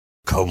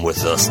Come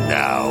with us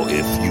now,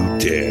 if you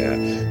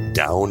dare,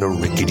 down a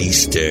rickety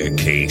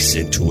staircase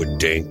into a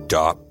dank,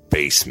 dark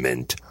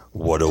basement.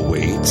 What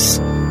awaits?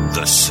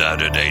 The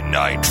Saturday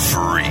Night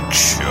Freak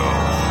Show.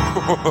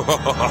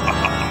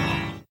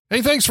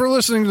 Hey, thanks for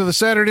listening to the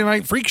Saturday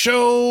Night Freak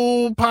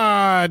Show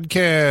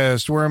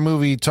podcast. We're a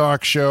movie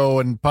talk show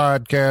and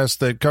podcast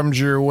that comes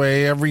your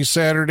way every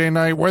Saturday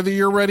night, whether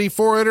you're ready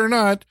for it or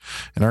not.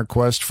 In our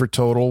quest for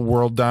total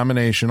world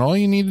domination, all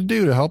you need to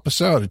do to help us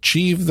out,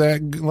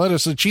 let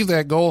us achieve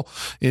that goal,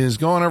 is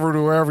go on over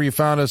to wherever you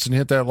found us and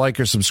hit that like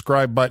or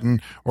subscribe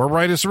button, or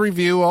write us a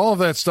review. All of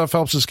that stuff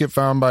helps us get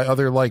found by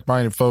other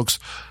like-minded folks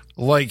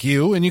like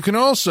you. And you can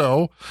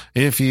also,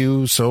 if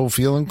you so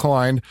feel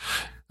inclined,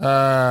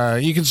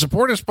 you can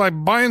support us by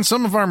buying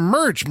some of our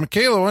merch.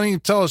 Michaela, why don't you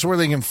tell us where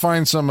they can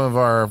find some of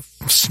our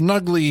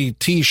snuggly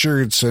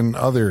t-shirts and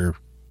other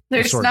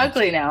They're assortments.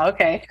 snuggly now,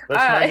 okay. They're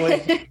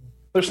snuggly.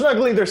 They're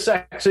snuggly, they're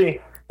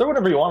sexy. They're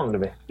whatever you want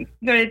them to be.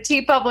 Go to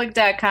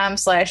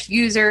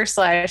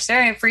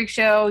tpublic.com/user/Saturday Night Freak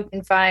Show. You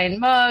can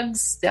find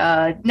mugs,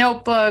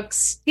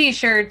 notebooks,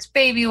 t-shirts,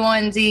 baby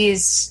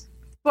onesies,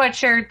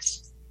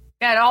 sweatshirts.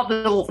 Got all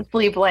the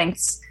bleep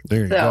links.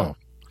 There you go.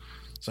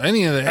 So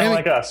any of Kind of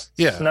like us.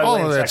 yeah, Snuggly all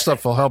and of that sexy.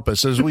 stuff will help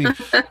us as we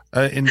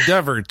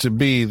endeavor to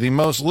be the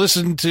most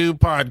listened to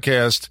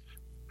podcast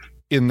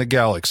in the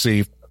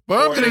galaxy. Well,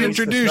 I'm Or going to at least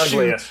the introduce you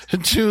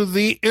snuggliest. to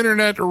the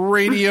Internet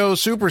Radio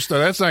Superstar.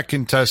 That's not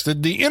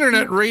contested. The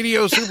Internet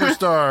Radio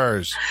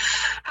Superstars.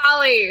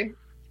 Holly.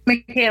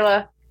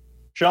 Michaela.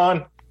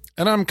 Sean.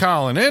 And I'm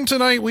Colin. And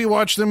tonight we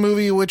watched the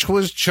movie which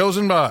was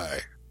chosen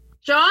by...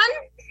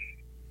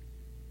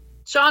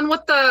 Sean,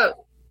 what the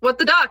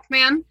duck,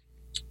 man?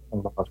 I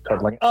love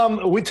cuddling.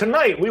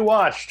 Tonight we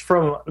watched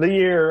from the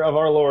year of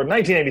our Lord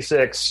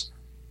 1986,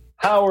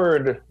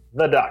 Howard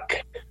the Duck.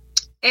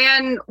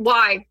 And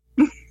why?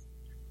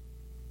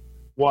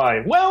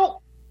 Why?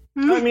 Well,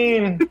 I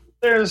mean,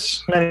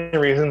 there's many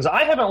reasons.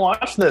 I haven't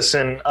watched this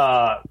in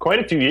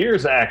quite a few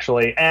years,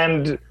 actually,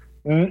 and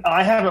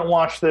I haven't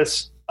watched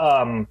this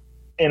in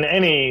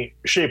any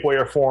shape, way,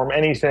 or form,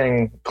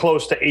 anything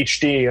close to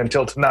HD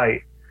until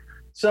tonight.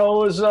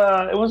 So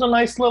it was a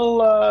nice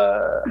little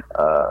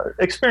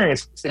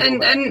experience.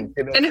 And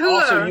who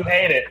also you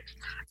hate it?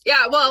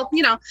 Yeah, well,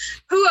 you know,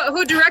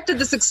 who directed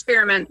this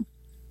experiment?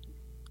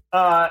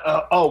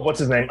 What's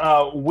his name?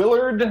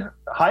 Willard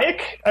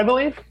Hayek, I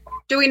believe.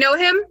 Do we know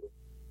him?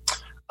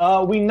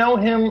 We know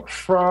him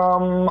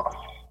from.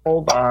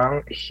 Hold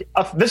on.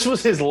 This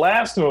was his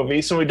last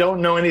movie, so we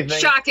don't know anything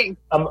Shocking.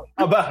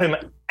 about him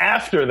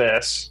after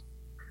this.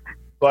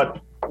 But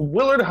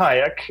Willard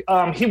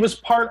Hayek, he was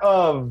part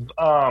of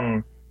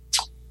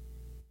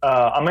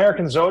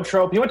American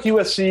Zoetrope. He went to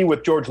USC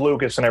with George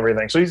Lucas and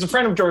everything. So he's a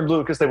friend of George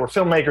Lucas. They were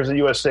filmmakers at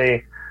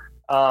USC.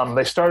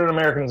 They started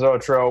American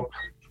Zoetrope.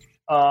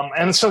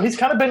 And so he's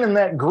kind of been in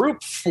that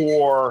group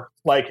for,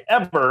 like,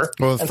 ever.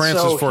 Well, with And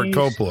Francis so Ford he's-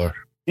 Coppola.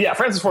 Yeah,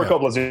 Francis Ford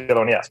Coppola's the other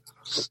one, yes.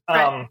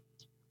 Right.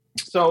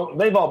 So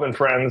they've all been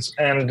friends,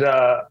 and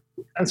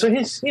so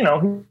he's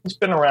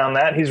been around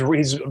that. He's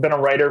been a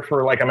writer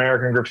for, like,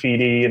 American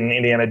Graffiti and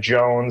Indiana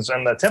Jones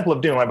and the Temple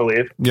of Doom, I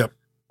believe. Yep.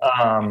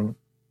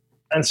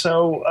 And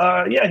so,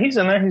 he's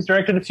in there. He's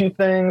directed a few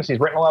things. He's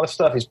written a lot of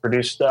stuff. He's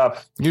produced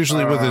stuff.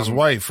 Usually with his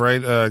wife,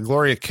 right?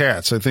 Gloria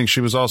Katz. I think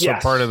she was also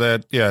Yes. part of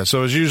that. Yeah. So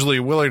it was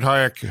usually Willard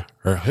Hayek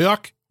or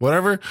Huyck,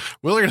 whatever.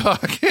 Willard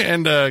Hayek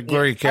and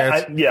Gloria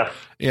Katz.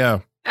 Yeah.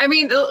 I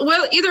mean,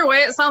 well, either way,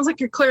 it sounds like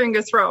you're clearing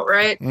your throat,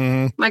 right?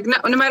 Mm-hmm. Like,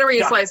 no matter where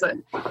you slice it.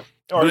 Or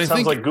But it I sounds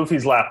think- like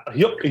Goofy's laugh.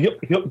 Yup.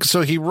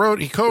 So he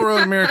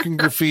co-wrote American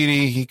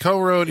Graffiti. He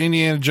co-wrote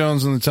Indiana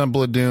Jones and the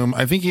Temple of Doom.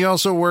 I think he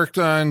also worked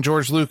on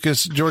George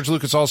Lucas. George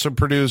Lucas also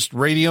produced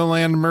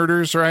Radioland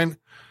Murders, right?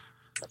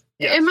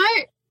 Yes. Am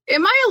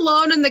I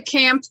alone in the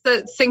camp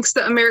that thinks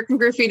that American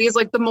Graffiti is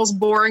like the most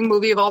boring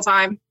movie of all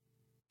time?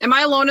 Am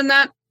I alone in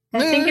that? I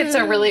think it's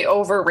a really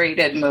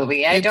overrated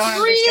movie. I It's don't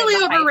understand really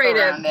the hype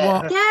overrated. around it.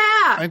 Well,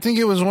 Yeah. I think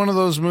it was one of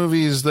those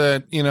movies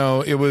that,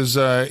 it was,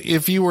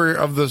 if you were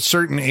of the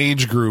certain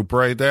age group,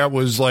 right, that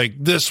was like,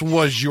 this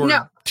was your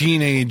No.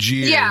 teenage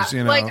years, Yeah,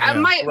 yeah. my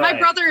Right.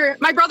 brother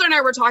and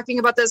I were talking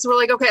about this. We're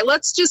like, okay,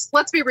 let's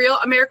be real.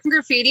 American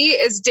Graffiti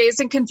is Dazed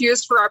and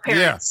Confused for our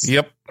parents.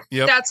 Yeah.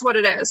 Yep. That's what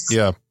it is.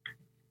 Yeah.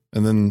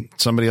 And then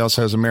somebody else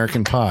has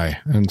American Pie,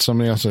 and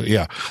somebody else,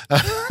 Yeah.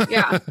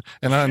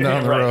 and on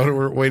down the Right. road,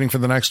 we're waiting for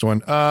the next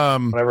one.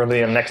 Whatever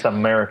the next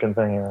American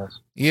thing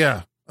is.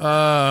 Yeah.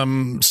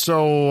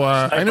 So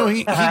I know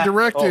he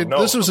directed. Oh,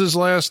 no. This was his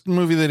last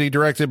movie that he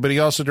directed, but he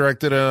also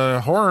directed a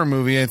horror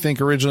movie, I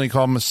think, originally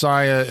called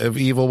Messiah of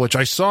Evil, which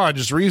I saw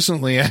just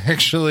recently,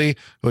 actually,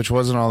 which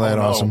wasn't all that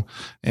no. awesome,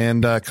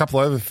 and a couple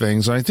other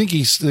things. I think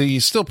he's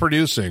still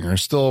producing or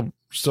still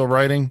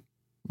writing,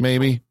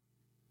 maybe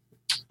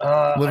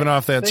living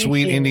off that think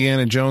sweet he-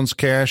 Indiana Jones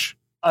cash.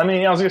 I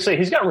mean, I was going to say,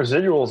 he's got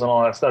residuals and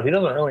all that stuff. He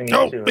doesn't really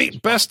need to.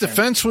 Wait, Best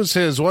Defense was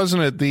his,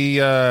 wasn't it?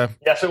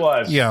 Yes, it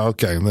was. Yeah,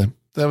 okay.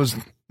 That was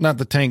not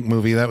the Tank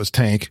movie. That was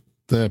Tank.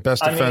 The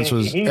Best Defense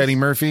was he's- Eddie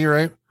Murphy,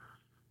 right?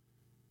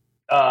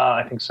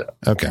 I think so.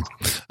 Okay.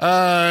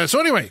 So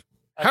anyway,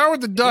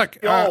 Howard the Duck.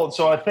 He's old,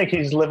 so I think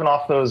he's living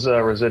off those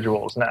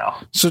residuals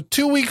now. So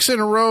 2 weeks in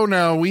a row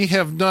now, we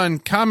have done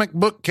comic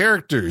book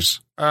characters.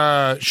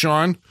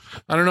 Sean,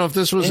 I don't know if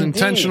this was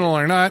intentional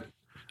or not.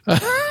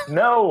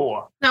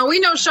 No, we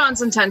know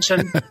Sean's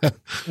intention.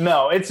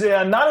 No, it's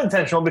not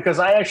intentional because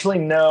I actually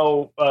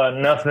know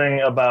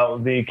nothing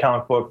about the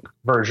comic book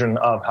version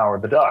of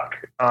Howard the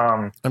Duck.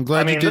 I'm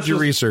glad you did your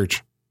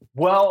research.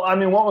 Well, I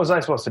mean, what was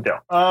I supposed to do?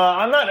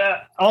 I'm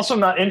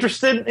not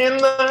interested in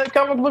the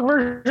comic book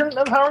version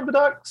of Howard the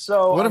Duck.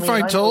 So, what if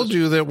I told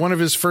you that one of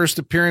his first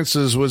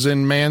appearances was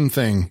in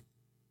Man-Thing?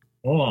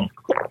 I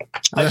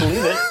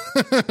believe it.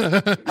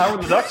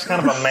 Howard the Duck's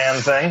kind of a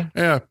man thing.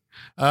 Yeah.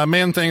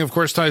 Man-Thing, of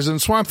course, ties in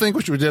Swamp Thing,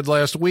 which we did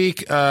last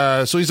week.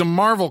 So he's a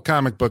Marvel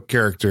comic book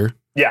character.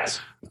 Yes.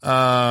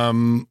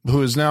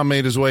 Who has now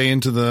made his way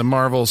into the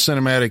Marvel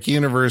Cinematic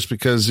Universe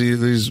because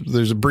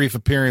there's a brief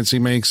appearance he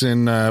makes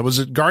in, was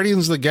it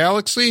Guardians of the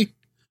Galaxy?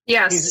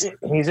 Yes.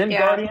 He's in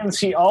Guardians.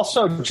 He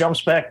also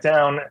jumps back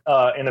down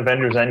in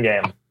Avengers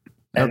Endgame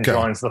and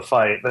joins the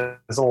fight.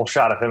 There's a little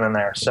shot of him in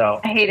there. So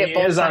I hate it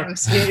both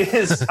times. He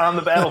is on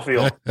the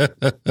battlefield. I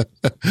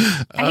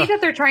hate that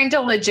they're trying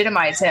to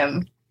legitimize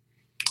him.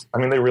 I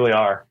mean, they really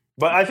are.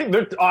 But I think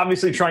they're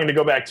obviously trying to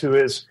go back to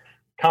his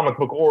comic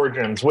book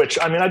origins, which,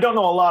 I mean, I don't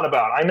know a lot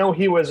about. I know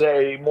he was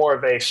more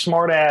of a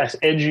smart-ass,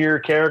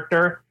 edgier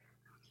character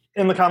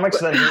in the comics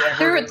than he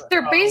ever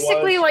They're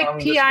basically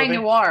like PI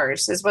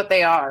noirs is what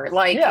they are.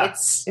 Like,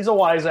 he's a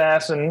wise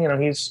ass,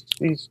 and, he's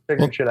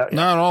figuring shit out.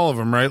 Not all of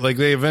them, right? Like,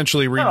 they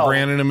eventually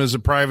rebranded him as a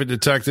private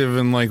detective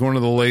in, like, one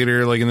of the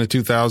later, like, in the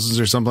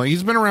 2000s or something.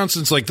 He's been around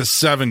since, like, the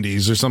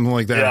 70s or something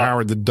like that,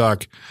 Howard the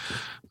Duck.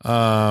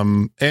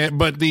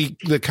 But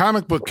the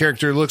comic book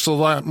character looks a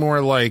lot more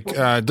like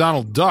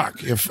Donald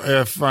Duck,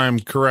 if I'm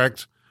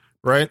correct,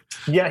 right?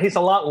 Yeah, he's a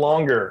lot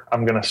longer,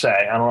 I'm gonna say.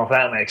 I don't know if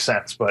that makes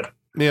sense, but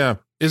yeah.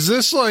 Is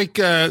this like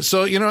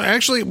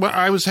actually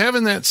I was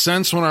having that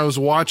sense when I was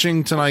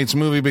watching tonight's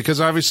movie,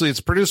 because obviously it's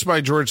produced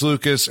by George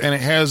Lucas and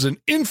it has an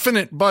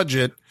infinite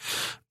budget.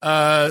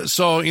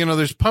 So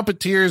there's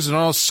puppeteers and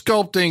all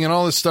sculpting and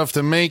all this stuff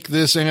to make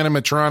this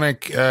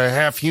animatronic,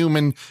 half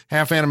human,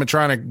 half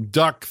animatronic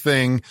duck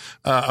thing,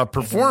 a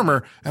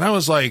performer. And I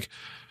was like,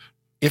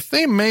 if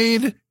they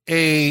made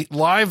a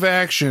live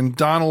action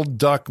Donald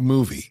Duck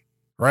movie,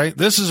 right?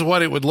 This is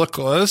what it would look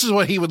like. This is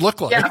what he would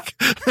look like.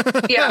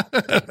 Yeah.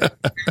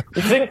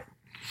 You think?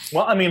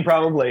 Well, I mean,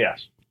 probably,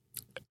 yes.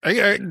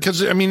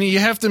 Because I mean, you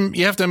have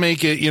to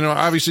make it.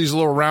 Obviously he's a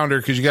little rounder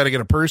because you got to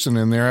get a person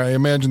in there. I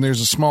imagine there's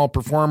a small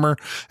performer.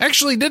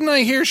 Actually, didn't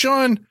I hear,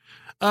 Sean?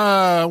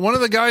 One of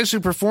the guys who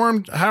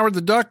performed Howard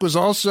the Duck was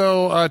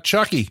also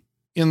Chucky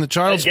in the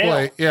Child's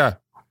Play. Yeah.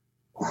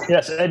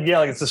 Yes, Ed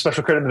Gale gets the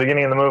special credit at the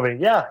beginning of the movie.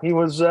 Yeah, he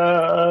was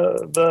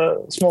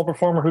the small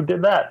performer who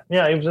did that.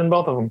 Yeah, he was in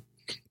both of them.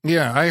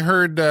 Yeah, I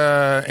heard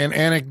an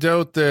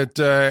anecdote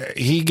that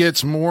he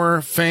gets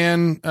more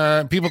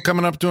people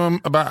coming up to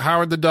him about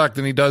Howard the Duck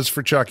than he does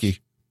for Chucky.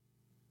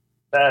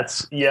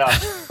 That's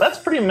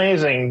pretty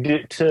amazing.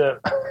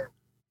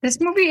 This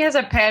movie has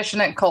a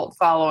passionate cult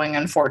following,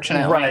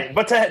 unfortunately. Right,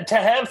 but to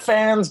have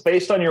fans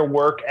based on your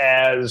work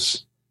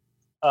as,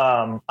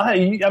 I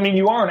mean,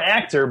 you are an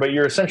actor, but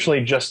you're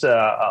essentially just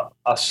a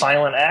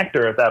silent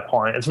actor at that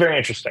point. It's very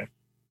interesting.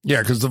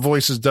 Yeah, because the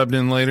voice is dubbed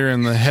in later,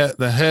 and the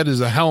head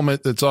is a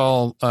helmet that's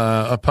all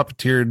a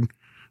puppeteered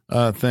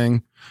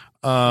thing.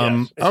 It's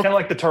kind of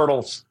like the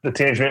Turtles, the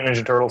Teenage Mutant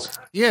Ninja Turtles.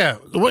 Yeah,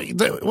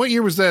 what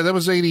year was that? That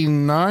was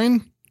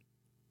 89.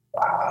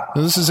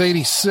 This is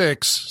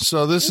 86.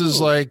 So this is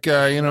like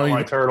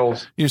my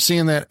Turtles. You're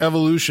seeing that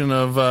evolution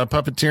of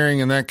puppeteering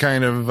and that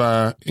kind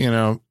of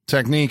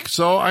technique.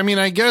 So I mean,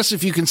 I guess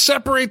if you can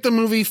separate the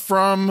movie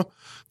from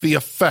the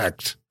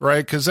effect,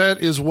 right? Because that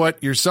is what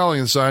you're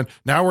selling this on.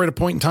 Now we're at a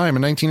point in time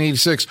in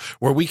 1986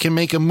 where we can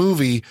make a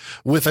movie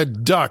with a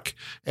duck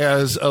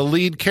as a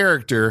lead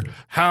character.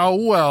 How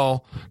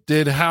well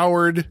did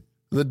Howard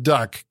the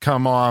Duck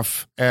come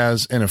off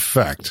as an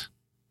effect?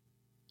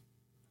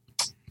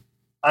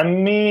 I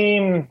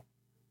mean,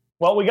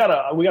 well, we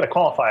gotta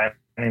qualify it.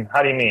 I mean,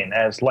 how do you mean?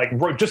 As like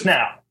just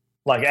now?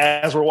 Like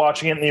as we're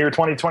watching it in the year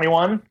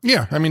 2021?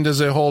 Yeah, I mean,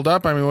 does it hold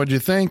up? I mean, what do you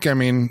think? I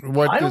mean, are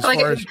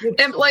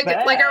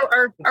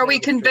we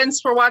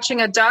convinced we're watching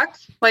a duck?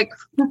 Like,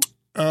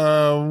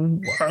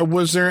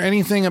 was there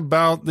anything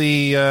about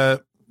the I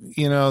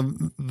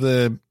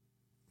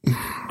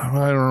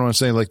don't want to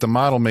say like the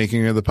model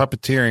making or the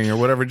puppeteering or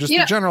whatever, just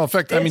the general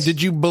effect? I mean,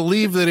 did you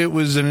believe that it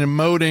was an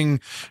emoting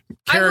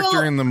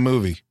character in the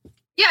movie?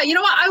 Yeah, you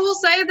know what? I will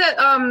say that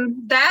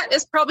that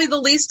is probably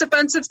the least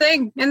offensive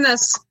thing in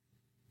this.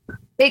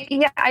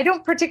 I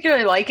don't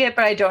particularly like it,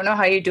 but I don't know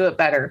how you do it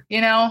better.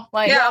 I'm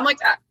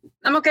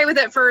okay with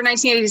it for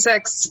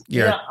 1986.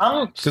 Yeah,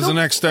 because the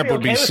next step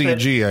would be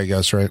CG, I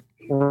guess, right?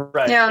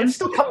 Right. Yeah. It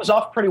still comes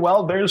off pretty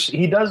well.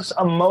 He does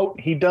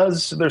emote.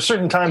 There's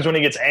certain times when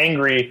he gets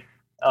angry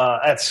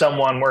at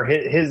someone where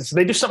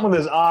they do something with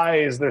his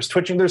eyes. There's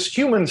twitching. There's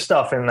human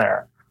stuff in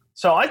there.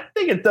 So I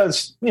think it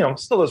does.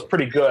 Still does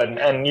pretty good.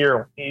 And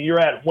you're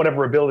at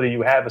whatever ability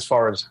you have as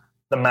far as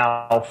the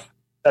mouth.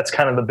 That's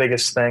kind of the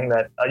biggest thing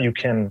that you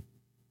can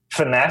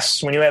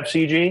finesse when you have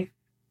CG.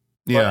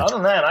 Yeah. But other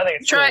than that, I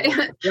think it's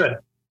good.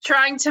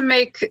 Trying to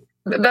make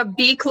the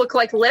beak look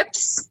like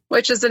lips,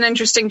 which is an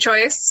interesting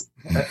choice.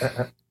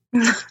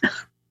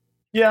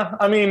 Yeah,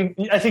 I mean,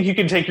 I think you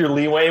can take your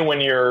leeway when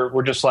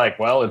we're just like,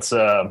 well, it's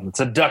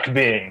a duck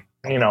being,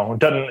 it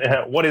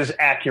doesn't. What is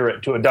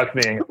accurate to a duck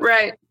being?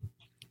 Right.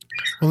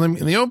 Well, in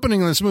the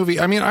opening of this movie,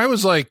 I mean, I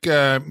was like,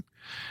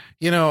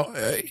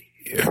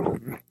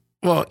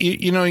 well,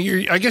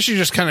 I guess you're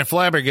just kind of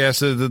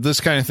flabbergasted that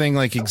this kind of thing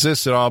like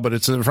exists at all, but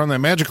it's from that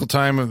magical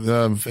time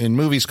of in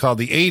movies called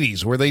the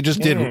 80s where they just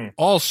did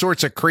all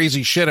sorts of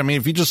crazy shit. I mean,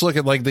 if you just look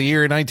at like the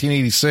year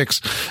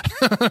 1986,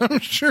 I'm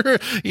sure,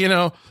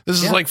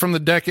 this is like from the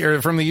decade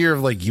or from the year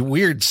of like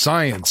weird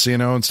science,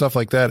 and stuff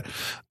like that.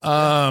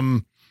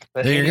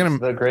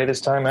 The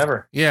greatest time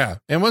ever. Yeah.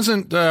 And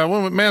wasn't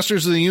one with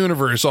Masters of the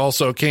Universe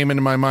also came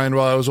into my mind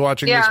while I was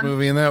watching this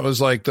movie, and that was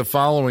like the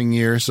following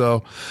year.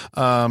 So,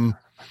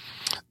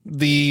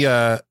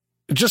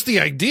 just the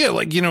idea,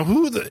 like,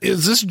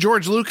 is this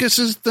George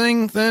Lucas's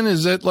thing then?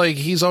 Is it like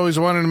he's always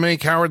wanted to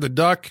make Howard the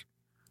Duck?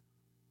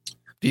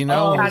 Do you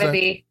know? Gotta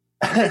be.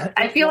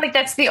 I feel like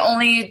that's the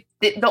only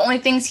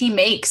things he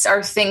makes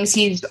are things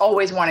he's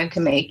always wanted to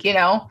make,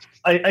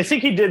 I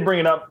think he did bring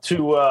it up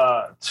to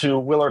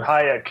Willard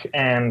Hayek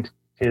and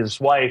his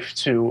wife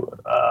to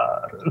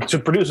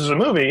produce as a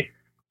movie.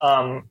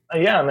 And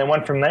they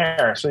went from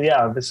there. So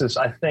this is,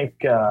 I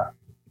think,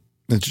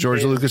 it's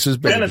George Lucas's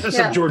baby. Genesis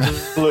of George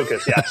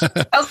Lucas, yes.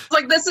 I was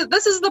like, this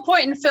is the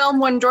point in film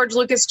when George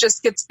Lucas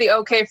just gets the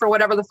okay for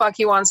whatever the fuck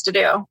he wants to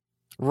do.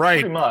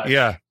 Right. Pretty much.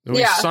 Yeah.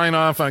 We sign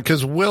off on,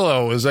 because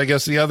Willow is, I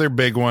guess, the other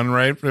big one,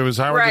 right? It was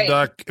Howard the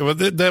Duck.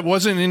 That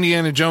wasn't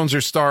Indiana Jones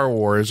or Star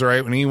Wars,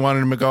 right? When he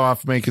wanted him to go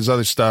off and make his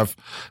other stuff.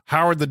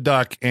 Howard the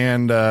Duck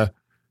and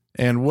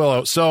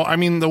Willow. So, I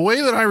mean, the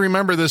way that I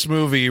remember this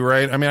movie,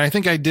 right? I mean, I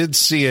think I did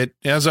see it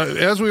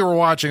as we were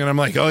watching, and I'm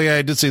like, oh yeah,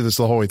 I did see this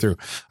the whole way through.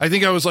 I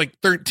think I was like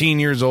 13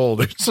 years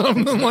old or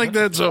something like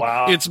that. So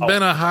It's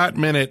been a hot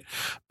minute.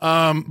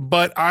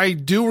 But I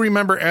do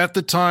remember at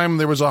the time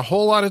there was a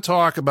whole lot of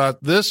talk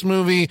about this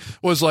movie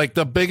was like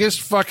the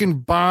biggest fucking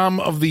bomb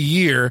of the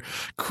year.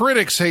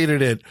 Critics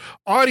hated it.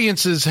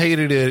 Audiences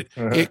hated it.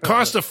 It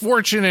cost a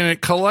fortune, and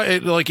it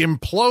like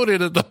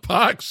imploded at the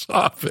box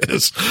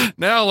office.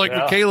 Now, like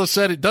what Kayla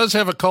said, it does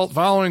have a cult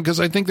following,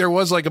 because I think there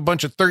was like a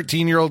bunch of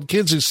 13-year-old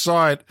kids who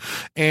saw it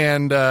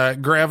and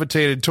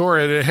gravitated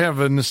toward it and have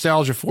a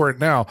nostalgia for it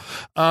now.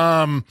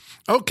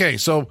 Okay,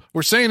 so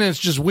we're saying it's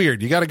just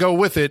weird. You got to go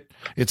with it.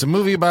 It's a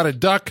movie about a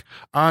duck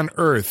on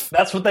Earth.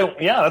 That's what they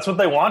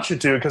want you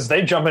to, because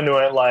they jump into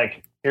it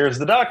like, here's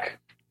the duck.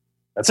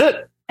 That's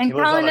it. And he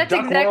lives on a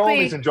duck world.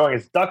 He's enjoying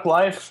his duck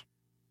life.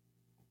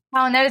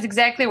 Colin, that is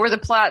exactly where the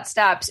plot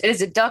stops. It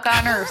is a duck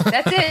on Earth.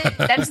 That's it.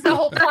 That's the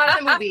whole plot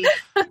of the movie.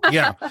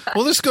 Yeah.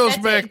 Well, this goes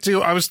back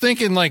to, I was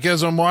thinking, like,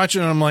 as I'm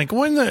watching, I'm like,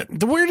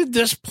 where did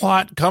this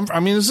plot come from?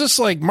 I mean, is this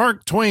like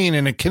Mark Twain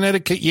and a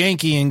Connecticut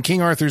Yankee in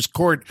King Arthur's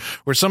court,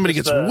 where somebody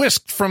gets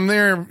whisked from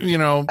their,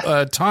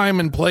 time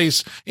and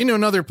place into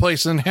another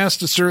place and has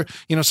to,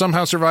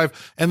 somehow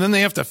survive. And then they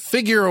have to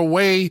figure a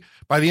way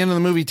by the end of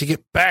the movie to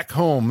get back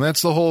home.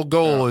 That's the whole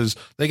goal, is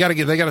they got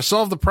to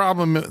solve the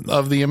problem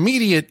of the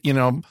immediate,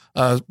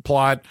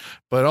 plot,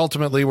 but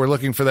ultimately we're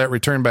looking for that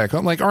return back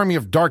home. Like Army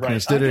of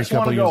Darkness did it a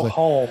couple years later.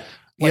 Home.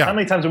 How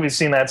many times have we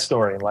seen that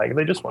story? Like,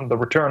 they just want the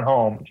return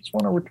home. Just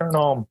want to return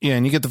home. Yeah,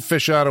 and you get the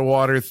fish out of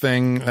water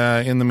thing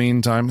in the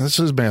meantime. This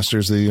is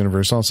Masters of the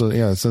Universe. Also, I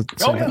mean,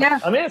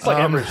 it's like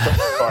every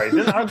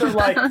story. Aren't there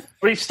like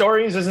 3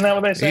 stories? Isn't that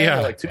what they say?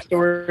 Yeah. Like 2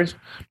 stories.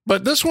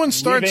 But this one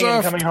starts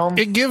off.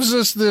 It gives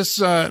us this.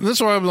 This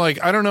is why I'm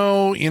like, I don't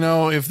know.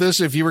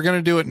 If you were going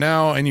to do it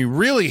now and you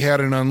really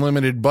had an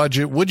unlimited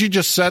budget, would you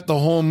just set the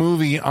whole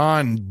movie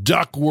on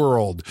Duck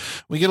World?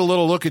 We get a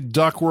little look at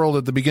Duck World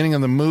at the beginning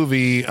of the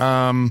movie.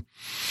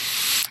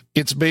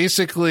 It's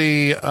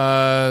basically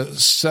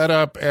set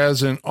up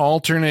as an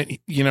alternate,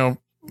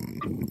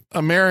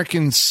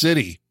 American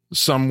city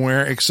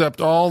somewhere,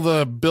 except all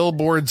the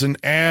billboards and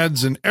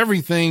ads and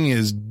everything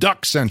is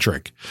duck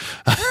centric.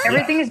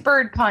 Everything is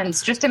bird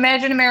puns. Just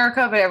imagine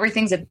America, but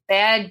everything's a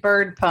bad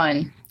bird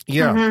pun.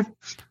 Yeah. Mm-hmm.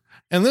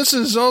 And this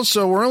is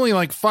also, we're only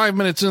like 5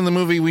 minutes in the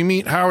movie. We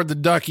meet Howard the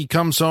Duck. He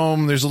comes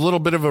home. There's a little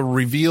bit of a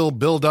reveal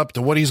build up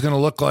to what he's going to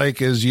look like,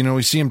 as,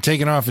 we see him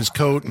taking off his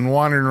coat and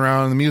wandering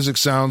around. The music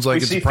sounds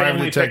like it's a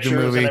private detective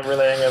movie. And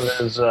everything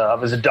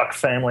of his duck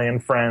family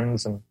and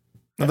friends. And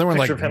then we're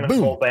like, of him boom.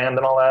 And full band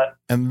and all that.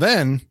 And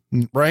then,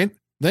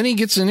 then he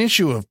gets an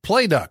issue of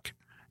Play Duck.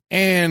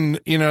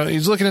 And,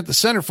 he's looking at the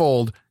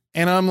centerfold.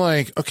 And I'm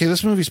like, okay,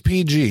 this movie's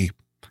PG.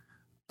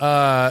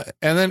 And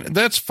then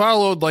that's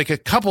followed like a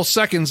couple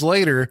seconds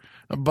later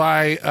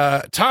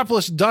by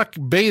topless duck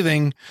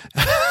bathing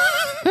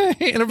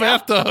in a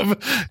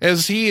bathtub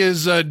as he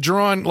is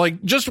drawn,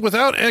 like, just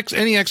without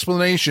any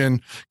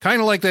explanation,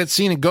 kind of like that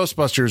scene in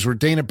Ghostbusters where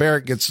Dana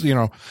Barrett gets,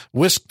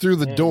 whisked through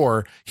the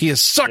door. He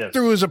is sucked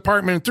through his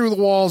apartment and through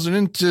the walls and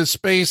into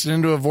space and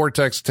into a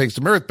vortex that takes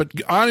him to Earth. But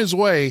on his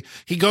way,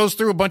 he goes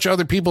through a bunch of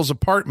other people's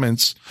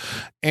apartments.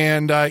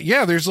 And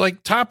there's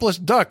like topless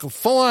duck,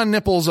 full on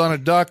nipples on a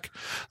duck.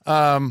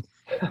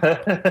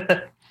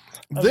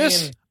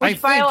 Which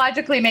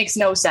biologically makes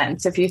no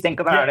sense if you think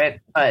about it.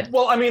 But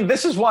well, I mean,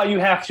 this is why you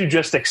have to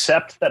just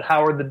accept that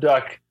Howard the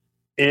Duck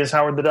is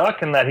Howard the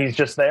Duck and that he's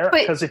just there.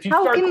 Because if you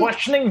start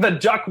questioning the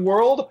duck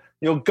world,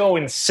 you'll go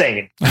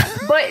insane.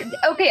 But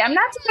okay, I'm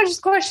not so much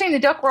just questioning the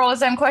duck world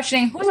as I'm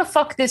questioning who the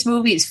fuck this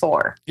movie's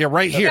for. Yeah,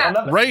 right here.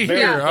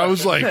 I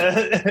was like,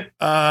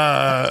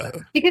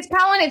 because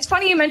Colin, it's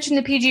funny you mentioned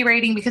the PG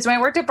rating because when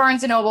I worked at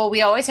Barnes & Noble,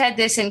 we always had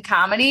this in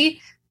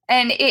comedy.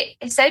 And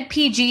it said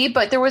PG,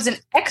 but there was an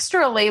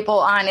extra label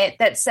on it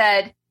that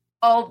said,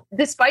 oh,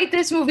 despite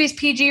this movie's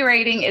PG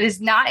rating, it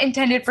is not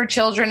intended for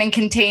children and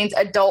contains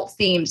adult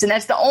themes. And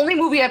that's the only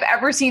movie I've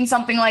ever seen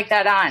something like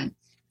that on.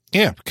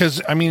 Yeah,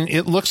 because, I mean,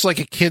 it looks like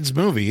a kid's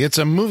movie. It's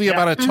a movie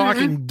about a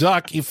talking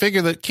duck. You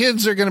figure that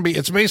kids are going to be,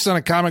 it's based on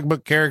a comic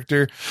book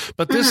character,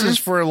 but this is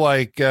for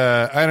like,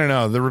 I don't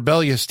know, the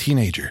rebellious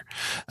teenager.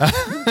 I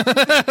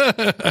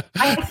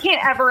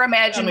can't ever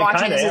imagine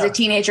watching this as a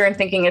teenager and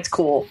thinking it's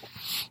cool.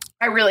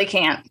 I really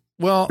can't.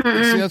 Well,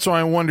 see, that's why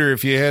I wonder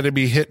if you had to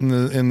be hitting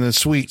in the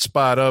sweet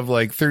spot of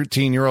like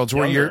 13-year-olds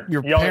where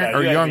your parent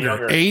or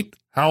younger. 8?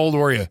 How old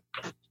were you?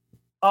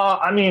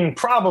 I mean,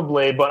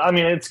 probably, but I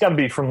mean, it's got to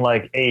be from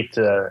like 8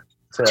 to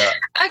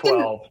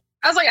 12.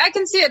 I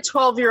can see a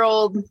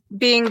 12-year-old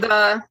being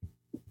the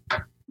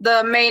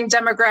main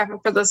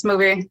demographic for this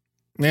movie.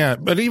 Yeah,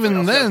 but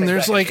even then,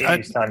 there's like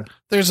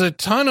there's a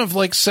ton of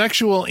like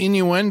sexual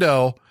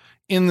innuendo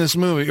in this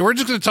movie. We're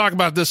just going to talk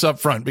about this up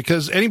front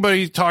because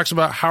anybody talks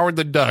about Howard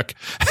the Duck,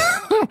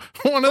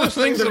 one of the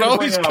things that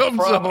always comes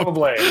up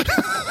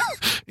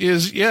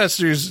is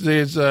there's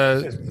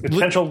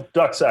potential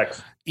duck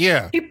sex.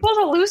 Yeah, he pulls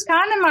a loose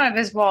condom out of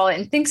his wallet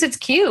and thinks it's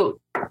cute.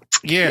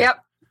 Yeah,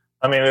 yep.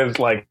 I mean, it's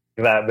like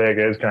that big.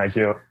 It's kind of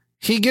cute.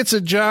 He gets a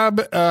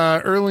job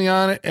early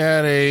on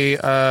at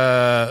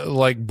a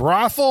like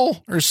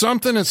brothel or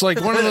something. It's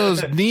like one of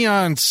those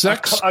neon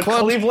sex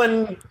clubs.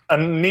 A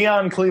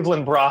neon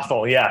Cleveland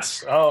brothel.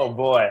 Yes. Oh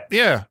boy.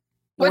 Yeah.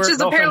 Which is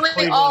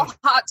apparently all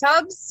hot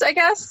tubs, I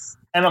guess.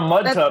 And a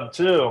mud tub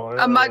too.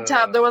 A mud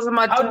tub. There was a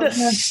mud tub. How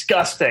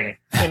disgusting!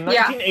 In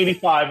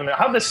 1985,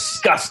 how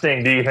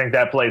disgusting do you think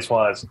that place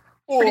was?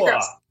 Pretty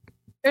gross.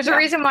 There's a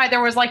reason why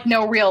there was like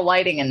no real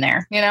lighting in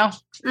there, you know?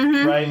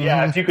 Mm-hmm. Right?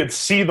 Yeah. If you could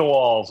see the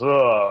walls,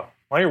 why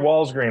are your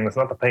walls green? That's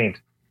not the paint.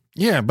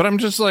 Yeah, but I'm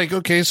just like,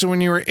 okay, so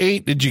when you were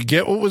 8, did you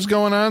get what was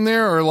going on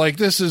there? Or like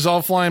this is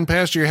all flying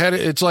past your head?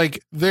 It's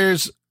like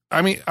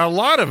a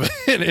lot of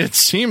it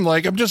seemed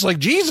like I'm just like,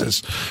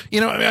 Jesus,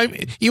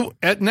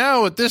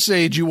 at this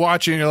age, you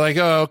watch it and you're like,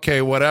 oh,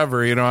 okay,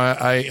 whatever.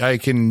 I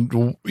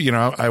can,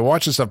 I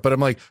watch this stuff, but I'm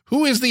like,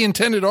 who is the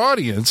intended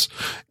audience?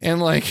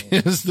 And like,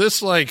 is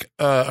this like,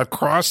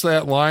 across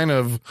that line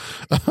of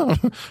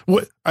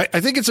what I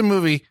think it's a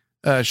movie.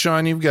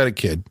 Sean, you've got a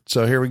kid.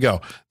 So here we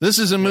go. This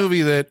is a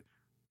movie that,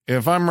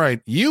 if I'm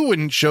right, you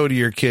wouldn't show to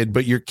your kid,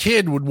 but your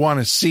kid would want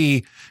to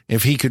see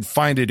if he could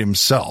find it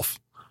himself.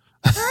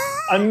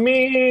 I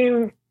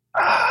mean,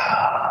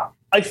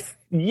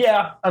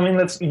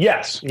 that's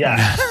yes.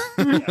 Yeah.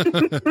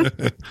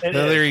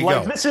 There you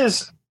go. This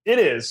is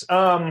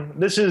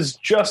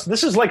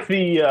like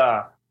the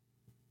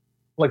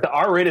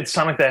R-rated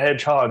Sonic the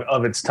Hedgehog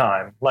of its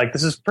time. Like,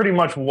 this is pretty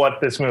much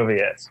what this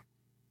movie is.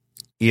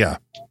 Yeah.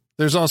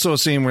 There's also a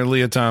scene where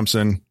Leah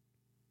Thompson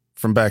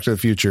from Back to the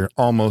Future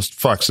almost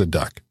fucks a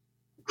duck.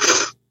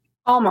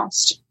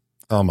 Almost.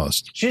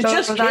 She's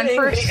just kidding.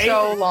 For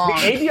so long. The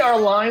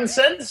ADR line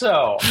said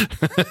so.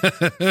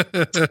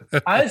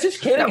 I was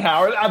just kidding,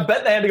 Howard. I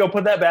bet they had to go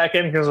put that back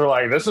in because they're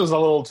like, this is a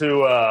little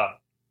too, a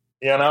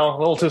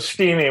little too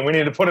steamy. We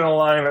need to put in a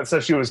line that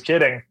says she was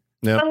kidding.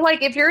 Yep. But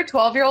like, if you're a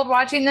 12-year-old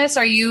watching this,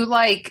 are you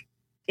like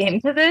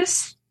into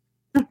this?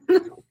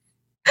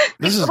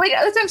 This is like,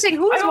 that's what I'm saying.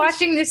 Who's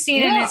watching this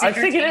scene? Yeah, and is I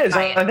think it is.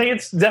 I think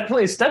it's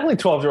definitely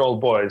 12-year-old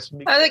boys.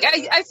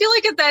 I feel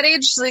like at that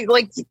age,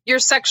 like your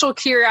sexual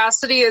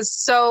curiosity is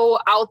so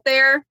out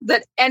there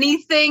that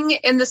anything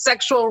in the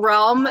sexual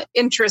realm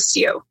interests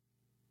you.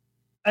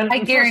 And I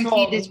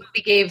guarantee this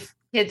movie gave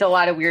kids a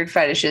lot of weird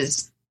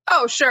fetishes.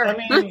 Oh, sure. I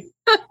mean,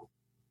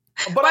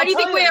 why do you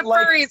think we have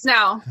furries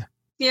now?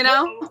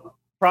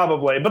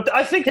 Probably, but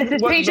I think the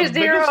biggest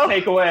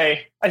takeaway.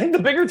 I think the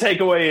bigger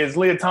takeaway is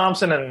Leah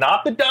Thompson and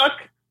not the duck,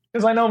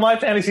 because I know my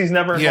fantasies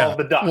never involve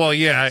the duck. Well,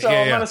 yeah. So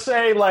I'm gonna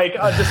say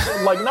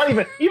just like not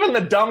even the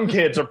dumb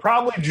kids are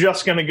probably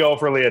just gonna go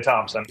for Leah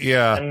Thompson.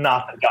 Yeah, and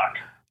not the duck.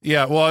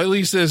 Yeah, well, at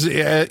least as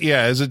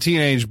a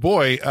teenage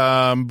boy.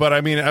 But I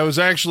mean, I was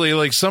actually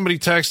like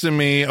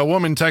a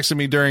woman texted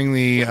me during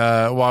the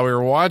while we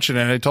were watching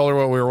it. I told her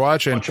what we were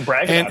watching,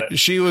 and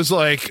she was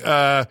like,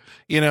 that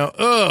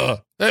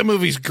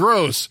movie's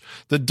gross.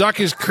 The duck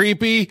is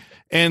creepy,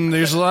 And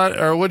there's a lot,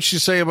 or what'd she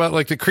say about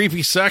like the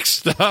creepy sex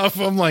stuff?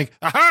 I'm like,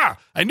 aha,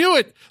 I knew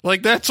it.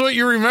 Like, that's what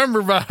you remember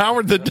about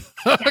Howard the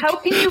Duck. How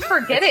can you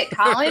forget it,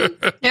 Colin?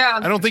 Yeah.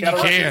 I don't think you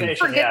can.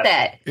 Forget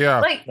that.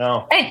 Yeah. Like,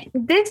 No. and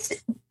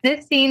this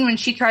scene when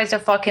she tries to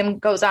fuck him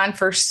goes on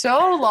for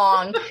so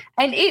long,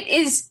 and it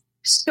is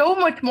so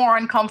much more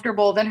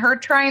uncomfortable than her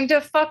trying to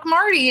fuck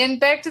Marty in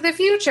Back to the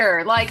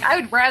Future. Like, I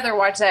would rather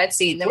watch that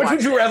scene than Which watch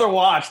would you rather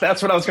watch?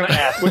 That's what I was going to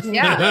ask. Which would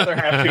you rather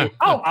have to?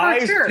 Oh, for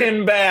eyes sure.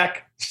 pinned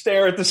back,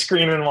 stare at the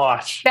screen and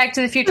watch. Back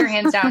to the Future,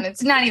 hands down.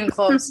 It's not even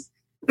close.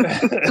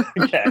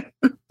 Okay.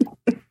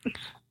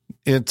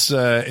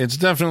 It's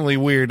definitely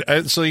weird.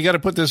 So you got to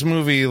put this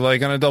movie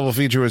like on a double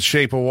feature with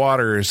Shape of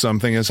Water or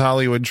something, as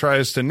Hollywood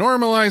tries to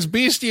normalize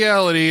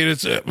bestiality. And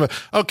it's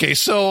okay.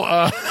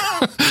 So,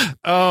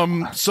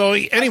 so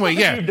anyway,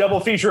 yeah. You double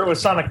feature it with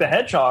Sonic the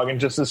Hedgehog, and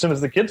just as soon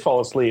as the kids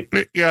fall asleep.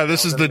 Yeah,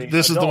 this is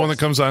the one that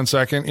comes on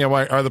second. Yeah,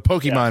 or the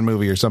Pokemon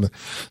movie or something.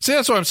 See,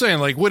 that's what I'm saying.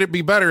 Like, would it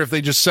be better if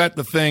they just set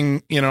the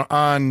thing,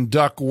 on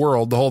Duck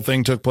World? The whole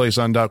thing took place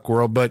on Duck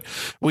World, but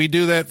we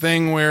do that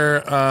thing where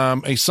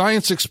a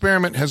science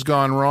experiment has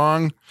gone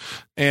wrong,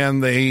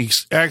 and they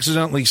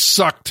accidentally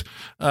sucked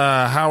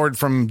Howard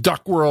from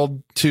Duck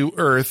World to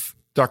Earth.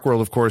 Duck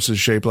World, of course, is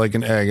shaped like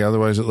an egg.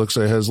 Otherwise, it looks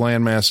like it has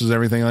land masses,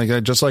 everything like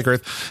that, just like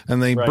Earth.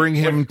 And they bring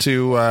him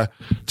to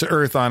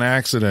Earth on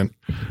accident.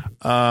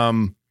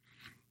 And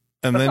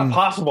That's then not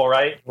possible,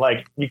 right?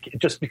 Like,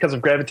 just because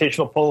of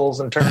gravitational pulls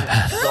and turns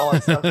and all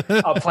that stuff,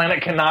 a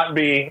planet cannot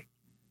be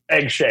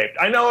egg-shaped.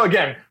 I know,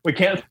 again, we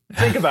can't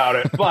think about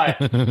it, but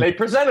they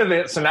presented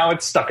it, so now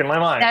it's stuck in my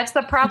mind. That's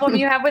the problem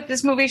you have with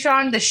this movie,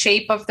 Sean. The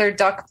shape of their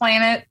duck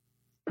planet.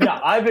 Yeah,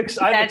 I've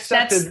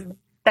accepted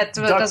That's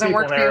what duck doesn't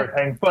people work and for you.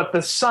 everything, but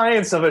the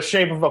science of a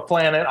shape of a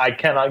planet, I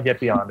cannot get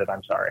beyond it.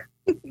 I'm sorry.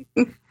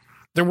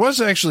 there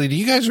was actually, do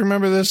you guys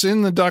remember this?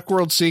 In the Duck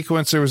World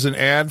sequence, there was an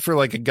ad for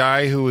like a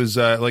guy who was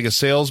like a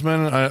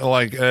salesman,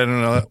 like at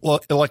an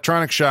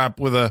electronic shop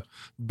with a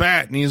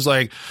bat, and he's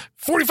like,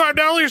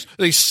 $45.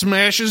 He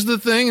smashes the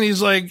thing, and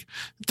he's like,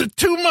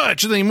 too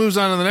much. And then he moves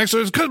on to the next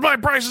one. It's because my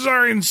prices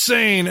are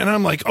insane. And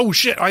I'm like, oh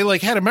shit! I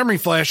like had a memory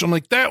flash. I'm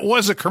like, that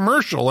was a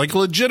commercial, like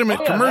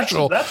legitimate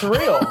commercial. That's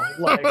real.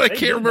 Like, I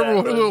can't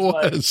remember who it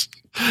was.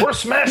 Like, we're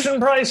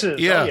smashing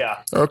prices. Yeah. Oh,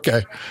 yeah.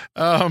 Okay.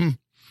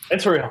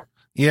 It's real.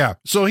 Yeah.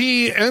 So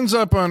he ends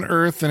up on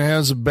Earth and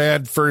has a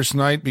bad first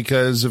night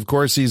because, of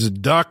course, he's a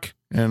duck.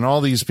 And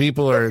all these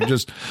people are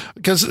just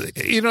because,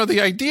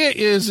 the idea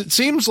is it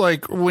seems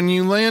like when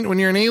you're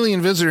an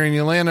alien visitor and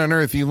you land on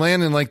Earth, you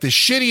land in like the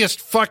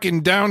shittiest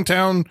fucking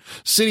downtown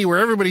city where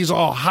everybody's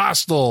all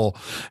hostile.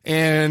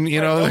 And,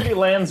 nobody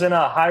lands in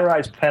a high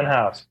rise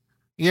penthouse.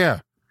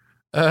 Yeah.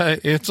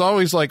 It's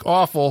always like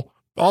awful.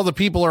 All the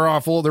people are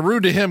awful. They're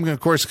rude to him,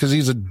 of course, because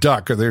he's a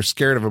duck or they're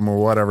scared of him or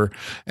whatever.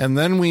 And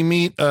then we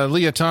meet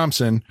Leah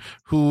Thompson,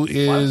 who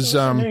is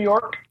New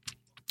York.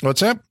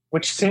 What's that?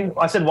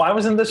 I said, why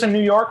wasn't this in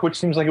New York? Which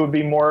seems like it would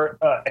be more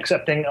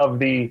accepting of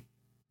the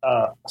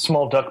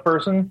small duck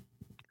person.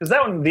 Because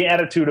that one, the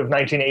attitude of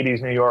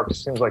 1980s New York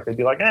seems like they'd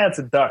be like, it's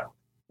a duck,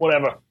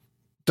 whatever.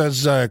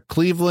 Does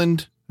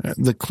Cleveland,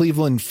 the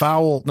Cleveland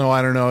fowl? No,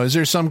 I don't know. Is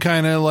there some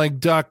kind of like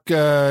duck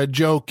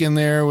joke in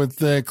there with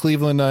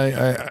Cleveland?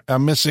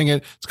 I'm missing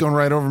it. It's going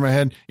right over my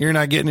head. You're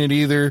not getting it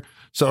either.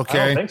 So, okay.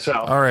 I don't think so.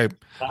 All right.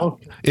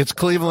 It's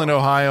Cleveland,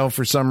 Ohio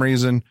for some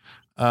reason.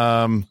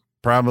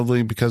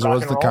 Probably because it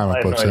was the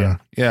comic books.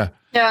 Yeah.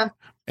 Yeah.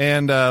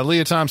 And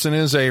Leah Thompson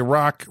is a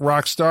rock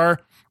star.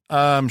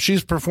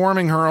 She's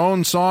performing her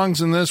own songs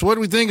in this. What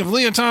do we think of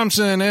Leah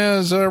Thompson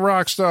as a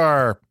rock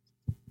star?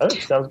 Oh,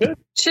 sounds good.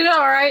 She did all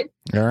right.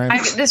 All right.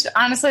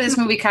 Honestly, this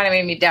movie kind of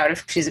made me doubt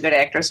if she's a good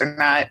actress or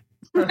not.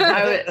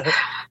 I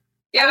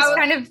was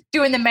kind of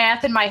doing the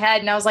math in my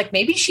head, and I was like,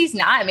 maybe she's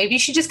not. Maybe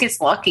she just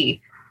gets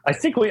lucky. I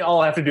think we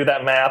all have to do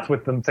that math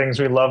with the things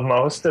we love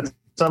most. At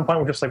some point,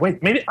 we're just like,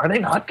 wait, maybe are they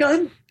not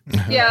good?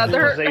 Yeah,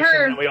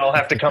 that we all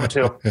have to come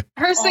to.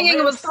 Her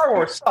singing was Star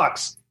Wars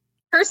sucks.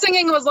 Her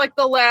singing was like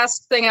the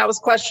last thing I was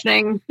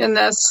questioning in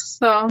this.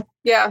 So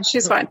yeah,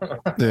 she's fine.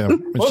 Yeah.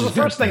 What was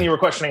the first thing you were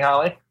questioning,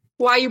 Holly?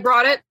 Why you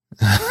brought it?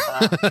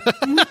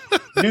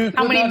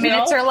 How many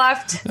minutes are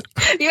left?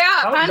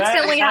 Yeah,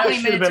 constantly how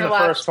many minutes are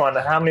left? First one.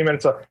 How many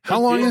minutes are? How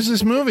long is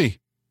this movie?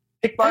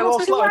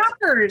 Almost 2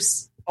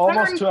 hours.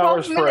 Almost 2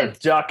 hours for a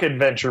duck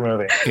adventure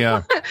movie.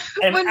 Yeah.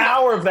 An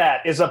hour of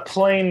that is a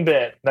plain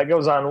bit that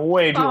goes on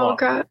way too long.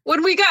 God.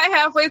 When we got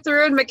halfway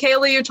through and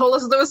Michaela, you told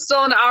us there was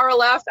still an hour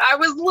left, I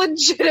was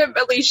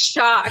legitimately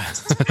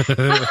shocked.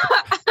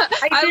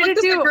 I looked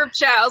at the group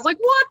chat. I was like,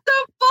 what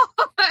the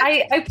fuck?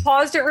 I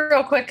paused it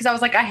real quick because I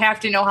was like, I have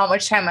to know how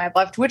much time I have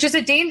left, which is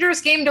a dangerous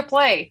game to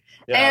play.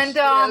 Yes. And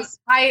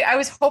I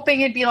was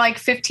hoping it'd be like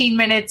 15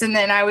 minutes, and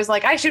then I was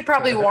like, I should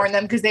probably warn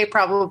them because they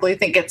probably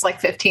think it's like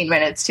 15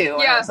 minutes too.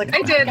 And yeah, I was like,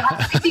 I did.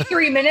 God,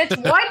 53 minutes?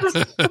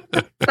 What?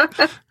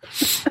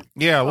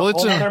 Yeah, well,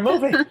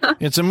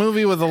 it's a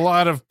movie with a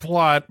lot of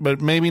plot,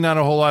 but maybe not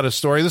a whole lot of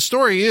story. The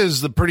story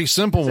is the pretty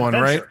simple one,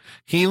 right?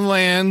 He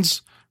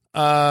lands,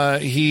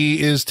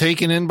 he is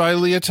taken in by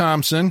Leah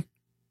Thompson,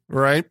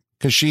 right?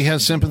 because she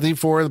has sympathy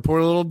for the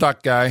poor little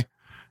duck guy.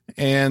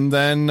 And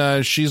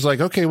then she's like,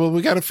 okay, well,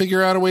 we got to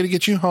figure out a way to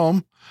get you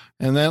home.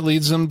 And that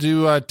leads them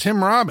to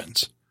Tim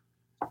Robbins.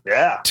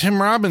 Yeah.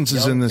 Tim Robbins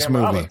is in this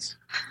movie.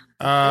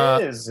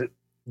 He is.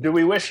 Do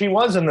we wish he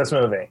was in this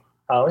movie?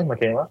 Holly,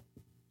 Michaela?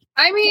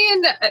 I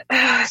mean,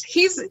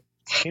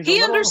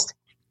 he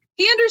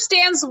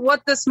understands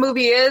what this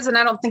movie is, and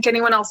I don't think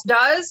anyone else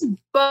does.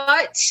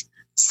 But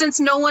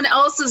since no one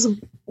else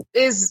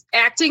is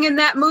acting in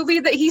that movie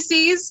that he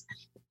sees,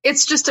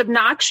 it's just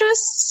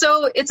obnoxious.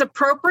 So it's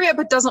appropriate,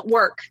 but doesn't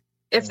work,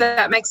 if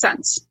that makes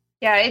sense.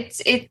 Yeah,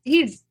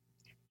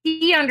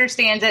 he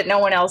understands it. No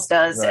one else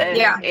does. Right.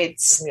 And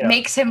it's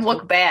makes him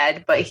look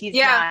bad, but he's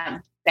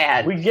not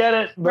bad. We get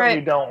it, but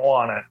we don't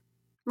want it.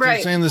 Right.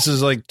 You're saying this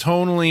is like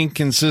tonally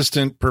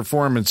consistent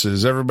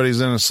performances.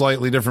 Everybody's in a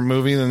slightly different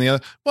movie than the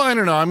other. Well, I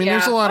don't know. I mean,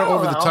 there's a lot of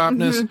over the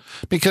topness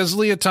because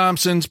Leah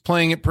Thompson's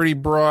playing it pretty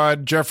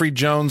broad. Jeffrey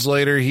Jones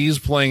later, he's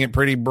playing it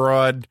pretty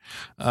broad.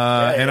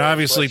 And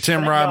obviously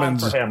Tim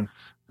Robbins,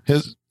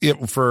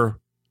 for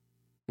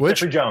which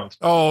Jeffrey Jones.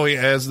 Oh,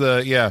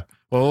 yeah,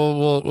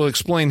 Well, we'll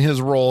explain his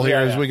role here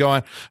as we go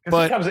on.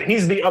 But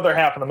he's the other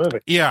half of the movie.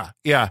 Yeah.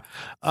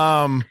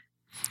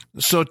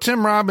 So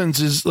Tim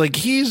Robbins is like,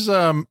 he's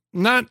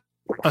not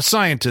a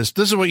scientist.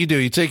 This is what you do.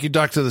 You take your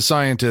duck to the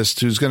scientist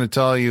who's going to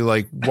tell you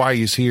like why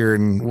he's here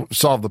and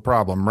solve the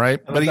problem,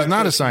 right? But he's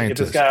not a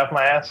scientist. Get this guy off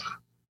my ass.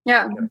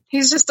 Yeah.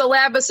 He's just a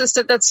lab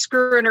assistant that's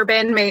screwing her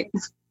bandmate.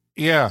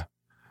 Yeah.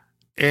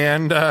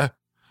 And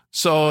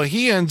so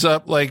he ends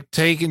up like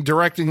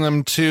directing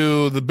them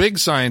to the big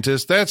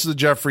scientist. That's the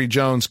Jeffrey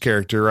Jones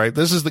character, right?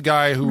 This is the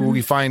guy who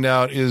we find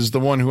out is the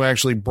one who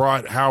actually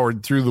brought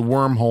Howard through the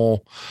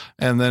wormhole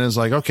and then is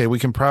like, okay, we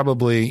can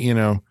probably,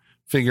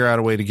 figure out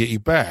a way to get you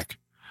back.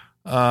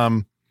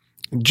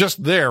 Just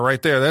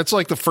right there. That's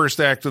like the first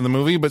act of the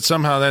movie, but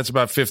somehow that's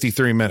about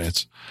 53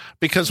 minutes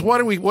because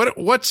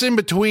what's in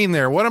between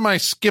there? What am I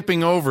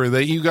skipping over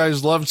that you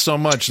guys loved so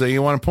much that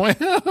you want to point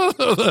out?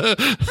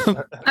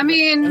 I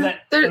mean,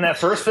 in that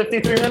first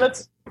 53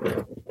 minutes,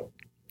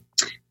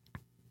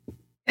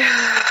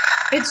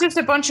 it's just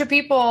a bunch of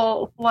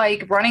people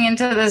like running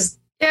into this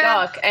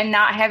duck and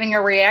not having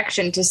a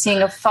reaction to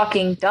seeing a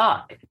fucking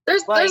duck.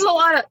 There's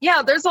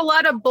a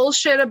lot of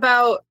bullshit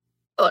about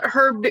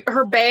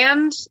her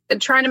band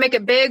and trying to make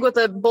it big with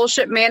a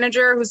bullshit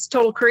manager who's a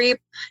total creep,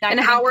 not and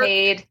Howard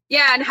paid.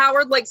 and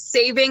Howard like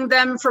saving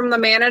them from the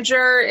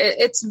manager.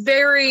 It's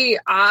very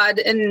odd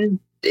and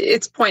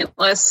it's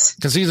pointless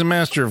because he's a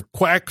master of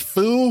quack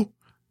foo.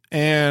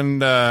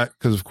 And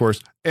because of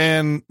course,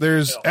 and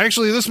there's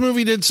actually this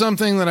movie did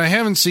something that I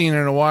haven't seen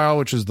in a while,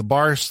 which is the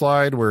bar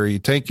slide, where you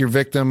take your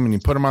victim and you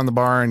put them on the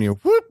bar and you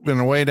whoop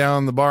and away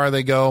down the bar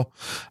they go.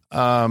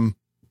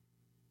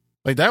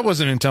 Like that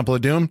wasn't in Temple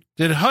of Doom.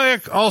 Did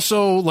Hayek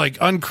also like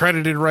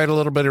uncredited write a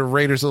little bit of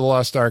Raiders of the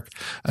Lost Ark?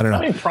 I don't know.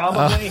 I mean,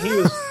 probably he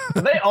was.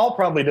 They all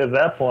probably did at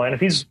that point. If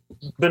he's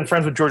been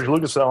friends with George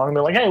Lucas so long,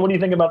 they're like, "Hey, what do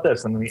you think about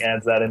this?" And then he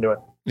adds that into it.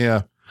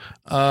 Yeah.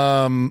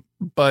 So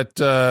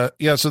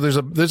there's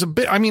a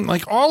bit, I mean,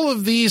 like all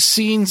of these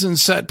scenes and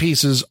set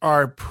pieces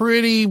are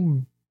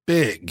pretty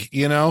big,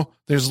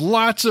 there's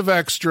lots of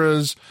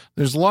extras.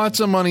 There's lots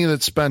of money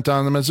that's spent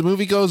on them. As the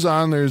movie goes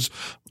on, there's,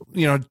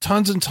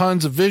 tons and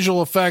tons of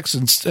visual effects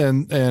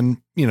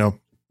and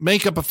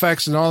makeup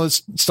effects and all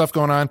this stuff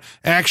going on.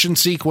 Action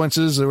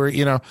sequences where,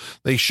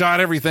 they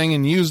shot everything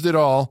and used it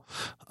all.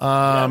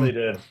 They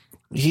did.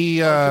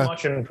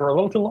 Watching for a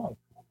little too long.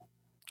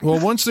 Well,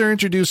 once they're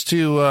introduced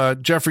to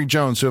Jeffrey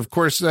Jones, who, of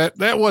course,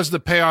 that was the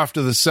payoff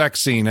to the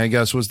sex scene, I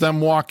guess, was them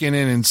walking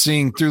in and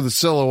seeing through the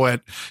silhouette,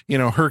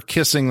 her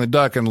kissing the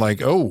duck and like,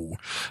 what's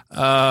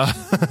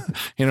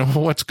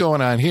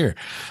going on here?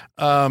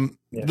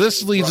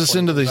 This leads us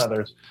into these.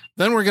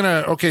 Then we're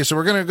going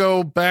to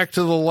go back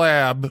to the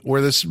lab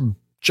where this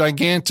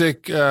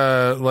gigantic,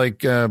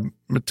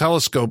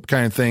 telescope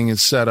kind of thing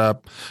is set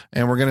up,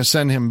 and we're going to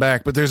send him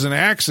back. But there's an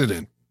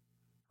accident,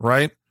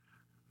 right?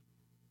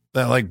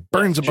 That like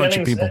burns a bunch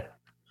of people.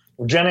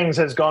 Jennings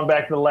has gone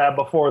back to the lab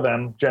before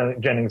them.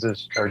 Jennings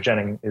is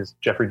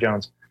Jeffrey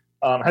Jones.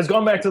 Has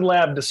gone back to the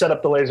lab to set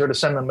up the laser to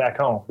send them back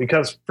home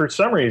because for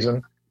some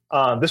reason,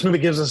 this movie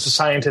gives us a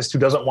scientist who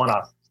doesn't want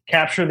to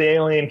capture the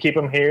alien, keep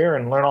him here,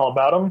 and learn all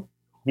about him.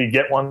 We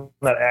get one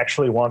that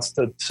actually wants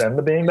to send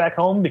the being back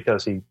home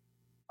because I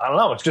don't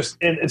know. It's just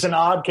it's an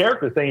odd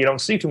character thing you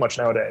don't see too much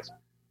nowadays.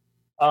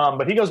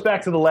 But he goes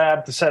back to the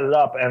lab to set it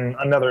up, and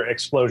another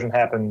explosion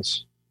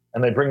happens.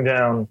 And they bring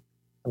down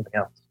something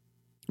else.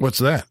 What's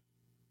that?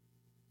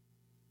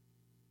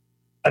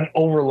 An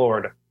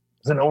overlord.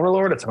 Is it an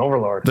overlord? It's an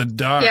overlord. The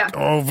dark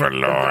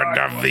overlord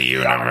of the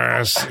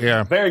universe.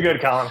 Yeah. Very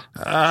good, Colin.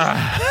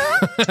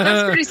 That's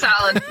pretty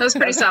solid.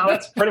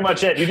 That's pretty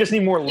much it. You just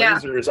need more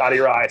lasers out of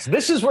your eyes.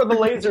 This is where the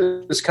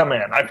lasers come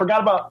in. I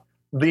forgot about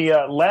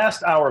the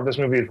last hour of this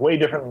movie is way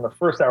different than the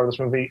first hour of this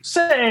movie.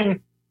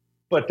 Same,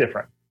 but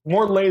different.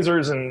 More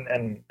lasers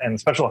and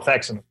special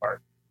effects in the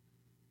part.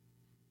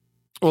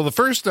 Well, the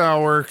first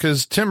hour,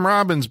 because Tim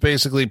Robbins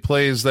basically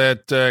plays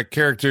that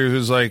character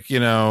who's like,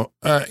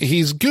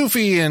 he's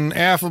goofy and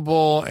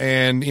affable,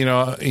 and,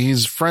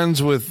 he's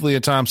friends with Leah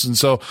Thompson.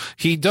 So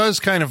he does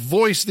kind of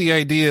voice the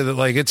idea that,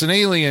 like, it's an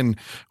alien.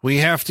 We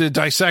have to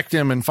dissect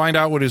him and find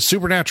out what his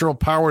supernatural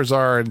powers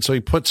are. And so he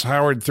puts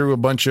Howard through a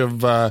bunch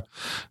of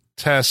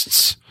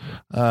tests,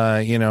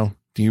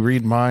 do you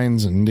read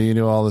minds and do you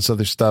do all this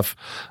other stuff?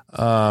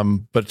 But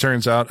it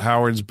turns out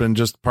Howard's been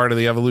just part of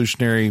the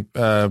evolutionary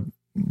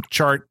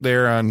chart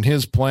there on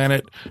his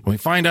planet. We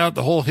find out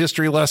the whole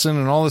history lesson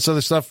and all this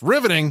other stuff.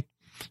 Riveting.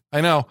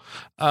 I know.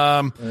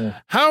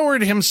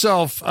 Howard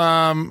himself,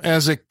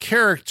 as a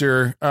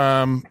character,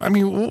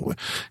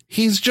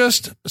 he's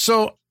just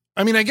so.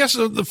 I mean, I guess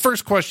the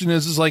first question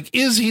is like,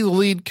 is he the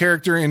lead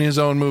character in his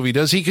own movie?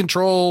 Does he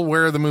control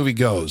where the movie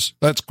goes?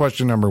 That's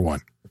question number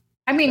one.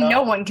 I mean,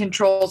 no one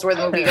controls where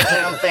the movie goes,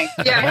 I don't think.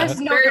 Yeah, it has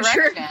no very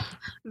direction. true.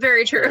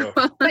 Very true.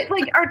 But,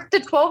 like, are the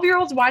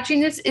 12-year-olds watching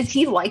this, is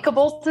he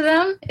likable to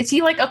them? Is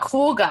he, like, a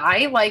cool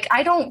guy? Like,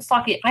 I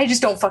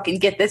just don't fucking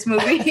get this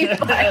movie.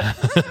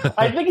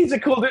 I think he's a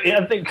cool dude.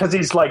 I think because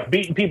he's, like,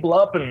 beating people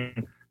up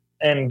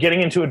and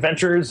getting into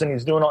adventures, and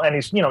he's doing all, and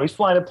he's, he's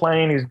flying a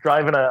plane, he's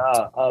driving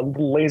a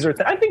laser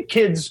thing. I think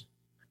kids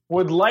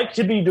would like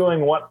to be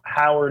doing what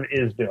Howard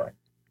is doing.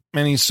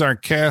 And he's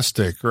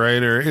sarcastic,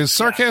 right? Or is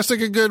sarcastic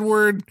a good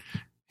word?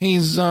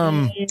 He's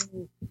I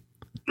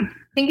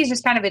think he's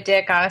just kind of a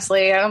dick,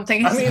 honestly. I don't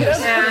think he's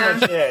that's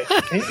pretty much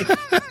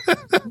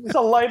it. He's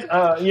a light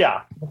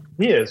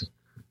he is.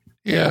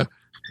 Yeah.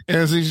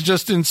 As he's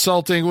just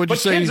insulting. Would you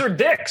say kids are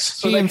dicks,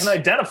 so they can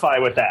identify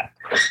with that.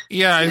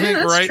 Yeah, I think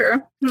that's right.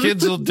 True.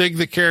 Kids will dig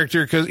the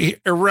character because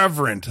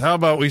irreverent. How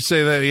about we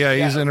say that? Yeah,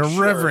 he's an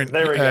irreverent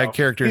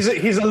character.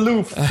 He's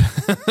aloof.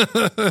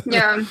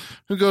 Yeah.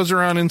 Who goes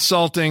around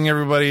insulting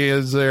everybody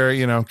as there,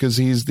 because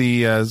he's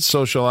the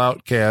social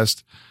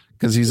outcast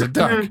because he's a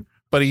duck.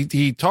 But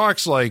he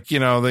talks like,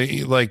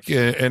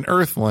 an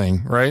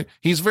earthling, right?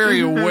 He's very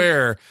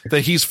aware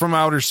that he's from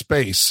outer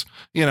space,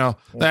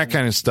 that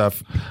kind of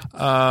stuff.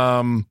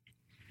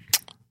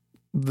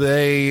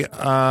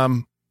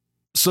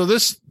 So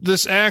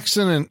this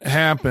accident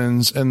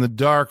happens, and the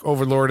Dark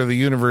Overlord of the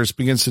universe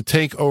begins to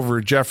take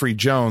over Jeffrey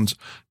Jones.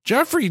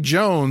 Jeffrey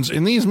Jones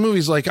in these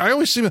movies, like, I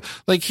always see,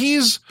 like,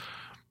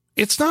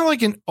 it's not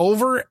like an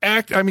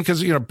overact. I mean,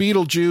 because,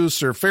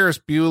 Beetlejuice or Ferris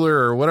Bueller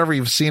or whatever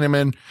you've seen him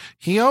in,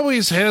 he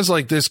always has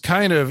like this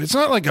kind of, it's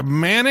not like a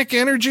manic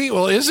energy.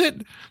 Well, is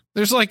it?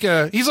 He's like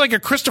a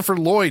Christopher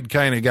Lloyd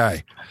kind of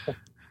guy.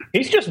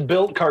 He's just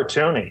built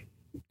cartoony.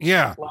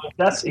 Yeah.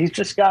 He's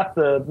just got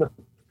the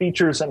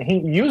features, and he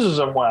uses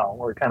them well,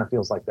 where it kind of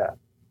feels like that.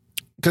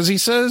 Because he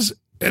says,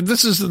 and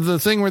this is the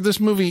thing where this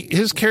movie,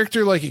 his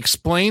character like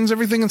explains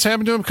everything that's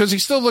happened to him, because he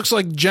still looks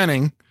like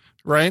Jennings,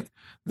 right?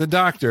 The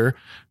doctor.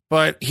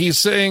 But he's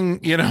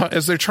saying,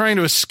 as they're trying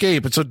to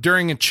escape, and so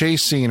during a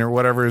chase scene or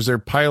whatever, as they're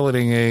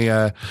piloting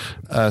a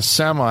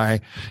semi,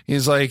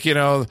 he's like,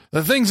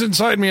 the things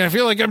inside me, I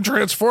feel like I'm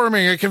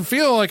transforming. I can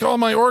feel like all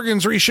my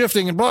organs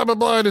reshifting and blah, blah,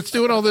 blah. And it's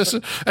doing all this.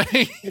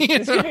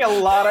 It's giving a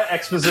lot of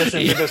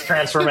exposition to this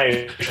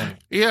transformation.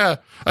 Yeah.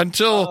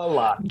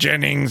 Until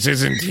Jennings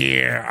isn't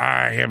here.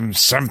 I am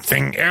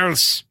something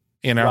else.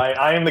 Right.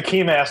 I am the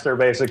keymaster,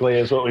 basically,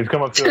 is what we've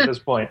come up to at this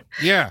point.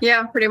 Yeah.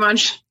 Yeah, pretty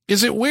much.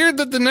 Is it weird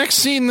that the next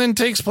scene then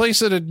takes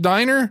place at a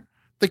diner?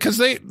 Because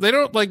they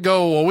don't like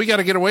go, well, we got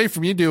to get away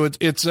from you, do it.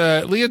 It's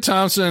Leah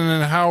Thompson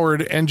and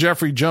Howard and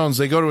Jeffrey Jones.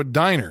 They go to a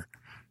diner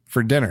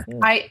for dinner.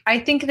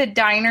 I think the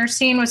diner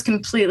scene was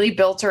completely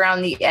built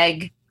around the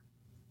egg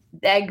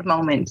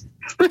moment.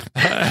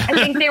 I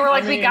think they were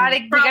like, we gotta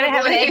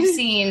have an egg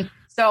scene.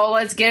 So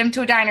let's get him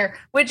to a diner,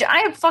 which I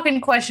have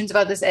fucking questions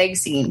about this egg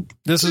scene.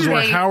 This is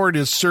where Howard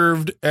is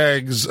served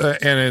eggs, and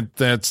and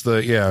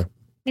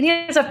he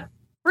has a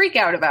freak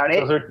out about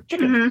it. Those are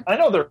chicken. I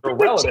know they're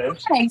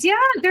relatives. Eggs. Yeah,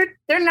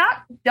 they're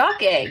not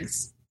duck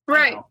eggs.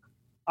 Right.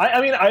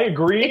 I mean, I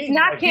agree. It's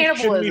not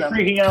cannibalism. He shouldn't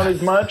be freaking out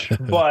as much,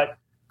 but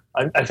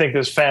I think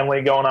there's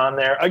family going on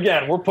there.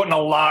 Again, we're putting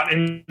a lot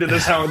into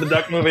this Howard the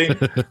Duck movie,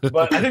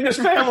 but I think there's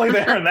family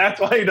there, and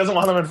that's why he doesn't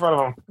want them in front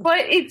of him. But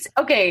it's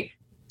okay.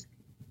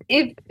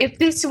 If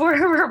this were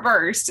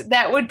reversed,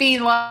 that would be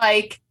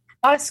like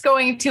us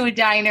going to a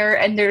diner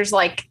and there's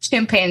like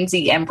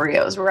chimpanzee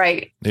embryos,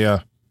 right? Yeah.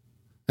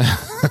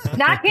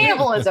 Not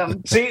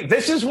cannibalism. See,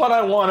 this is what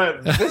I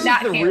want to. This is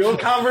the real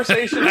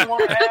conversation I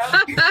want to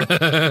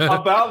have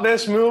about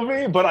this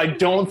movie, but I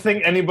don't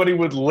think anybody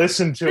would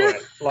listen to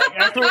it. Like,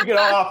 after we get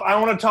off, I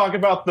want to talk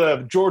about the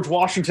George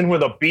Washington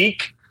with a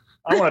beak.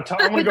 I want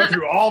to go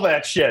through all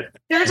that shit.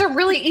 There's a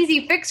really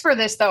easy fix for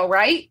this, though,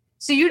 right?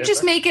 So you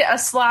just make it a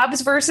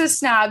slobs versus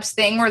snobs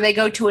thing where they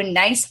go to a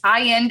nice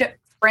high-end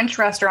French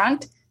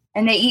restaurant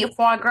and they eat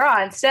foie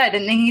gras instead.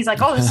 And then he's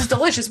like, oh, this is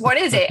delicious. What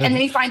is it? And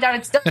then he finds out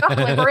it's duck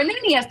liver, and then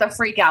he has to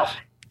freak out.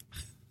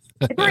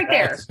 It's right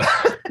there.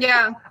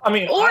 Yeah. I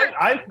mean,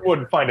 I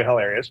would find it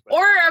hilarious. But.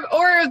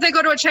 Or they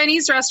go to a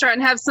Chinese restaurant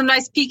and have some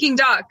nice Peking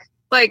duck.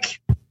 Like,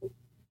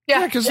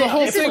 yeah, because the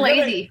whole this thing is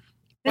lazy.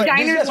 The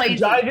diner's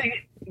lazy.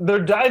 they're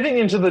diving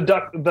into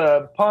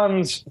the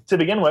ponds to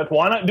begin with.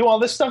 Why not do all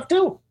this stuff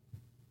too?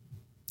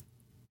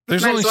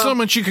 There's only so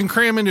much you can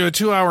cram into a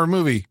 2-hour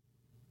movie.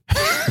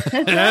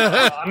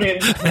 I mean,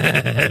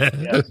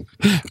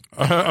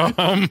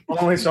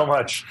 only so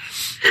much.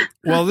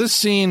 Well, this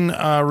scene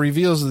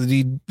reveals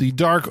the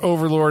dark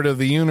overlord of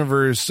the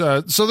universe.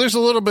 So there's a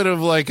little bit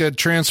of like a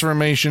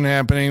transformation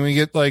happening. We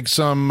get like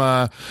some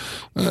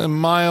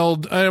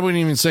mild, I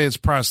wouldn't even say it's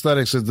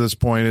prosthetics at this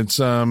point. It's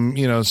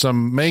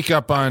some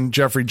makeup on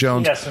Jeffrey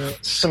Jones. Yeah,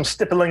 some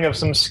stippling of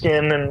some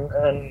skin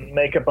and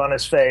makeup on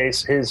his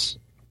face. I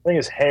think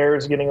his hair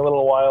is getting a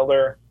little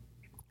wilder.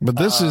 But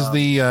this is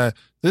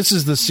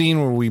the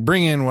scene where we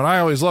bring in what I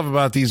always love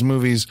about these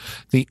movies,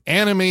 the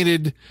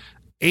animated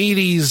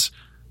 80s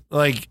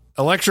like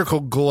electrical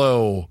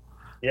glow.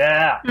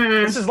 Yeah.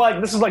 Mm-hmm. This is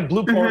like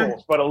Blue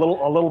Portals, but a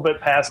little bit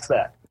past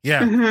that.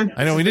 Yeah. Mm-hmm.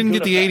 I know we didn't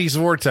get the 80s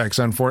vortex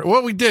on for it.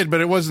 Well, we did, but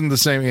it wasn't the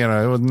same, it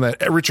wasn't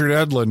that Richard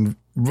Edlund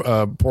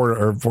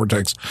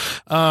vortex.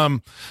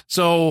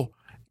 So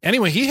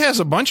anyway, he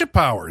has a bunch of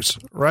powers,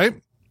 right?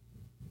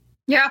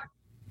 Yeah.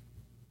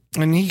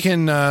 And he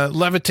can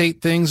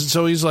levitate things, and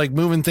so he's like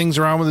moving things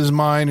around with his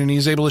mind, and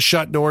he's able to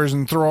shut doors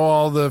and throw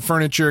all the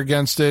furniture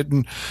against it.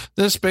 And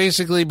this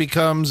basically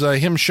becomes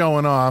him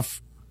showing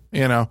off,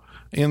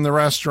 in the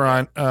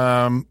restaurant.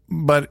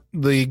 But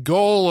the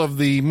goal of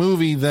the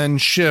movie then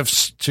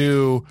shifts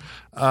to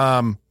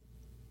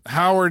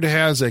Howard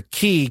has a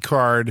key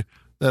card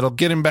that'll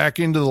get him back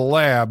into the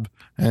lab,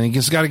 and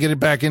he's got to get it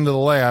back into the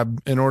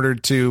lab in order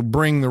to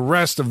bring the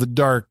rest of the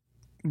dark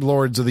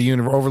lords of the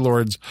universe,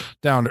 overlords,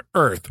 down to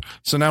Earth.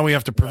 So now we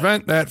have to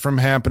prevent that from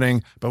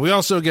happening, but we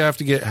also have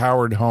to get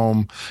Howard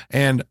home.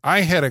 And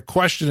I had a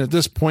question at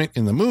this point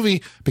in the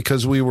movie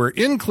because we were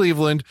in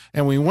Cleveland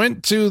and we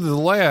went to the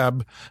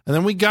lab, and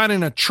then we got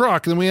in a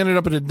truck, and then we ended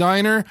up at a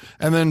diner,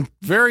 and then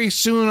very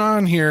soon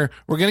on here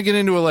we're going to get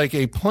into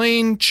a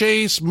plane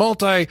chase,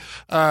 multi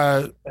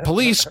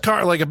police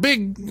car, like a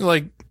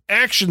big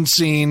action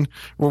scene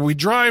where we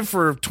drive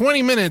for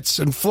 20 minutes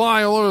and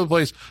fly all over the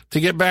place to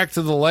get back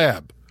to the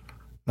lab.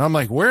 And I'm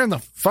like, where in the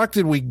fuck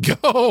did we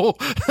go?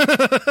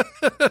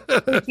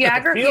 The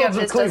geography of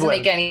this doesn't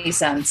make any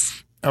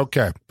sense.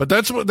 Okay. But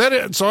that's what that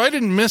is. So I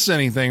didn't miss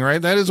anything,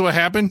 right? That is what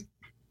happened?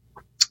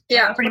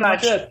 Yeah, pretty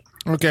much.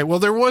 Okay. Well,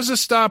 there was a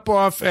stop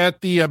off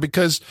at the,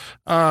 because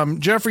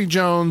Jeffrey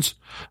Jones,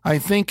 I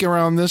think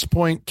around this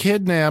point,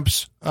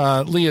 kidnaps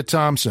Leah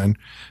Thompson,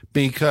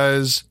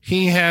 because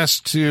he has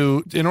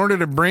to, in order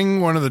to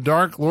bring one of the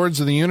Dark Lords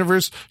of the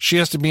Universe, she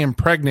has to be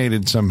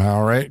impregnated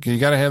somehow, right? You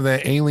got to have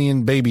that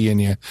alien baby in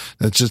you.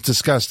 That's just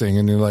disgusting.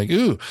 And you're like,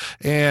 ooh.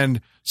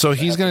 And so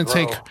he's going to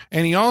take,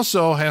 and he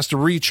also has to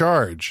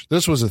recharge.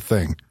 This was a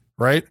thing,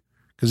 right?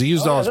 Because he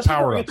used all his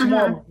power up.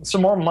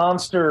 Some more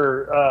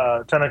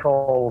monster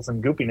tentacles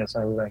and goopiness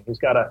and everything.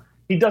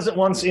 He does it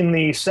once in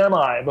the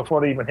semi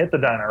before they even hit the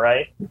diner,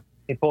 right?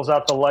 He pulls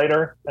out the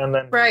lighter, and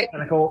then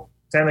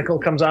tentacle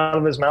comes out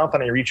of his mouth,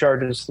 and he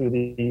recharges through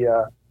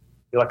the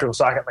electrical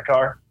socket in the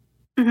car.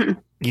 Mm-hmm.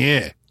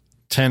 Yeah.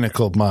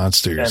 Tentacle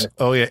monsters.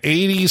 Oh, yeah.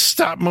 80s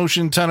stop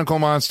motion tentacle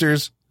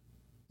monsters.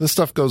 This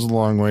stuff goes a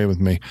long way with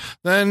me.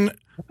 Then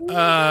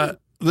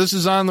this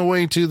is on the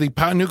way to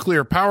the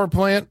nuclear power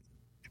plant,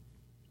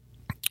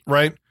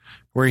 right?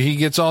 Where he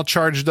gets all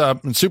charged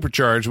up and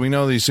supercharged. We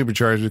know he's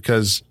supercharged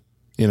because,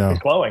 He's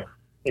glowing.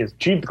 He's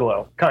achieved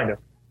glow, kind of.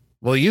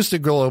 Well, he used to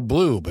glow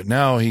blue, but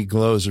now he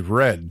glows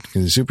red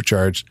because he's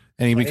supercharged,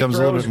 and he becomes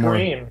a little bit more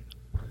green.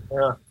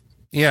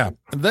 Yeah.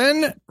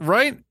 Then,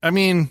 right? I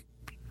mean,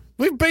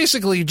 we've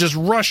basically just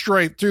rushed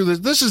right through this.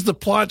 This is the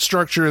plot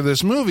structure of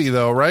this movie,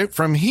 though, right?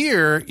 From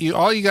here,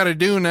 all you got to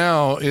do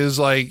now is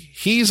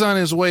he's on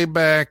his way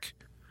back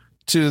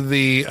to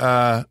the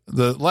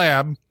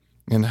lab,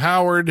 and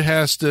Howard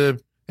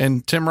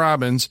and Tim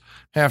Robbins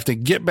have to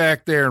get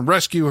back there and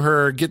rescue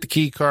her, get the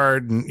key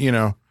card,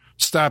 and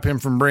stop him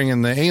from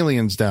bringing the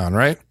aliens down,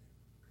 right?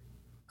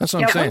 That's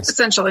what I'm saying.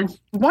 Essentially.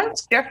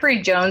 Once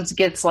Jeffrey Jones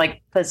gets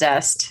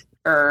possessed,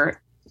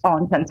 for all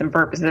intents and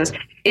purposes,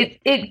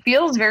 it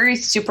feels very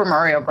Super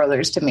Mario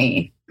Brothers to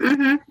me.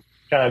 Mm-hmm.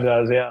 Kind of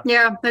does, yeah.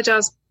 Yeah, it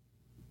does.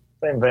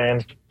 Same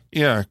vein.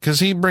 Yeah, because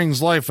he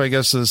brings life, I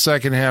guess, to the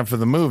second half of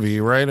the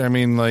movie, right?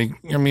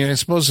 I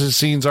suppose his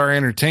scenes are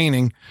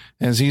entertaining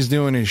as he's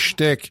doing his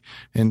shtick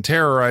and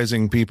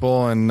terrorizing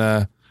people,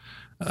 and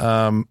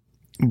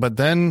but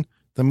then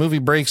the movie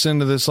breaks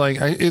into this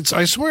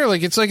I swear,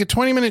 it's like a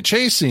 20-minute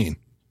chase scene.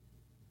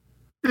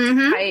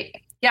 Mm-hmm.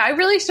 I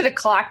really should have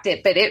clocked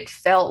it, but it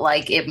felt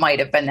like it might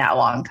have been that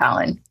long,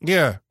 Colin.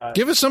 Yeah.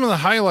 Give us some of the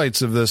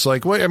highlights of this.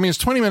 It's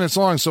 20 minutes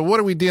long, so what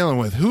are we dealing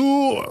with?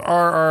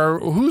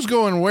 Who's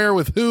going where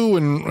with who,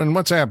 and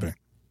what's happening?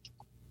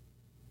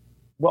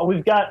 Well,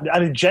 we've got,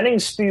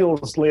 Jennings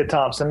steals Leah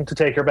Thompson to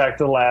take her back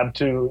to the lab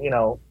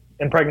to,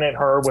 impregnate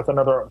her with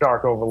another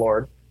Dark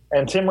Overlord.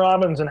 And Tim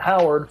Robbins and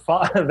Howard,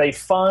 they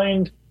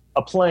find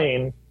a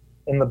plane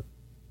in the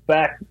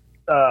back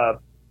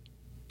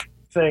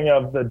thing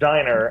of the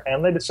diner,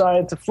 and they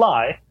decide to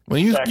fly Well,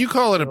 you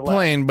call it a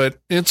plane, but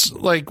it's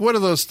like, what are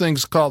those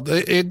things called?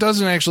 It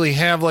doesn't actually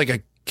have like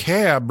a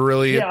cab,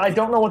 really. Yeah, I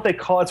don't know what they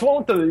call it. It's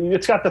one with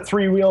it's got the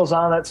 3 wheels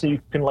on it, so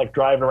you can like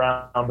drive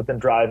around, but then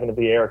drive into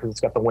the air because it's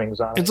got the wings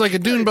on it. It's like a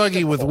dune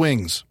buggy with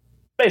wings.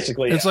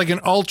 Basically, it's like an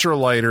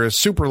ultralight or a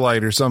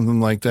superlight or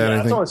something like that. Yeah,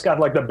 I think it's got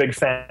like the big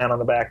fan on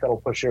the back that'll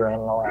push you around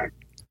and all that.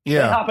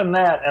 Yeah, they hop in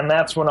that, and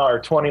that's when our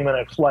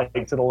 20-minute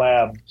flight to the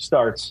lab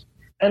starts.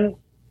 And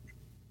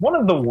one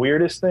of the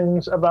weirdest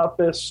things about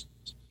this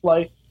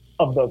flight,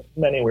 of the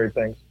many weird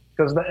things,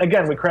 because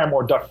again, we cram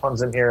more duck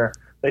puns in here.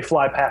 They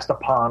fly past a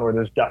pond where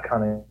there's duck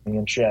hunting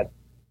and shit.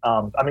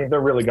 I mean,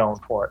 they're really going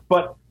for it.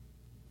 But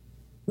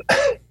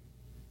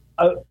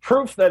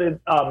proof that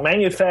it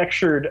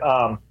manufactured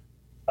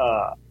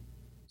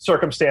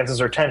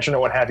circumstances or tension or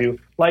what have you.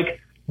 Like,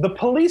 the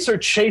police are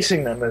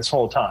chasing them this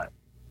whole time.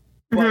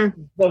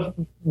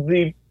 Mm-hmm.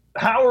 The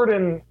Howard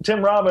and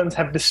Tim Robbins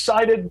have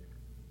decided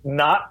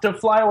not to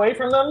fly away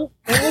from them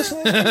in this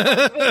movie.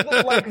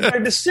 Like, their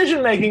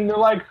decision making, they're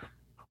like,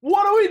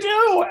 what do we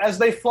do? As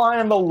they fly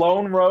on the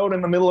lone road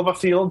in the middle of a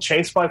field,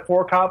 chased by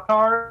 4 cop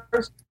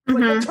cars.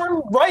 Like,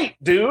 turn right,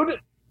 dude.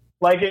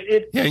 Like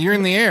yeah, you're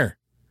in the air.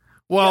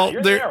 Well,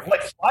 yeah, they're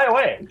like, fly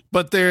away.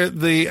 But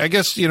I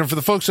guess, for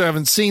the folks who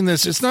haven't seen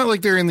this, it's not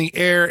like they're in the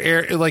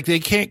air, like they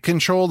can't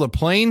control the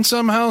plane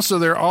somehow. So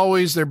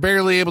they're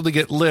barely able to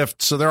get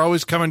lift. So they're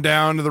always coming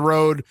down to the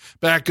road,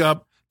 back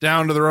up,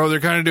 down to the road. They're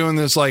kind of doing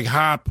this like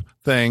hop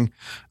thing.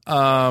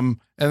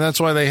 And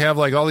that's why they have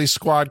like all these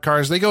squad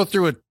cars. They go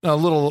through a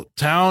little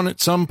town at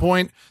some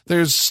point.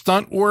 There's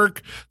stunt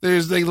work.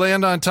 They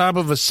land on top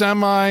of a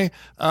semi.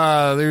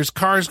 There's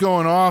cars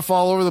going off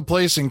all over the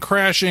place and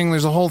crashing.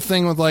 There's a whole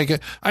thing with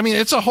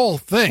it's a whole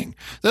thing.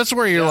 That's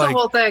where you're a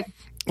whole thing.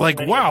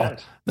 Like, wow,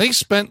 they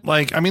spent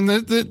that's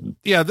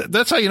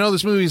how you know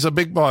this movie is a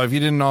big budget. If you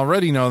didn't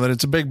already know that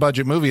it's a big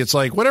budget movie, it's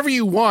like whatever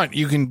you want,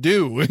 you can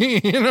do,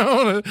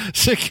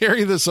 to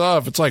carry this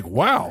off. It's like,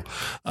 wow,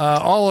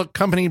 all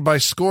accompanied by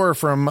score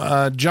from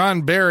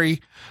John Barry.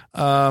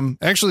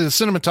 Actually, the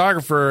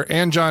cinematographer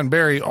and John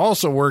Barry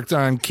also worked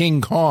on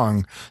King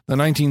Kong, the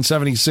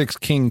 1976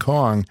 King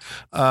Kong.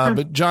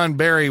 But John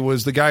Barry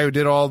was the guy who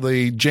did all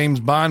the James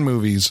Bond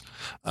movies.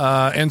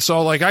 And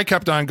so I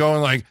kept on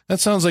going that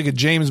sounds like a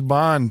James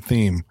Bond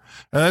theme.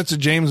 And that's a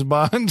James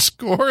Bond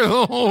score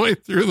the whole way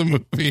through the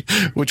movie,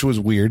 which was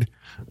weird.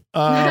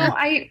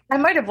 I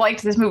might have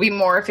liked this movie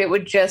more if it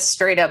would just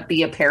straight up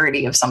be a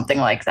parody of something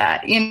like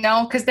that,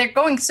 because they're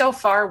going so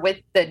far with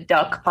the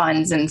duck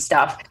puns and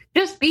stuff.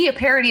 Just be a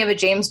parody of a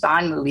James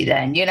Bond movie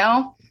then,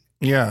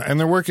 Yeah, and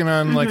they're working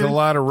on a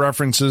lot of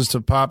references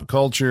to pop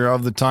culture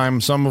of the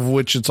time, some of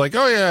which it's like,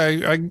 oh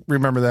yeah, I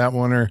remember that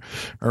one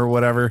or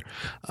whatever.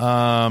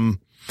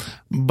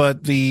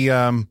 But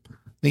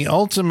the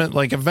ultimate,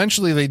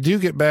 eventually they do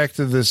get back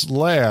to this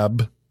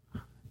lab.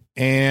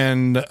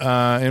 And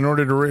in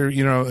order to,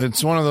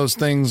 it's one of those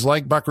things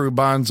like Buckaroo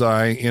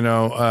Banzai,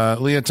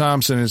 Leah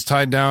Thompson is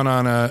tied down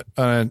on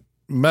a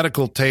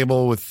medical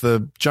table with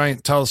the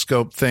giant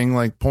telescope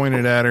thing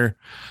pointed at her.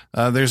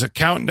 There's a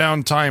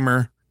countdown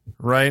timer,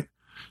 right,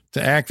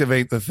 to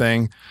activate the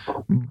thing.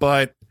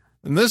 But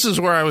this is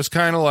where I was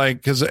kind of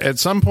because at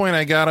some point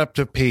I got up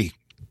to pee.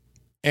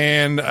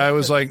 And I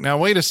was like, now,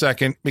 wait a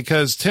second,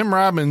 because Tim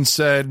Robbins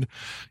said,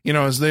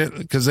 because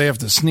they have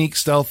to sneak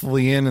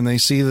stealthily in and they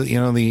see that,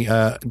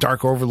 the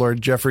Dark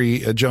Overlord Jeffrey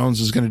Jones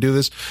is going to do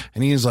this.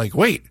 And he's like,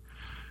 wait,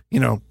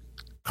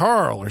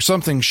 Carl or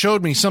something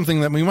showed me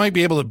something that we might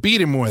be able to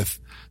beat him with.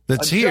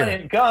 That's here.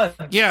 Giant gun.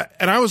 Yeah.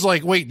 And I was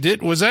like,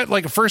 wait, was that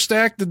a first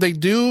act? Did they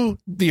do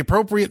the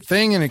appropriate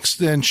thing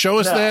and show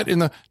us that in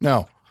the,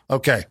 no.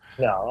 Okay.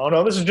 No. Oh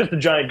no, this is just a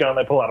giant gun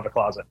they pull out of a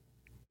closet.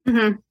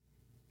 Mm-hmm.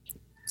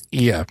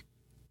 Yeah.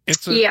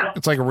 It's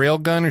like a rail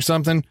gun or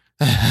something.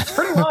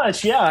 Pretty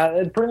much, yeah.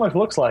 It pretty much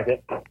looks like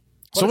it. But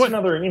so it's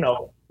another,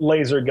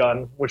 laser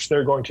gun, which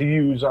they're going to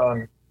use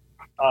on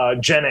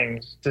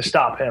Jennings to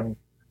stop him.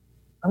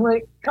 I'm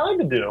like,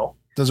 kind of do.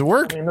 Does it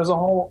work? I mean, there's a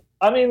whole...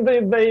 I mean,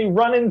 they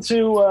run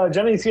into...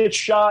 Jennings gets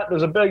shot.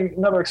 There's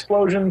another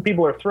explosion.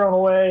 People are thrown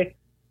away.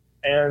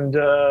 And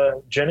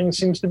Jennings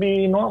seems to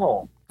be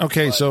normal.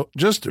 Okay, so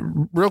just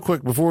real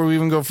quick before we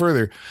even go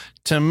further,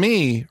 to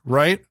me,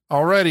 right,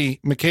 already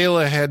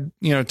Michaela had,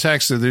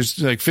 texted, there's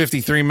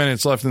 53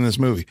 minutes left in this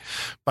movie.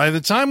 By the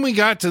time we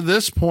got to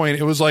this point,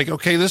 it was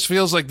okay, this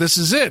feels like this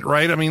is it,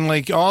 right? I mean,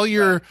 all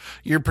your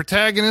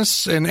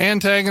protagonists and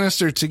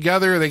antagonists are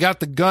together. They got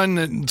the gun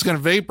that's going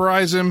to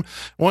vaporize him.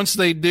 Once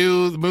they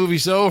do, the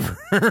movie's over.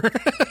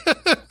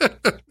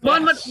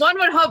 One would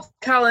hope,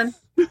 Colin.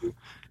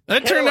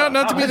 That turned out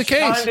not to be the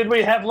case. How much time did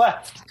we have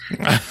left?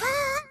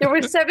 There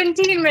were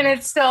 17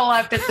 minutes still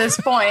left at this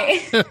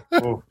point.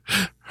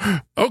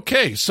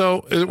 Okay,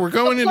 so we're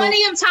going into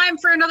plenty of time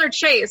for another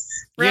chase,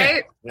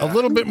 right? Yeah, a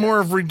little bit more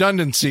of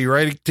redundancy,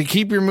 right, to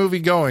keep your movie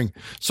going.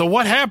 So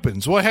what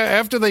happens?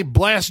 After they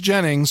blast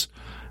Jennings,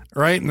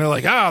 right, and they're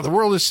like, the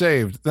world is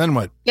saved. Then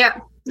what? Yeah.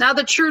 Now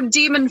the true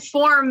demon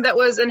form that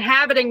was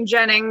inhabiting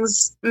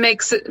Jennings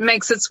makes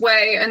its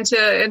way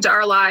into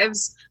our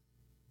lives,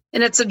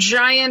 and it's a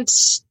giant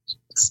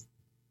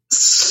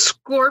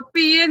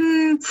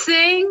scorpion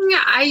thing.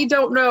 I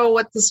don't know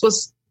what this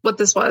was.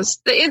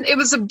 It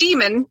was a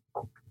demon.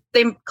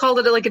 They called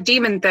it like a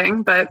demon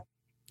thing, but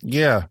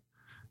yeah.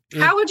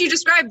 How would you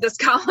describe this,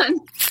 Colin?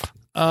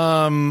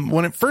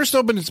 When it first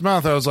opened its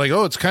mouth, I was like,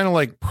 oh, it's kind of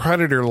like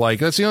Predator-like.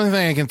 That's the only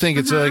thing I can think.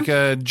 It's like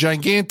a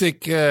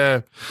gigantic,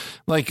 some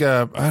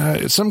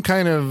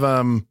kind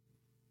of,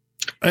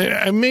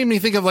 it made me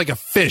think of like a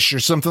fish or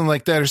something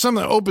like that, or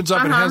something that opens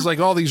up and has like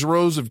all these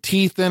rows of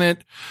teeth in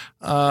it.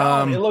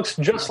 It looks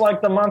just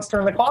like the monster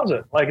in the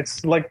closet. Like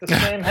it's like the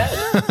same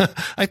head.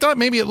 I thought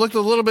maybe it looked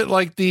a little bit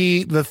like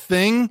the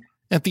Thing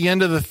at the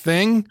end of The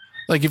Thing.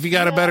 Like if you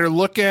got a better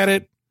look at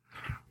it.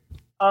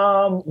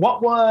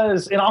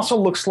 It also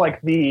looks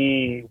like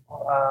the,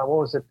 what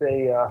was it?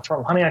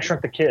 From Honey, I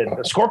Shrunk the Kid,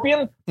 the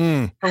scorpion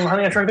from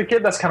Honey, I Shrunk the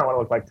Kid. That's kind of what it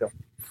looked like too.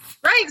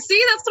 Right.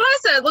 See, that's what I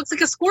said. It looks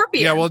like a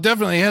scorpion. Yeah, well, it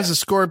definitely has a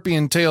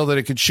scorpion tail that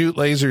it could shoot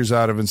lasers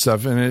out of and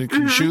stuff, and it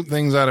can shoot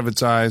things out of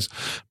its eyes.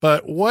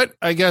 But what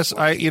I guess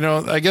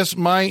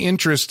my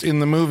interest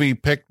in the movie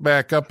picked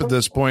back up at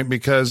this point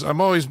because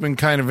I've always been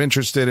kind of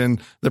interested in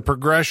the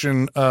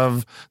progression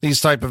of these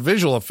type of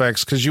visual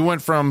effects because you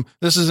went from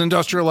this is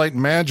Industrial Light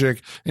and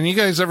Magic, and you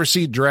guys ever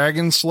see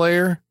Dragon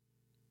Slayer?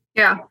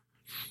 Yeah.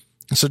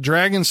 So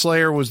Dragon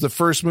Slayer was the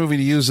first movie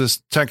to use this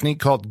technique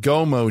called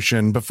go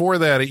motion. Before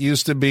that, it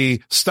used to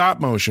be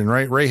stop motion,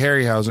 right? Ray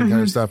Harryhausen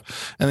kind of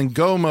stuff. And then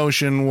go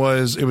motion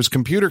was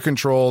computer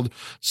controlled.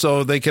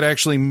 So they could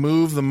actually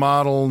move the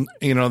model.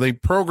 You know, they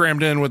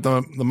programmed in with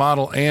the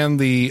model and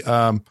the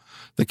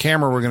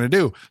camera we're going to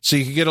do. So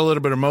you could get a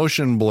little bit of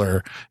motion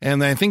blur.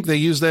 And I think they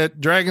used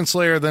that Dragon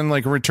Slayer, then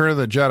like Return of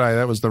the Jedi.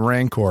 That was the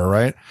Rancor,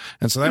 right?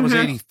 And so that was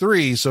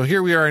 83. So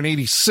here we are in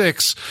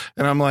 86.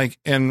 And I'm like,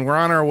 and we're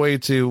on our way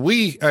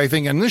to, I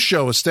think in this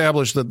show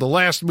established that the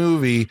last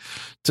movie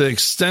to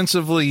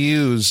extensively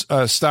use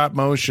stop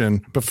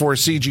motion before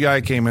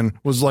CGI came in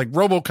was like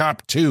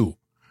RoboCop 2.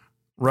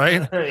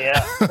 Right?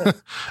 Yeah.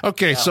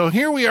 Okay. Yeah. So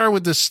here we are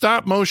with this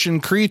stop motion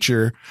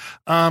creature.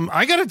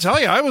 I got to tell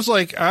you, I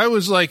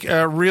was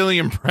really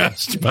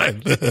impressed by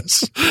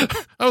this.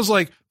 I was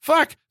like,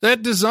 fuck,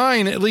 that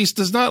design at least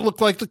does not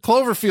look like the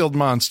Cloverfield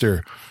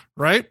monster.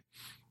 Right?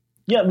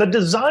 Yeah. The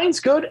design's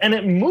good and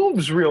it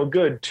moves real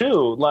good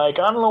too. Like,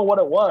 I don't know what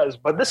it was,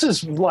 but this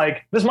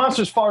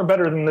monster's far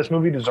better than this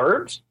movie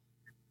deserves.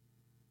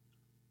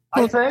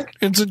 I think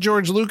it's a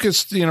George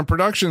Lucas,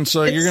 production.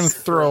 So you're going to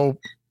throw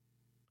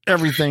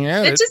everything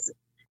at it.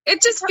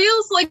 It just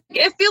feels like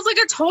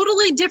a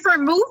totally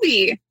different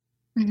movie.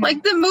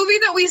 Like the movie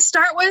that we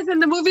start with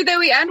and the movie that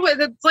we end with,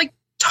 it's like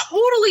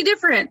totally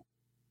different.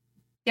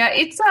 Yeah,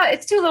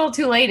 it's too little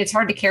too late. It's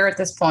hard to care at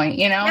this point,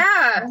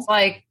 Yeah. It's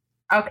like,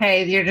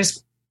 okay, you're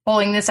just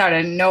pulling this out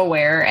of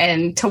nowhere,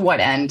 and to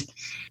what end?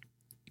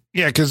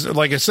 Yeah, because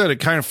like I said,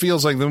 it kind of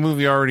feels like the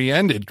movie already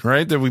ended,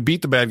 right? That we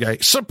beat the bad guy.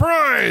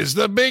 Surprise!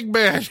 The big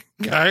bad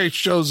guy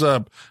shows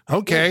up.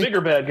 Okay. The bigger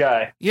bad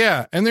guy.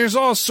 Yeah, and there's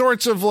all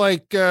sorts of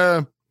like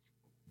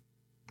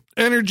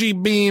energy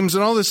beams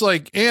and all this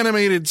like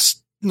animated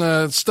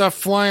stuff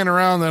flying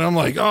around that I'm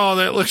like, oh,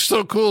 that looks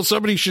so cool.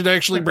 Somebody should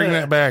actually bring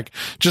that back.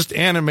 Just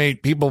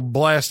animate people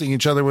blasting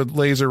each other with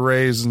laser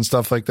rays and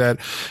stuff like that.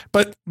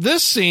 But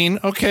this scene,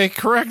 okay,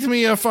 correct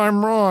me if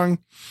I'm wrong,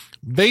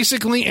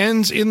 basically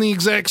ends in the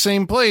exact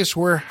same place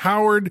where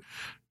Howard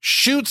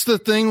shoots the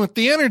thing with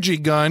the energy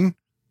gun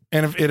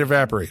and it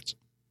evaporates.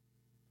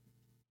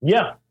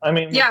 Yeah. I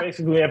mean,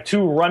 basically we have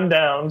two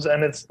rundowns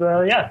and it's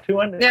two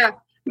endings. Yeah.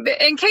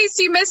 In case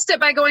you missed it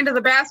by going to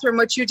the bathroom,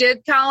 which you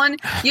did, Colin,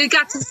 you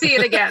got to see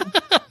it again.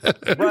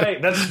 Right.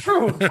 That's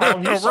true.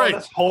 You saw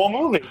this whole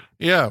movie.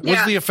 Yeah.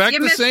 Was the effect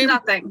the same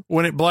nothing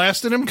when it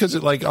blasted him? Because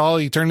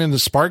he turned into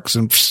sparks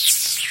and...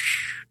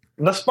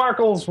 The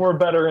sparkles were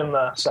better in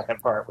the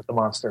second part with the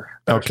monster.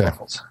 Okay.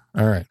 Sparkles.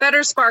 All right.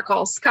 Better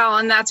sparkles,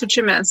 Colin. That's what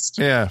you missed.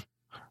 Yeah.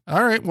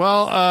 All right.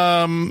 Well,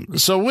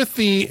 so with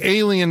the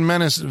alien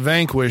menace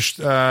vanquished,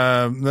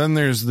 then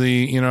there's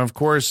of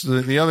course,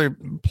 the other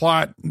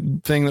plot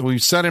thing that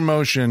we've set in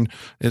motion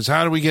is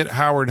how do we get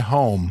Howard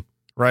home,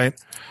 right?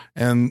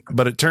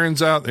 But it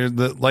turns out,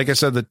 like I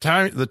said,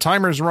 the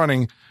timer's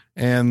running.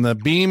 And the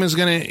beam is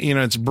going to,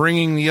 it's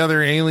bringing the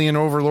other alien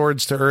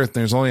overlords to Earth.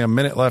 There's only a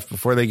minute left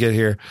before they get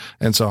here.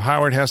 And so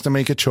Howard has to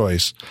make a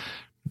choice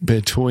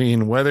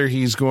between whether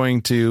he's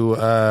going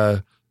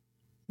to,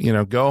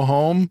 go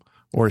home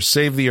or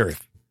save the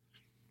Earth.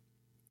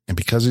 And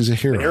because he's a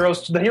hero.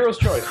 The hero's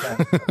choice,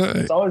 man.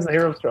 It's always the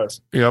hero's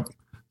choice. Yep.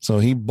 So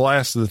he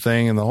blasts the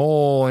thing and the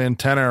whole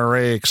antenna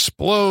array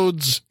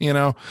explodes,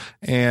 and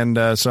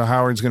so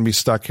Howard's going to be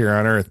stuck here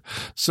on Earth.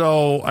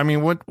 So, I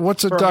mean,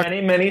 what's a duck?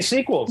 Many, many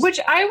sequels. Which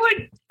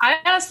I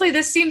honestly,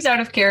 this seems out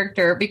of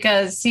character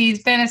because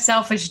he's been a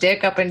selfish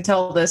dick up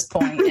until this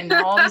point, and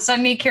all of a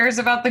sudden he cares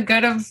about the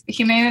good of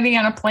humanity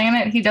on a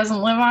planet he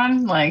doesn't live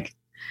on. Like,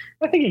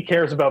 I think he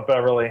cares about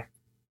Beverly.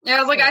 Yeah, I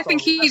was like, I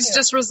think he's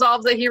just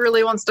resolved that he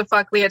really wants to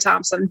fuck Leah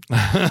Thompson.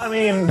 I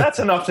mean, that's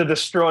enough to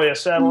destroy a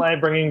satellite,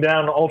 bringing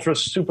down ultra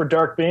super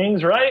dark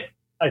beings, right?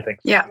 I think.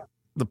 Yeah.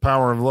 The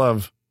power of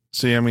love.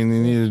 See, I mean, they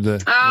needed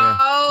to.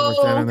 Oh,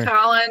 Oh,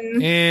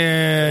 Colin.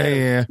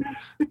 Yeah.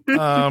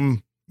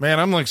 Man,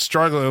 I'm like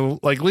struggling.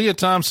 Like Leah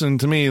Thompson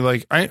to me,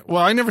 like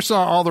I never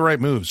saw All the Right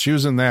Moves. She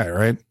was in that,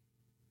 right?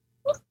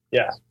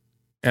 Yeah.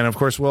 And of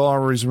course, we'll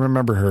always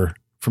remember her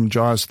from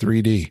Jaws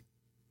 3D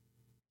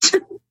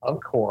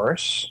Of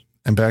course.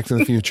 and Back to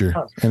the Future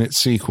and its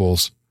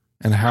sequels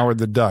and Howard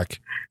the Duck.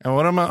 And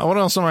what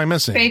else am I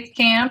missing? Space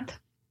Camp.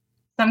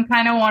 Some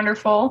Kind of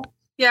Wonderful.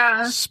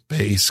 Yeah.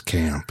 Space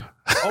Camp.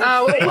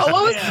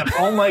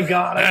 Oh my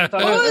god! I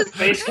thought it was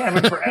Space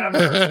Camp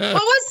forever.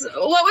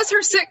 What was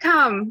her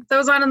sitcom that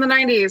was on in the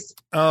 90s?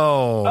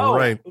 Oh,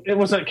 right. It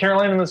was at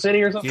Caroline in the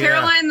City or something. Yeah.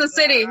 Caroline in the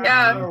City.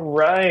 Yeah.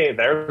 Right.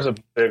 There's a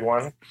big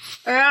one.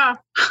 Yeah.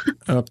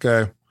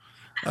 Okay.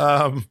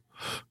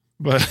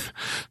 But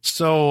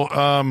so,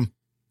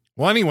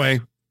 well,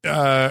 anyway,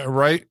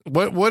 right.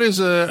 What is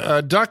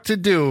a duck to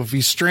do if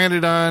he's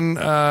stranded on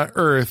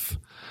Earth?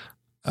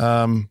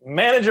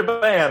 Manage a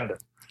band.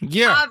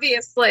 Yeah.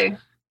 Obviously.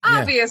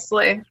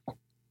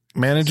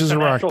 Manages a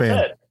rock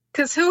band.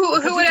 Because who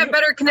would have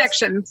better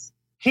connections?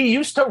 He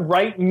used to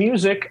write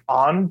music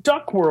on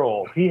Duck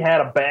World. He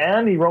had a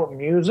band. He wrote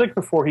music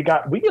before we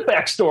get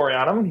backstory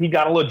on him. He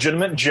got a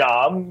legitimate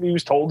job. He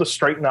was told to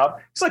straighten up.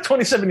 He's like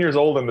 27 years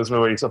old in this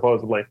movie,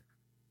 supposedly.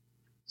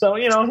 So,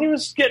 he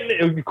was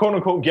getting, quote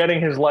unquote, getting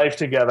his life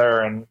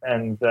together and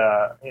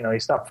he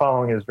stopped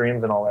following his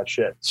dreams and all that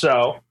shit.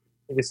 So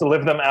he gets to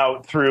live them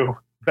out through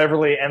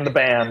Beverly and the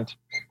band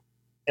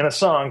in a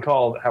song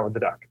called Howard the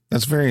Duck.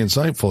 That's very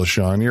insightful,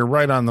 Sean. You're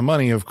right on the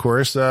money, of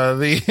course. Well,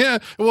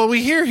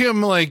 we hear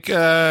him like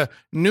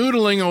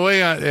noodling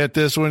away at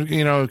this one,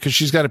 because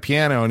she's got a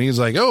piano, and he's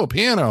like, "Oh,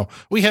 piano!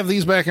 We have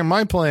these back in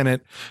my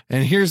planet,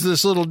 and here's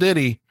this little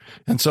ditty."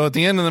 And so at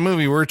the end of the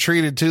movie, we're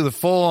treated to the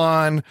full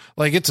on,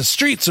 like it's a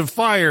Streets of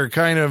Fire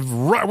kind of.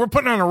 We're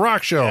putting on a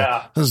rock show.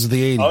 Yeah. This is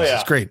the 80s. Oh, yeah.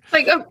 It's great.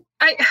 Like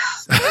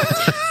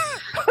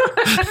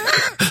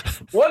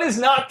What is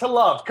not to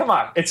love? Come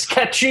on, it's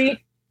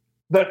catchy.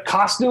 The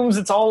costumes,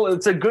 it's a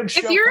good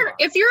show.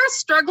 If you're a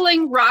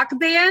struggling rock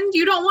band,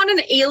 you don't want an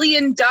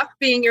alien duck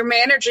being your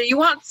manager. You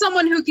want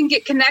someone who can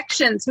get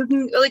connections, who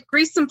can like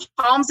grease some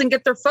palms and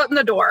get their foot in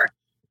the door.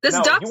 This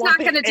duck's not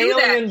going to do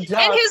that. And his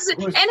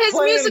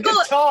musical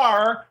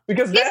guitar,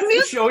 because that's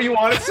the show you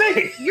want to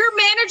see. Your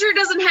manager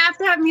doesn't have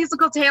to have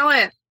musical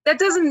talent.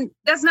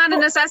 That's not a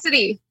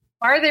necessity.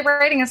 Why are they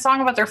writing a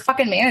song about their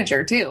fucking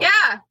manager too?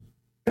 Yeah.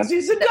 Because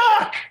he's a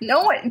duck.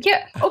 No one.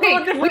 Yeah. Okay.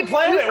 But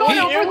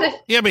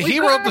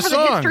he wrote the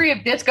song. The history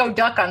of Disco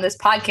Duck on this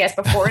podcast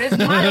before. It is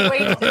not a way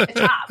to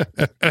the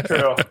top.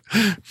 True.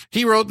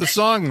 He wrote the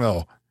song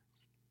though,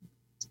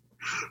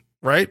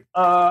 right?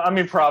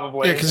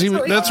 Probably. Yeah, because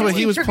that's what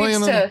he was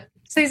playing.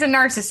 So he's a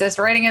narcissist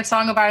writing a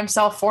song about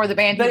himself for the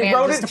band. He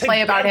manages to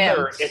play about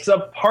him. It's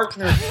a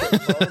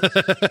partnership.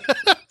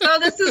 So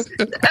this is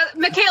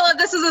Michaela.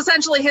 This is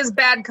essentially his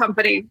bad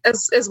company.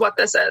 Is what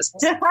this is.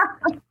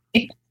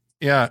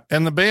 Yeah,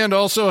 and the band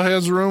also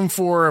has room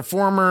for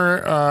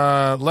former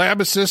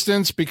lab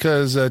assistants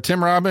because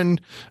Tim Robbins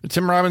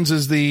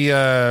is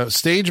the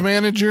stage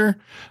manager,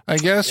 I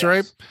guess, yes.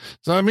 Right?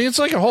 So, it's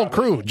like a whole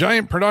crew,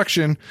 giant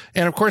production,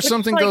 and of course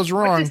something goes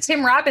wrong. What does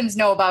Tim Robbins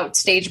know about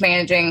stage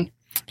managing?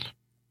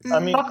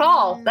 Fuck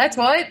all. That's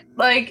what?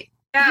 Like,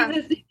 yeah.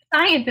 He's a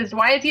scientist.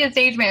 Why is he a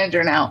stage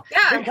manager now?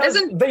 Yeah, because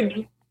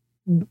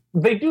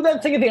they do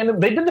that thing at the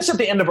end. They did this at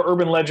the end of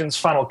Urban Legends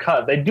Final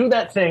Cut. They do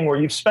that thing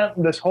where you've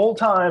spent this whole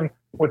time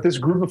with this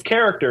group of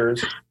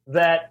characters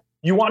that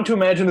you want to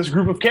imagine this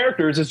group of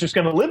characters is just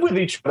going to live with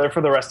each other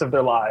for the rest of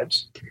their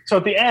lives. So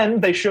at the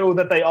end, they show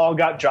that they all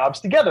got jobs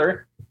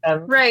together.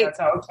 And that's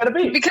how it's going to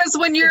be. Because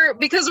when you're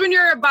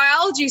a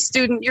biology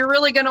student, you're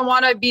really going to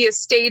want to be a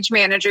stage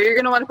manager. You're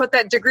going to want to put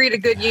that degree to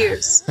good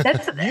use.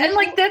 That's a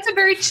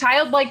very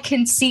childlike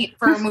conceit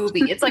for a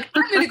movie. It's like,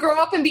 I'm going to grow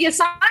up and be a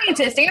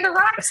scientist and a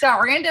rock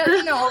star and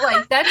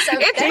that's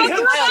dreams.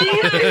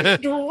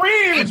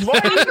 Why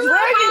are you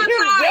dragging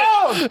him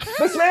down?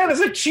 This man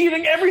is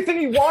achieving everything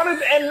he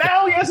wanted, and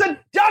now he has a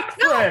duck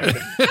friend.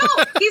 No,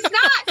 he's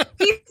not.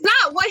 He's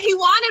not. What he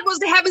wanted was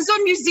to have his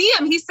own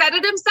museum. He said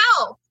it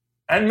himself.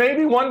 And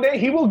maybe one day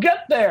he will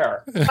get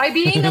there. By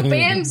being a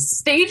band's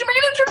stage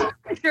manager?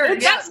 Sure.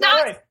 That's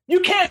not right.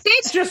 You can't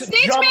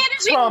stage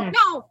managing.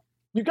 No.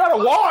 You got to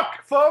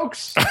walk, folks.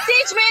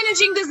 Stage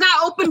managing does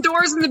not open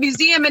doors in the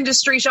museum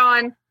industry,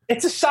 Sean.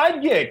 It's a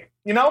side gig.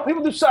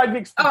 People do side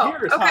gigs for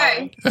years.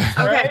 Okay.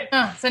 Right?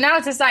 So now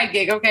it's a side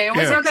gig. Okay. It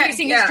wasn't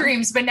chasing his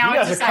dreams, but now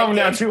it's a side gig. Coming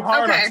down too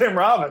hard on Tim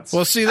Robbins.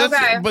 Well, see, that's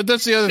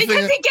the other thing.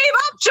 Because he gave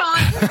up, John.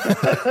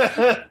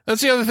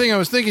 That's the other thing I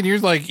was thinking. You're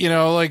like,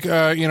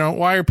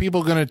 why are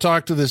people going to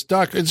talk to this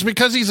duck? It's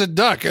because he's a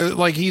duck.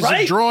 Like he's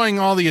drawing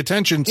all the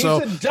attention,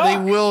 so they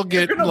will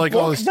get like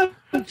all this.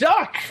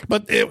 Duck.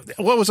 But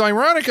what was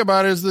ironic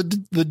about it is the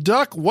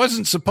duck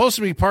wasn't supposed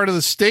to be part of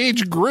the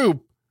stage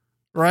group,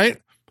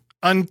 right?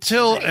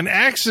 Until an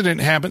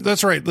accident happened.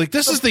 That's right. Like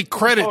this is the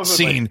credit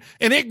scene,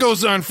 and it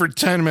goes on for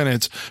 10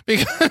 minutes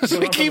because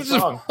he keeps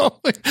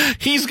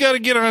he's got to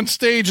get on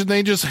stage, and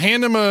they just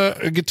hand him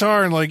a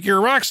guitar and like, you're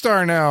a rock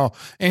star now,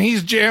 and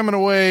he's jamming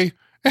away.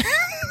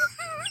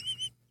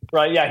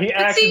 Right, yeah, he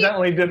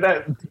accidentally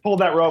pulled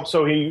that rope,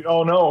 so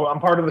oh no, I'm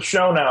part of the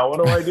show now.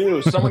 What do I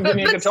do? Someone give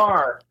me a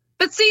guitar.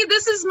 But see,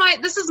 this is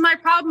my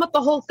problem with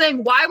the whole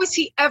thing. Why was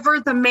he ever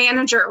the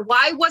manager?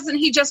 Why wasn't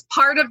he just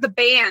part of the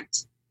band?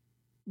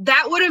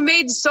 That would have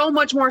made so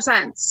much more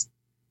sense.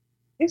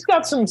 He's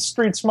got some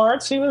street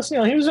smarts. He was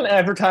in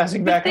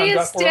advertising back on They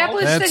Duck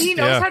established World. that he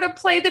knows how to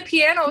play the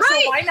piano,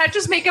 Right. so why not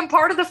just make him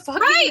part of the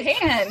fucking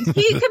band?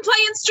 He can play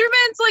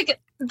instruments. Like,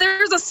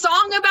 there's a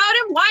song about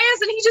him. Why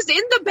isn't he just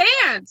in the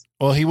band?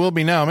 Well, he will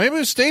be now. Maybe it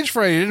was stage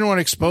fright. He didn't want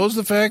to expose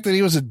the fact that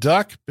he was a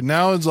duck, but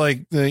now it's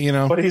like,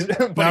 But he's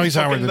now he's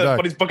Howard the Duck.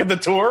 But he's booking the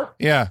tour.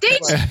 Yeah.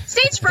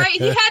 Stage fright.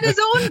 He had his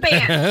own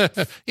band.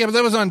 Yeah, but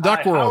that was on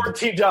Duck World. Howard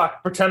T.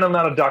 Duck. Pretend I'm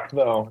not a duck,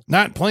 though.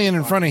 Not playing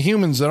in front of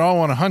humans that all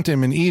want to hunt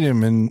him and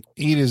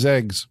eat his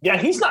eggs. Yeah,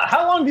 he's not.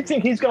 How long do you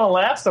think he's going to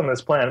last on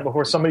this planet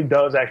before somebody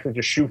does actually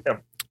just shoot him?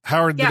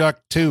 Howard the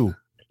Duck 2.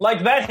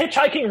 Like, that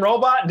hitchhiking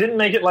robot didn't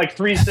make it like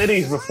 3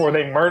 cities before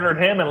they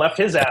murdered him and left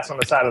his ass on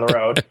the side of the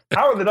road.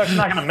 Howard the Duck's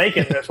not going to make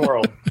it in this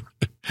world.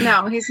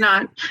 No, he's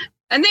not.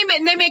 And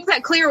they make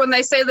that clear when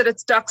they say that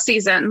it's duck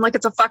season, like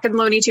it's a fucking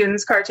Looney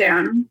Tunes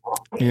cartoon.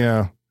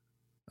 Yeah.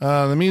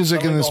 The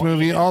music in this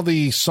movie, all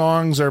the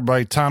songs are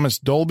by Thomas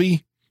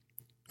Dolby,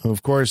 who,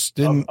 of course,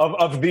 didn't...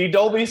 Of the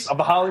Dolbys? Of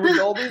the Hollywood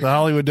Dolbys? The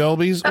Hollywood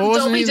Dolbys? Of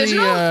Wasn't Dolby he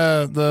Digital?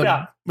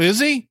 Yeah. Is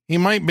he? He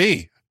might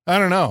be. I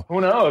don't know.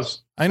 Who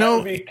knows? I know.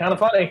 That would be kind of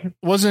funny.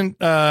 Wasn't,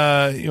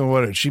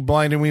 what, She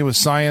Blinded Me with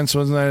Science?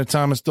 Wasn't that a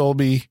Thomas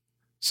Dolby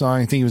song?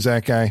 I think he was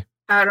that guy.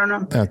 I don't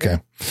know. Okay.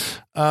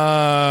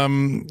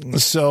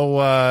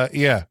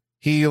 Yeah,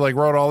 he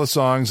wrote all the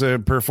songs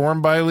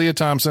performed by Leah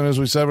Thompson, as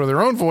we said, with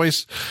her own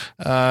voice.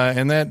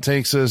 And that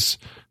takes us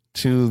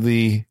to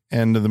the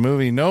end of the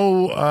movie.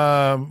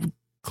 No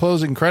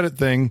closing credit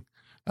thing.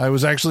 I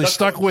was actually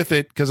stuck with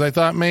it because I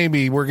thought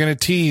maybe we're going to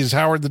tease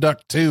Howard the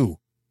Duck 2.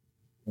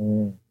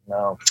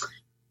 No.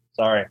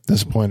 Sorry.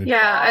 Disappointed.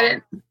 Yeah,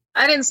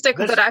 I didn't stick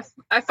with it.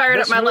 I fired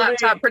up my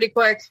laptop pretty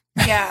quick.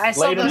 Yeah, I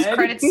saw those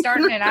credits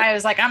starting, and I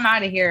was like, I'm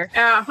out of here.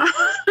 Yeah.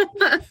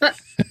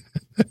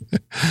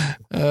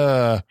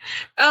 I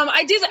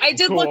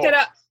did look it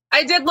up.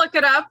 I did look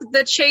it up.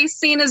 The chase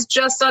scene is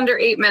just under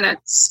 8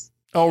 minutes.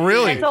 Oh,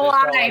 really? That's a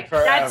lie.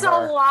 That's a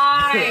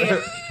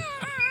lie.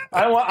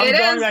 I'm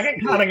going back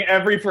and counting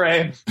every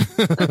frame.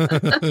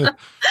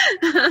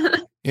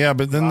 Yeah,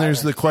 but then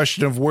there's the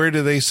question of where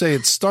do they say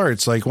it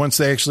starts? Like once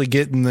they actually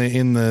get in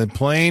the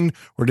plane,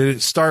 or did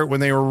it start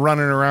when they were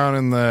running around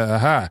in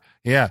the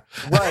Yeah.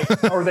 Right.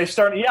 Or they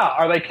start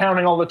are they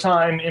counting all the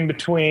time in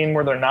between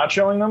where they're not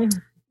showing them?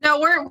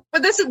 No,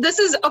 this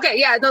is okay,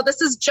 yeah, no,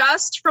 this is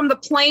just from the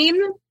plane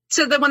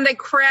to when they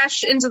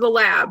crash into the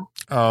lab.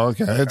 Oh,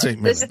 okay. That's 8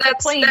 minutes.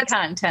 That's plane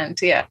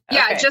content, yeah.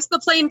 Yeah, Okay. just the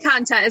plane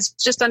content is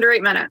just under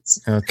 8 minutes.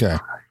 Okay.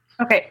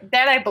 Okay,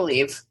 that I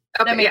believe.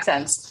 Okay, That makes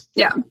sense.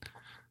 Yeah.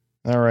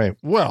 All right.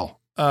 Well,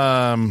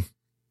 I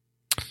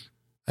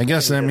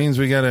guess that means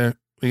we gotta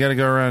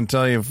go around and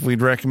tell you if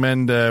we'd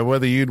recommend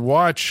whether you'd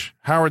watch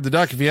Howard the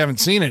Duck if you haven't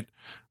seen it.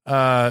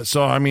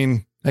 So I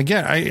mean,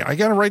 again, I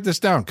gotta write this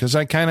down because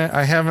I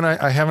have an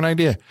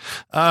idea.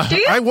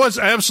 I was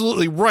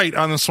absolutely right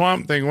on the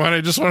Swamp Thing when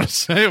I just want to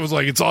say it was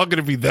like it's all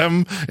gonna be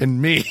them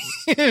and me.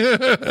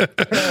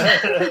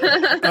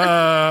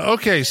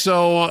 Okay,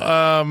 so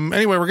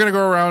anyway, we're gonna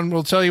go around.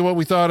 We'll tell you what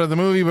we thought of the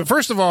movie, but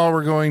first of all,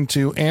 we're going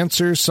to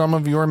answer some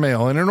of your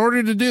mail, and in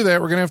order to do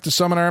that, we're gonna have to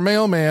summon our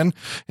mailman,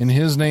 and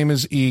his name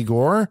is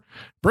Igor.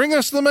 Bring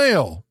us the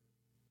mail.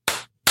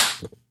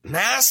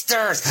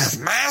 Masters,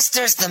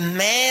 the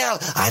mail.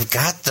 I've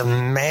got the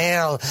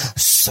mail.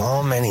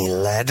 So many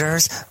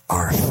letters.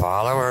 Our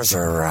followers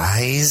are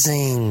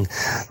rising.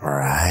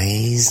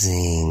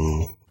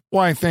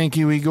 Why, thank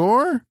you,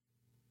 Igor.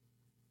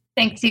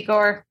 Thanks,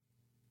 Igor.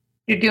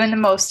 You're doing the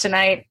most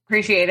tonight.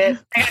 Appreciate it.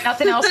 I got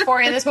nothing else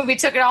for you. This movie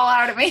took it all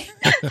out of me.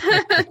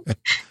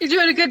 You're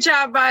doing a good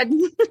job, bud.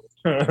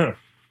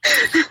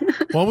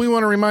 Well, we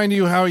want to remind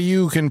you how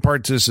you can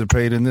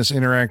participate in this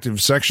interactive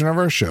section of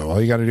our show.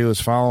 All you got to do is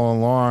follow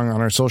along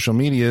on our social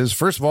medias.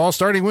 First of all,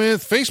 starting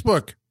with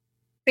Facebook.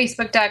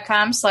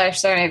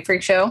 Facebook.com/Saturday Night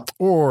Freak Show.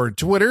 Or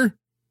Twitter.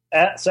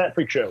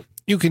 @SatFreakShow.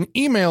 You can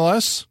email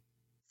us.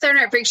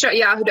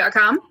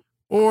 SaturdayNightFreakShow@yahoo.com.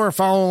 Or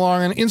follow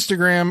along on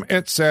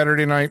Instagram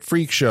 @Saturday Night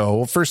Freak Show.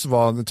 Well, first of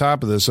all, at the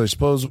top of this, I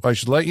suppose I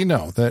should let you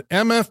know that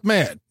MF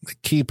Mad, the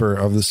keeper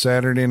of the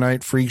Saturday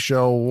Night Freak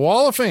Show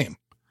Wall of Fame,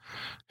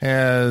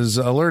 has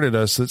alerted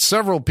us that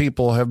several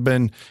people have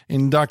been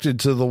inducted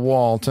to the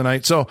wall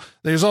tonight. So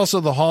there's also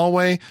the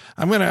hallway.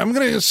 I'm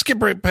gonna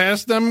skip right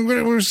past them.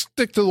 We're gonna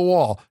stick to the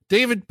wall.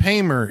 David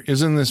Paymer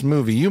is in this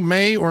movie. You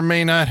may or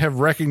may not have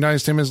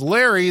recognized him as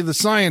Larry, the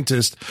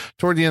scientist,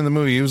 toward the end of the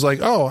movie. He was like,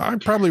 oh, I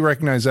probably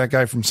recognize that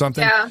guy from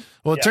something. Yeah.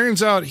 Well, it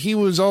turns out he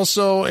was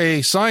also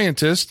a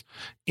scientist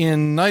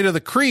in Night of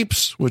the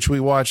Creeps, which we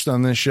watched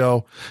on this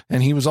show.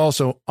 And he was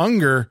also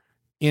Unger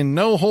in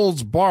No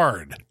Holds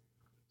Barred.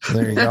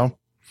 There you go.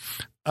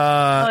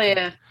 Oh,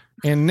 yeah.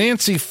 And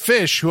Nancy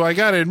Fish, who I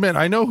got to admit,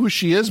 I know who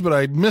she is, but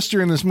I missed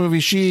her in this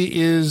movie.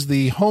 She is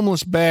the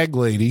homeless bag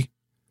lady,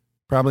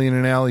 probably in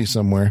an alley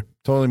somewhere.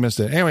 Totally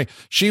missed it. Anyway,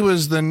 she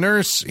was the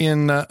nurse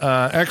in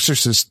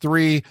Exorcist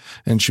 3,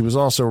 and she was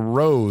also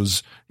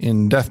Rose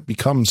in Death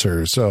Becomes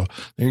Her. So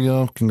there you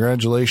go.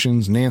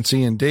 Congratulations,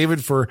 Nancy and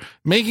David, for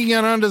making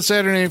it onto the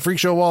Saturday Night Freak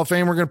Show Wall of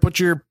Fame. We're going to put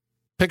your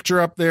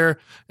picture up there,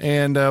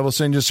 and we'll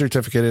send you a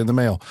certificate in the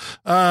mail.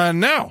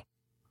 Now,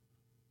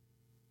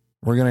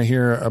 we're going to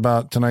hear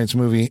about tonight's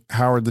movie,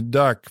 Howard the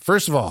Duck.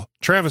 First of all,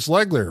 Travis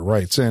Legler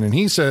writes in, and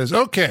he says,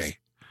 okay,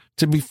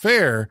 to be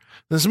fair,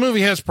 this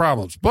movie has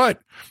problems, but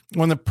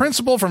when the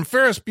principal from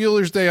Ferris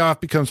Bueller's Day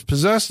Off becomes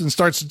possessed and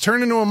starts to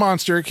turn into a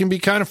monster, it can be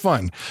kind of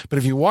fun. But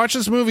if you watch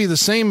this movie the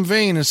same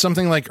vein as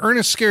something like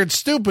Ernest Scared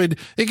Stupid,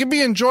 it can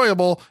be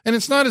enjoyable, and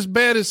it's not as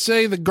bad as,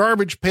 say, the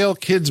Garbage Pail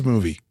Kids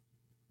movie.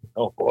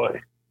 Oh,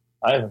 boy.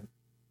 I don't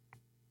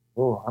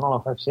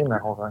know if I've seen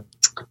that whole thing.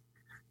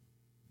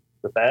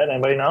 Is it bad?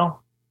 Anybody know?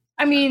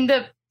 I mean,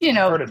 I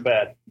heard it's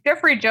bad.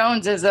 Jeffrey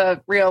Jones is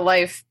a real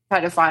life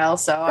pedophile,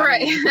 so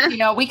right. I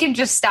mean, we can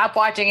just stop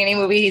watching any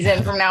movie he's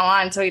in from now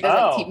on, so he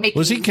doesn't keep making.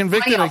 Was he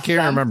convicted? I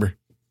can't remember.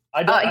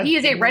 He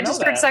is a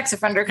registered sex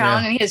offender,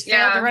 Colin, and he has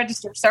failed to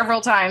register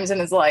several times in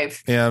his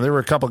life. Yeah, there were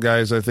a couple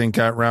guys I think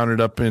got rounded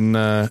up in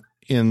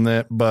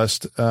that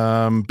bust.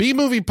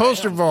 B-Movie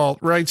Poster Vault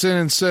writes in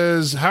and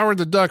says, Howard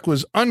the Duck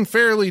was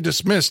unfairly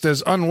dismissed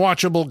as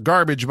unwatchable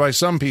garbage by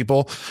some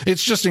people.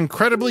 It's just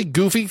incredibly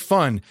goofy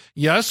fun.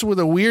 Yes, with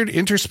a weird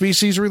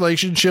interspecies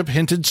relationship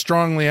hinted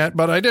strongly at,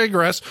 but I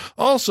digress.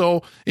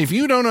 Also, if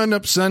you don't end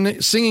up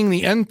singing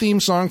the end theme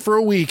song for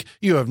a week,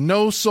 you have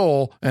no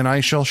soul, and I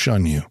shall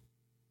shun you.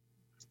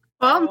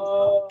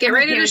 Well, get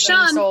ready to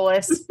shun.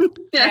 Soulless.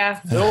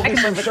 Yeah. There'll be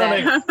some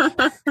shunning.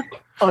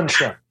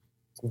 Unshun.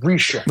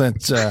 Reshun.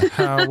 That's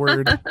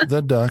Howard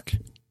the Duck.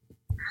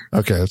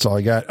 Okay, that's all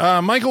I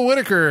got. Michael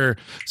Whitaker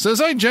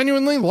says, I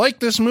genuinely like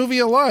this movie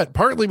a lot,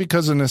 partly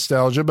because of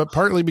nostalgia, but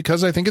partly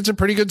because I think it's a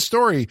pretty good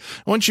story.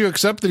 Once you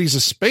accept that he's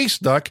a space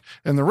duck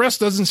and the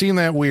rest doesn't seem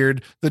that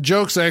weird, the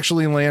jokes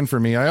actually land for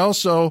me. I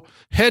also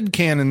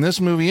headcanon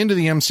this movie into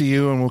the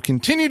MCU and will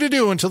continue to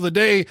do until the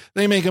day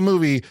they make a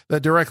movie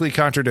that directly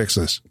contradicts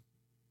this.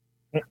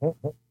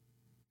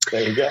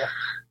 There you go.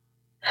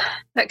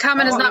 That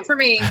comment is not for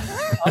me.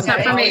 It's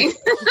not for me.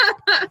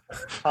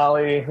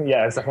 Holly,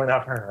 yeah, it's definitely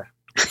not for her.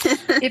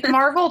 If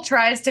Marvel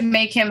tries to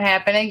make him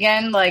happen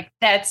again,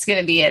 that's going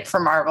to be it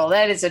for Marvel.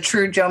 That is a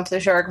true jump the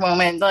shark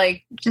moment.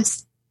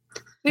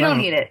 We don't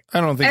need it.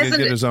 I don't think he'd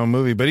get his own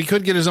movie, but he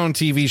could get his own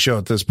TV show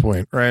at this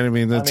point, right? I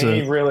mean, they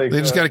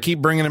just got to keep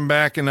bringing him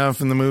back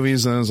enough in the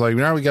movies, and it's like,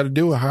 now we got to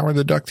do a Howard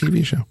the Duck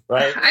TV show.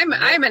 Right.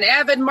 I'm an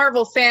avid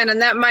Marvel fan,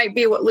 and that might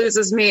be what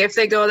loses me if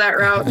they go that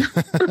route.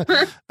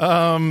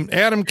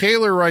 Adam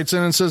Kaler writes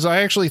in and says,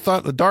 I actually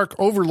thought the Dark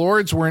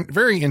Overlords were a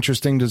very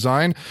interesting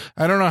design.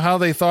 I don't know how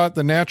they thought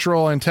the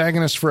natural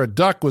antagonist for a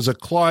duck was a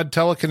clawed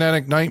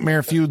telekinetic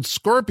nightmare feud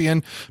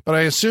scorpion, but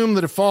I assume the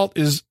default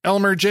is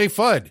Elmer J.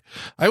 Fudd.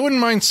 I wouldn't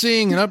mind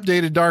seeing an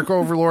updated Dark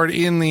Overlord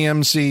in the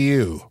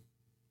MCU.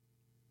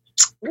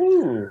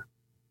 Ooh,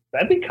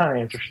 that'd be kind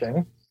of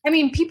interesting. I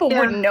mean, people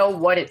wouldn't know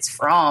what it's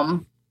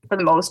from for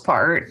the most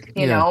part,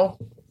 you know.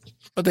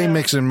 But they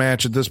mix and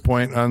match at this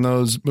point on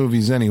those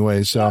movies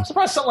anyway. So I'm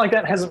surprised something like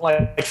that hasn't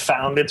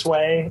found its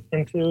way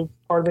into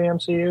part of the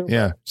MCU.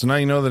 Yeah. So now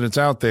you know that it's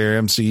out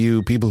there,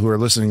 MCU, people who are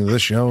listening to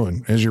this show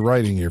and as you're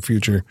writing your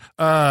future.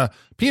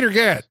 Peter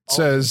Gatt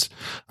says,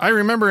 I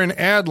remember an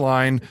ad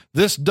line,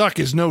 this duck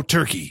is no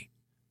turkey.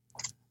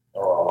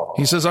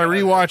 He says, I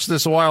rewatched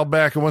this a while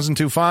back and wasn't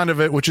too fond of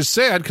it, which is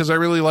sad because I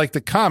really like the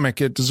comic.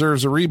 It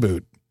deserves a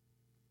reboot.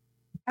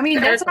 I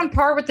mean, that's on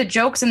par with the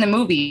jokes in the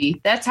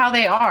movie. That's how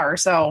they are.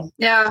 So,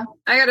 yeah,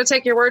 I got to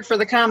take your word for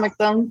the comic,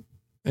 though.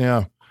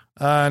 Yeah.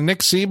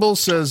 Nick Siebel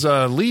says,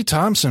 Lee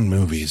Thompson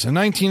movies. In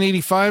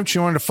 1985, she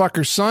wanted to fuck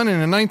her son.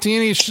 And in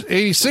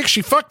 1986,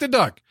 she fucked a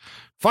duck.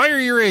 Fire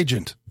your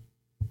agent.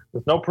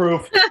 With no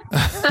proof. No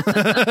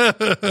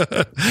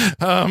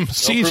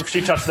proof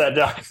she touched that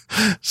duck.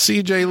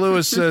 CJ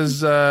Lewis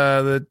says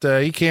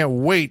that he can't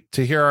wait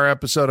to hear our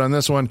episode on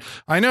this one.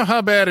 I know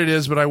how bad it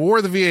is, but I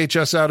wore the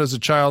VHS out as a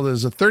child.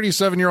 As a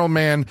 37-year-old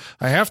man,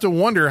 I have to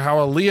wonder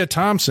how a Leah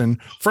Thompson,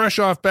 fresh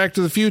off Back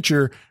to the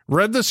Future,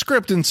 read the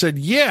script and said,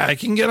 yeah, I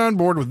can get on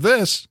board with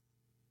this.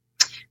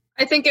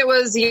 I think it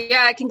was,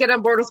 I can get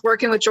on board with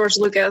working with George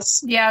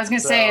Lucas. Yeah, I was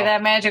going to say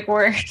that magic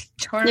word,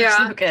 George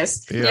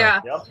Lucas. Yeah.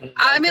 Yep.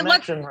 I mean,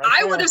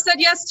 I would have said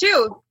yes,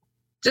 too.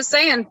 Just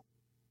saying.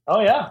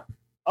 Oh, yeah.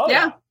 Oh,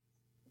 yeah.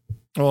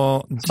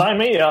 Well, sign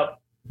me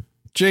up.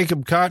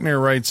 Jacob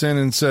Kotner writes in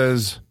and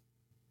says,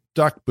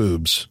 duck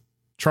boobs,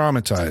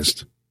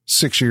 traumatized,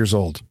 6 years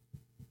old.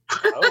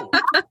 Oh.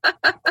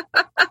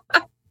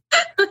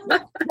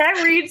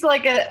 That reads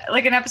like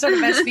an episode of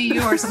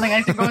SVU or something.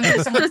 Like they're going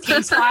through someone's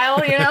case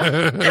file, you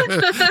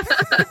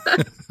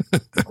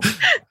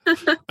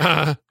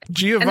know?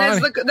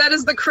 Giovanni. And that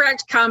is the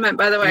correct comment,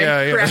 by the way.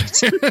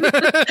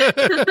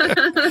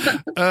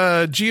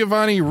 Correct.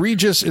 Giovanni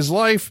Regis is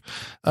Life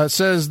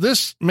says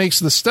this makes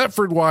the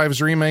Stepford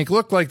Wives remake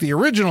look like the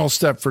original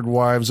Stepford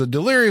Wives, a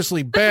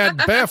deliriously bad,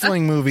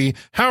 baffling movie.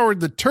 Howard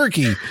the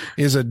Turkey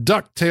is a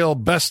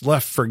ducktail best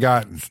left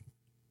forgotten.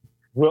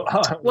 Well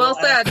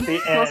said.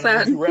 Well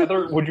said.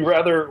 Would you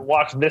rather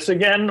watch this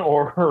again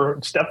or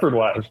Stepford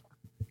Wives?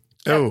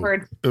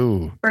 Stepford.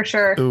 Ooh. For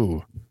sure.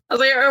 Ooh. I was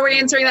like, are we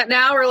answering that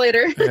now or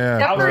later? Yeah.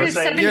 Stepford is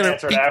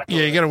 17.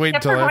 You gotta wait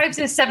until Stepford Wives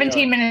is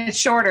 17 minminutes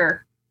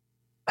shorter.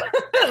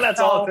 That's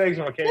all it takes,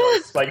 Michaela.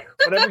 It's like,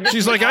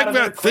 she's like, I've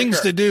got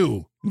things to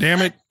do.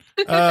 Damn it.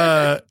 2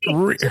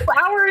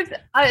 hours,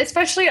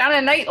 especially on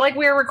a night like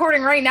we're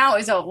recording right now,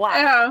 is a lot.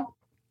 Yeah.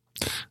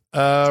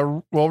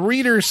 Well,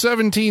 Reader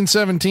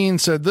 1717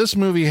 said this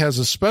movie has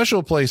a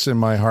special place in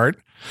my heart.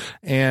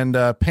 And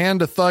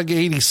Panda Thug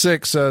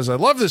 86 says, I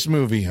love this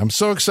movie. I'm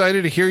so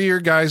excited to hear your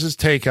guys'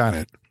 take on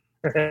it.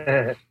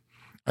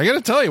 I got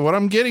to tell you, what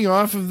I'm getting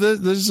off of this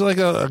is like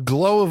a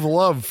glow of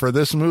love for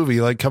this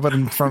movie, like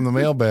coming from the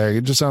mailbag.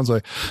 It just sounds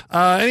like.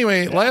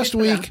 Anyway, last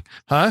week,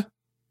 huh?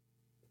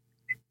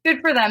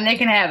 Good for them. They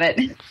can have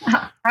it.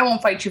 I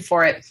won't fight you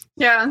for it.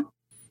 Yeah.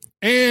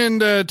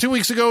 And 2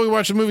 weeks ago, we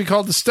watched a movie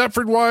called The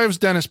Stepford Wives.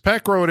 Dennis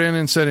Peck wrote in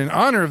and said, in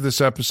honor of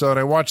this episode,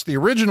 I watched the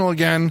original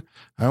again.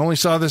 I only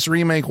saw this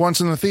remake once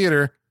in the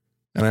theater,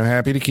 and I'm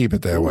happy to keep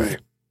it that way.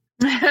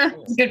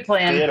 Good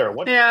plan. Theater.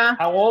 Yeah.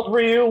 How old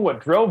were you? What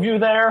drove you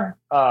there?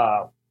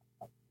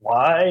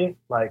 Why?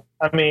 Like,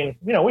 I mean,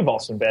 we've all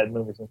seen bad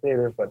movies in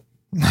theater, but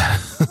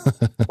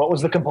what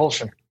was the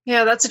compulsion?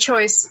 Yeah, that's a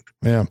choice.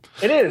 Yeah.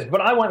 It is,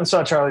 but I went and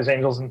saw Charlie's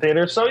Angels in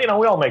theater, so,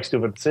 we all make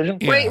stupid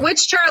decisions. Yeah. Wait,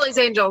 which Charlie's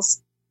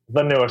Angels?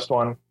 The newest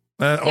one.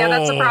 Yeah,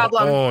 that's a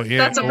problem.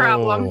 That's a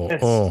problem.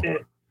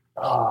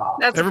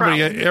 That's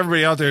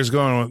everybody out there is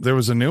going, there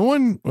was a new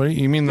one? What,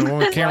 you mean the one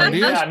with Cameron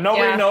Diaz? Yeah,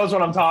 nobody knows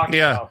what I'm talking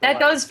about. That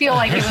does feel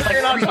like it was like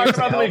You're not talking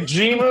about the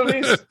McG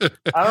movies?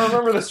 I don't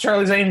remember this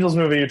Charlie's Angels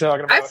movie you're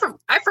talking about.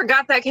 I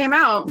forgot that came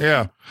out.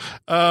 Yeah.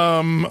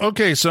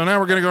 Okay, so now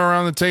we're going to go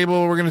around the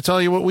table. We're going to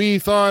tell you what we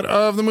thought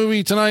of the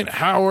movie tonight,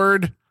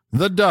 Howard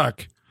the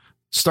Duck,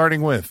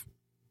 starting with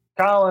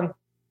Colin.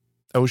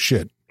 Oh,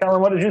 shit.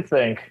 Colin, what did you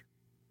think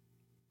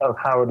of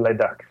Howard the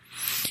Duck?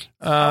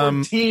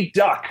 Howard T.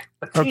 Duck.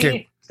 The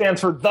T stands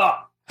for the.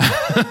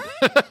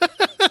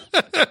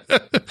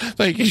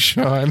 Thank you,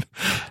 Sean.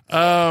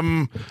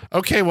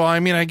 Okay, well,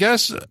 I mean, I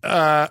guess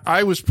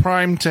I was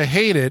primed to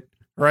hate it,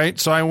 right?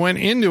 So I went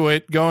into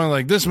it going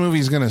like, this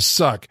movie's going to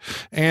suck.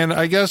 And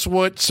I guess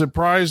what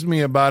surprised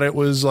me about it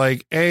was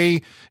like,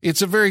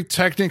 it's a very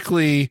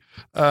technically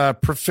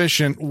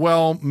proficient,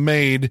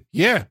 well-made.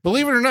 Yeah,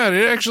 believe it or not,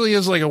 it actually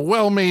is like a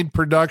well-made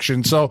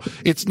production. So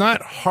it's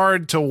not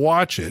hard to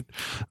watch it.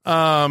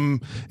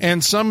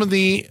 And some of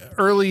the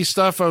early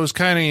stuff I was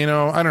kind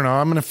of, I don't know,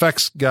 I'm an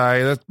effects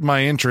guy. That's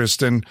my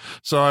interest. And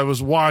so I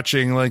was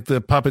watching like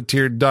the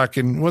puppeteer duck,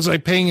 and was I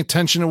paying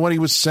attention to what he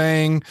was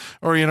saying,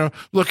 or,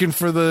 looking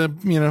for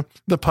the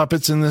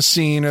puppets in this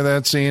scene or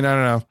that scene? I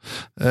don't know.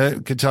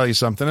 It could tell you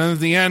something. And at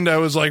the end, I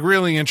was like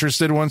really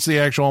interested once the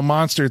actual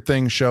monster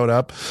thing showed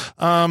up.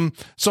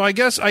 So I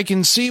guess I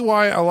can see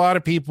why a lot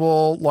of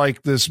people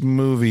like this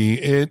movie.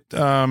 It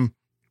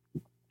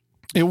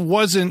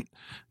wasn't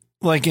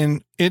like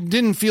it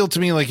didn't feel to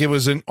me like it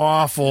was an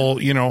awful,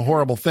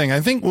 horrible thing. I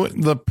think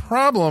the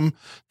problem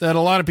that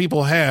a lot of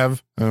people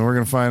have, and we're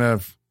going to find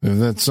out if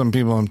that's some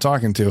people I'm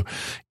talking to,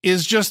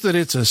 is just that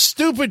it's a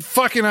stupid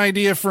fucking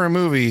idea for a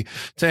movie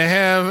to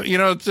have,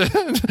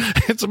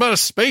 it's about a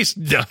space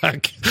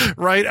duck,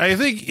 right? I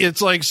think it's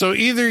like, so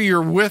either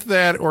you're with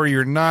that or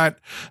you're not.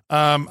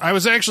 I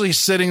was actually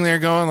sitting there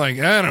going like,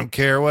 I don't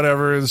care,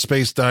 whatever, the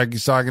space duck,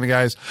 he's talking to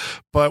guys.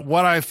 But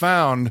what I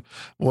found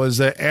was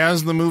that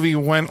as the movie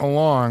went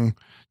along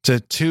to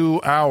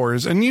 2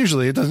 hours, and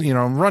usually it doesn't,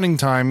 running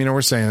time,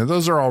 we're saying that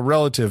those are all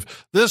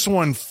relative. This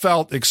one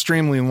felt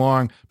extremely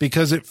long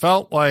because it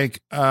felt like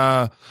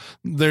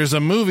there's a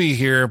movie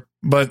here,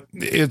 but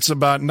it's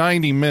about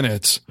 90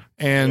 minutes.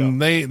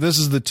 And this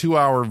is the 2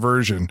 hour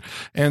version.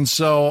 And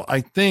so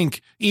I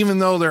think even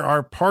though there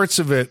are parts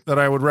of it that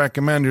I would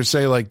recommend or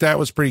say like, that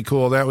was pretty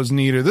cool, that was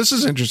neat, or this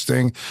is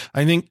interesting,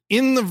 I think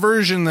in the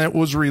version that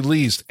was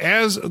released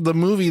as the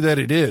movie that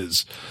it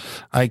is,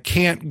 I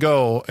can't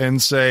go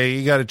and say,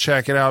 you got to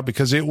check it out,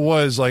 because it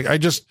was like,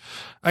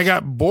 I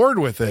got bored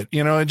with it.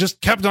 It just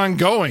kept on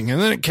going,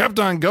 and then it kept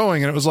on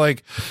going. And it was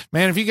like,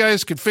 man, if you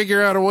guys could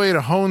figure out a way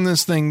to hone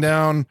this thing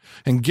down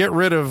and get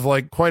rid of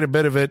like quite a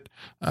bit of it,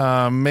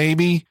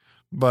 maybe.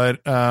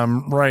 But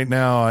right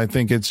now, I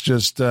think it's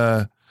just,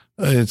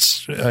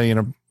 it's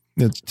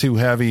too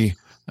heavy,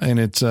 and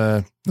it's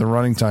the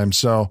running time.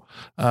 So,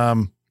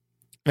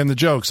 and the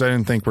jokes I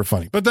didn't think were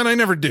funny, but then I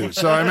never do.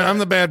 So I'm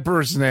the bad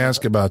person to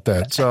ask about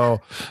that. So,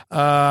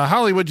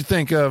 Holly, what'd you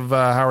think of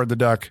Howard the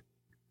Duck?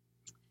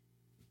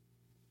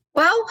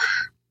 Well,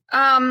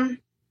 I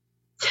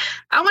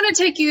want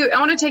to take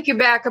you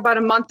back about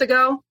a month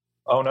ago.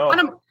 Oh no!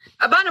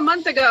 About a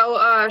month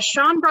ago,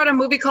 Sean brought a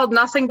movie called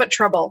Nothing But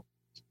Trouble.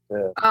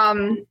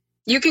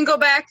 You can go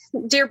back,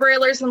 dear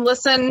Brailers, and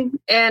listen,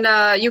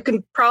 and you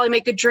can probably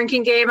make a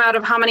drinking game out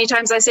of how many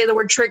times I say the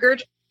word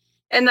triggered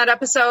in that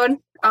episode.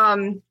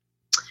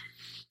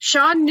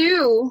 Sean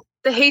knew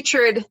the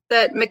hatred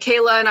that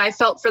Michaela and I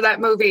felt for that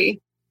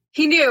movie.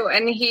 He knew,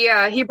 and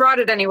he brought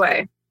it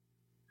anyway.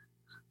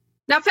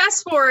 Now,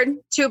 fast forward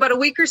to about a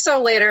week or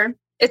so later.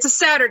 It's a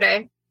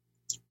Saturday.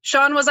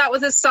 Sean was out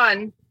with his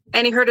son,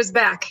 and he hurt his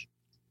back.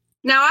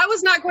 Now, I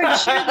was not going to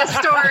share this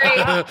story.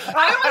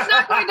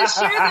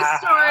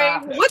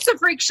 With the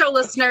Freak Show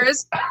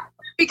listeners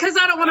because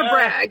I don't want to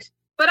brag.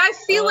 But I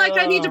feel like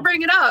I need to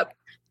bring it up.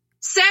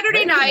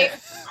 Saturday night.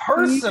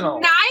 Personal.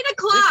 9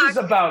 o'clock. This is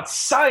about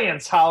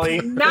science, Holly.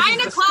 9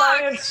 o'clock.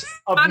 Science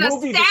of on a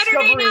movie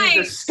Saturday discovery night.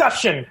 And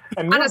discussion.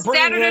 And On a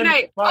Saturday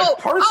night. My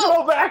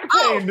personal back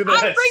pain to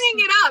this. I'm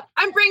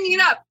bringing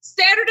it up.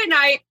 Saturday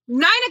night,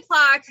 9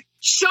 o'clock.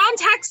 Sean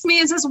texts me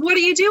and says, "What are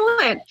you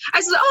doing?" I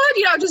said,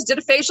 just did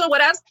a facial,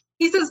 what else?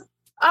 He says,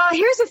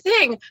 here's the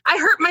thing. I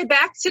hurt my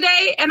back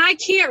today and I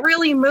can't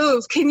really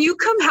move. Can you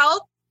come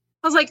help?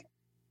 I was like,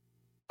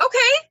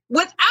 okay.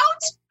 Without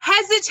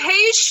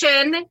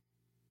hesitation,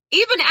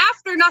 even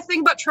after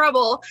nothing but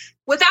trouble,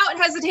 without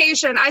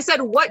hesitation, I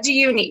said, "What do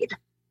you need?"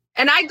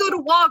 And I go to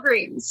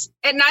Walgreens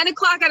at 9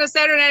 o'clock on a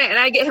Saturday night and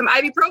I get him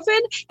ibuprofen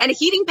and a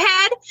heating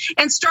pad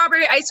and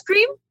strawberry ice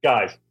cream.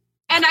 Guys.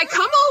 And I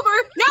come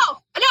over. No.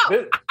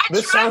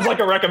 This sounds like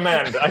a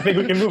recommend. I think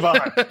we can move on.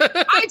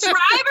 I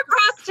drive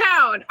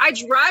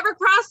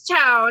across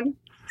town,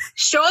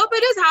 show up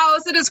at his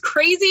house, at his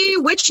crazy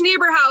witch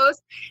neighbor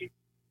house.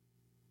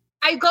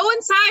 I go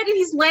inside and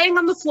he's laying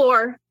on the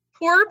floor.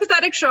 Poor,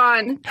 pathetic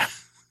Sean.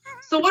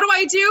 So what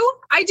do?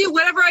 I do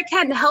whatever I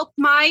can to help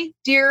my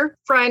dear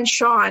friend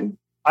Sean.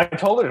 I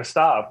told her to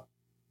stop.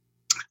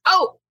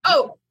 Oh,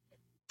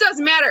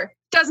 doesn't matter.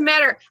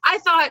 I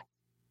thought,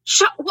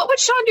 what would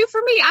Sean do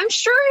for me? I'm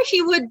sure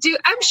he would do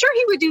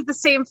the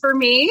same for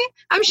me.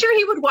 I'm sure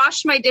he would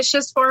wash my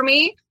dishes for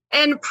me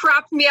and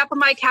prop me up on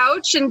my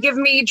couch and give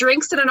me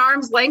drinks at an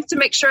arm's length to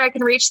make sure I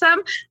can reach them.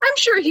 I'm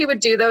sure he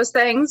would do those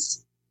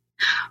things.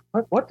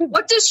 What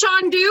does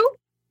Sean do?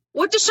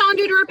 What does Sean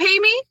do to repay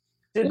me?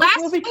 Did this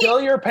movie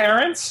kill your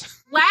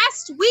parents?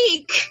 Last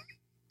week,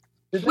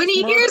 when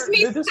he hears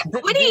me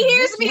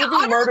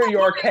murder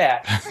your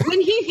cat.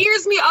 When he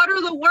hears me utter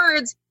the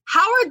words,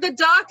 "Howard the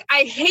Duck,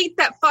 I hate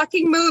that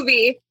fucking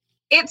movie,"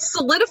 it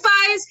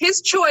solidifies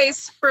his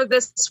choice for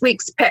this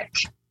week's pick.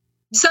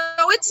 So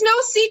it's no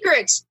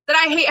secret that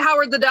I hate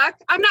Howard the Duck.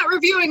 I'm not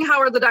reviewing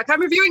Howard the Duck.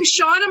 I'm reviewing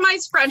Sean and my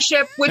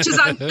friendship, which is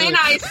on thin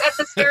ice at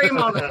this very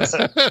moment.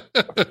 So,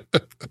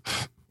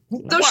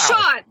 wow.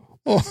 Sean,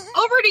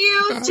 over to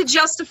you to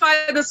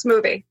justify this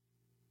movie.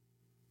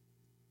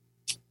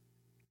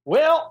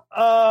 Well,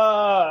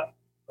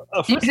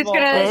 you're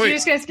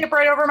just gonna skip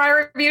right over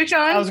my review,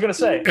 Sean? I was gonna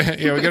say.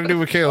 Yeah, we gotta do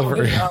Michaela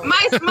for you.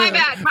 My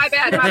bad.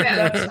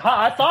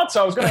 I thought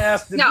so. I was gonna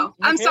ask. No,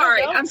 I'm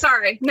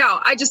sorry. No,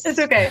 it's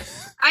okay.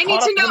 I need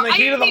to know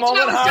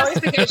his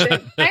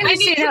justification. I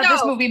understand how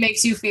this movie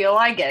makes you feel.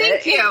 I get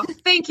it.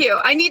 Thank you.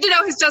 I need to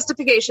know his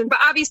justification, but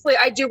obviously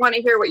I do want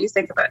to hear what you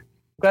think of it.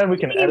 Glad we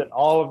can edit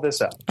all of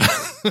this out.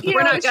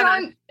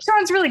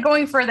 Sean's really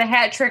going for the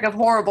hat trick of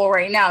horrible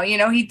right now.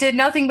 He did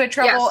Nothing But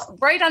Trouble. Yes.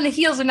 Right on the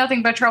heels of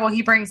Nothing But Trouble,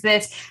 he brings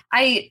this.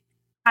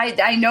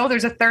 I know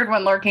there's a third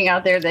one lurking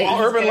out there that he's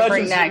Urban going to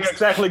bring Legends next. didn't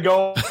exactly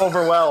go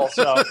over well.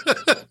 So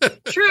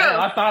true. Man,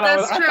 I thought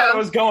I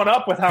was going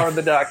up with Howard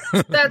the Duck.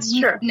 That's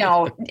true.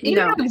 No, you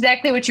know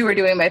exactly what you were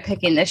doing by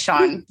picking this,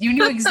 Sean. You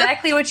knew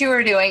exactly what you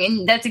were doing,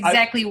 and that's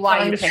exactly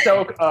why you picked it.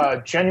 Stoke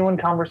a genuine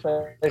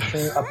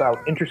conversation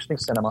about interesting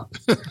cinema.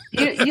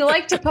 You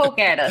like to poke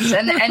at us,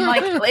 and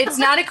like it's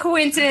not a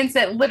coincidence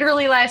that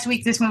literally last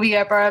week this movie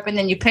got brought up, and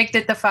then you picked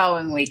it the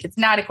following week. It's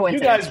not a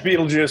coincidence. You guys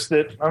Beetlejuiced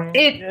it.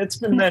 It's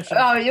been mentioned.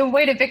 Oh,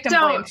 way to victim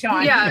blame,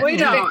 Sean. Yeah, way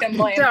to victim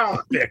blame.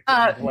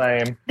 Victim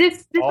blame.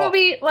 This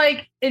movie,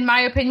 like, in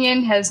my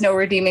opinion, has no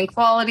redeeming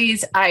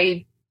qualities.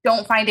 I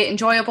don't find it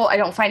enjoyable. I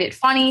don't find it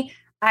funny.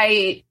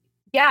 It's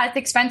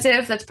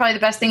expensive. That's probably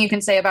the best thing you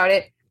can say about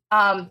it.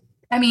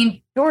 I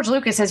mean, George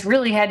Lucas has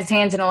really had his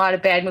hands in a lot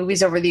of bad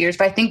movies over the years,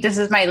 but I think this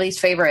is my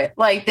least favorite.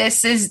 Like,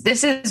 this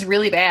is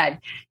really bad.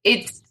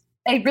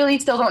 I really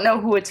still don't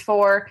know who it's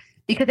for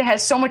because it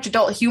has so much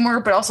adult humor,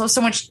 but also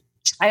so much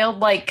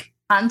childlike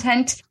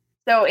content.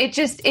 So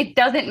it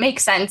doesn't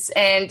make sense.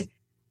 And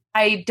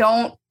I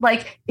don't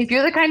like, if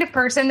you're the kind of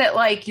person that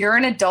like, you're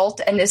an adult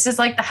and this is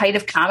like the height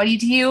of comedy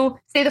to you,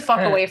 stay the fuck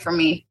away from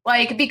me.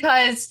 Like,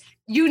 because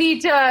you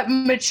need to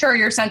mature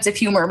your sense of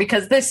humor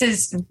because this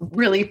is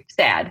really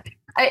sad.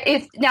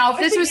 If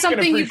this was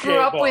something you grew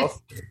up with,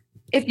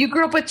 if you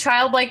grew up with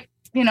childlike,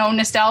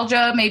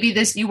 nostalgia, maybe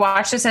you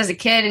watched this as a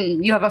kid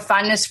and you have a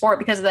fondness for it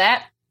because of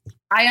that.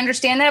 I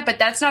understand that, but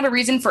that's not a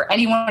reason for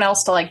anyone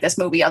else to like this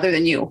movie other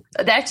than you.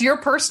 That's your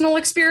personal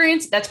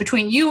experience. That's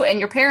between you and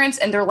your parents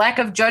and their lack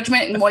of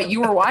judgment in what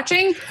you were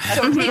watching.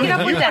 So take it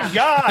up with them.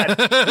 God,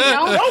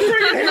 don't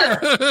bring it here.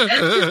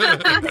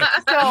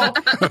 So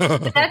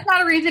that's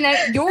not a reason.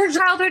 Your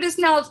childhood is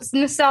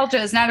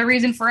nostalgia is not a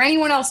reason for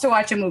anyone else to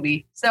watch a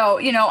movie. So,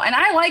 and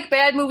I like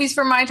bad movies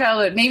from my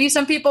childhood. Maybe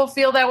some people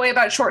feel that way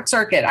about Short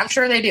Circuit. I'm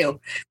sure they do.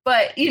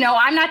 But,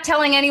 I'm not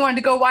telling anyone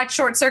to go watch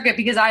Short Circuit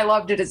because I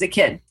loved it as a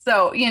kid.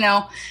 So,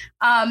 no,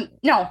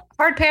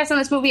 hard pass on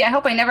this movie. I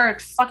hope I never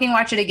fucking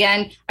watch it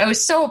again. I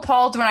was so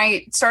appalled when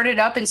I started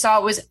up and saw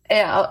it was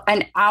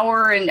an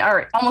hour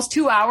or almost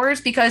 2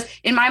 hours, because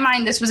in my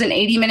mind, this was an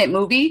 80-minute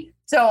movie.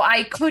 So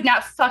I could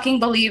not fucking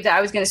believe that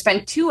I was going to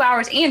spend 2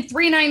 hours and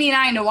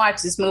 $3.99 to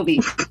watch this movie.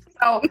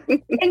 So,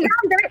 and now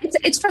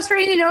it's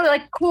frustrating to know,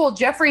 like, cool,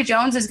 Jeffrey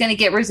Jones is going to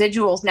get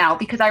residuals now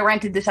because I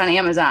rented this on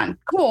Amazon.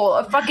 Cool,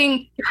 a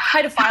fucking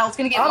pedophile is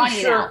going to get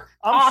money now.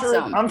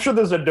 Awesome. I'm sure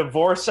there's a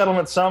divorce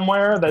settlement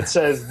somewhere that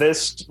says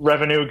this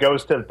revenue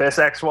goes to this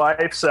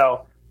ex-wife.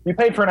 So you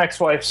paid for an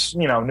ex-wife's,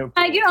 new.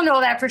 You don't know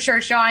that for sure,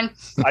 Sean.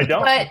 I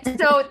don't. But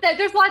so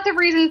there's lots of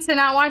reasons to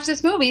not watch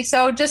this movie.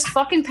 So just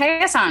fucking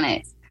pass on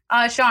it,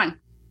 Sean.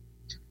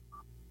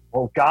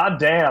 Well,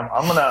 goddamn,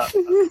 I'm gonna.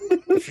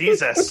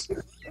 Jesus.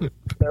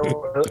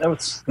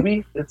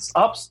 It's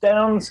ups,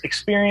 downs,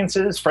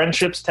 experiences,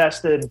 friendships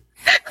tested.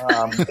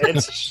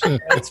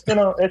 It's been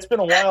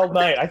a wild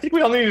night. I think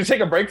we all need to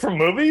take a break from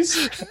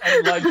movies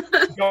and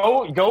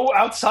go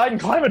outside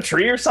and climb a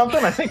tree or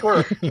something. I think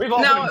we've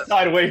all been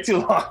inside way too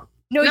long.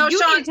 No, you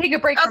Sean, need to take a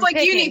break from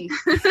picking.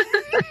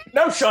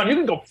 No, Sean, you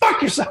can go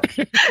fuck yourself.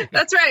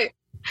 That's right.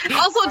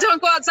 Also,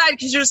 don't go outside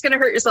because you're just going to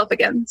hurt yourself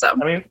again. So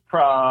I mean,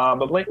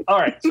 probably. All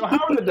right. So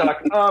Howard the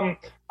Duck.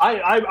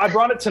 I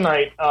brought it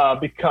tonight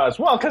because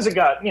it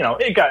got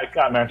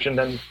mentioned,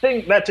 and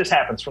that just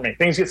happens for me.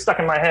 Things get stuck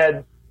in my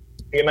head.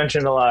 They get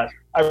mentioned a lot.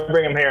 I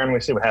bring them here and we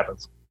see what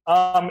happens.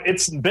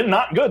 It's been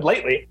not good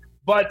lately,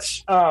 but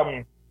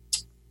for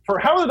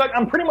Howard the Duck,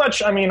 I'm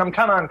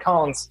kind of on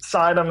Colin's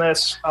side on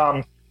this.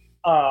 I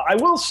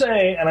will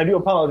say, and I do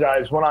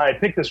apologize, when I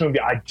picked this movie,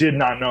 I did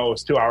not know it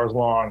was 2 hours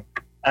long,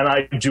 and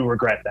I do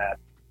regret that.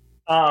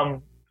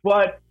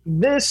 But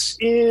this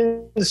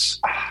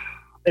is,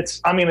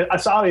 it's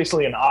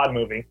obviously an odd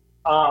movie.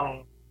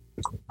 I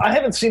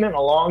haven't seen it in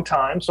a long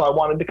time, so I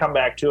wanted to come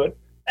back to it.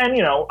 And,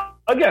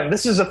 again,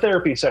 this is a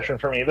therapy session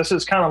for me. This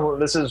is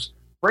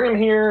bring him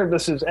here.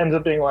 This ends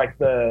up being like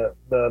the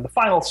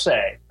final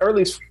say, or at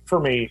least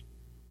for me,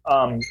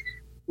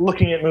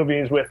 looking at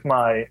movies with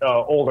my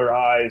older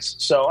eyes.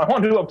 So I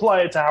wanted to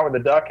apply it to Howard the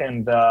Duck,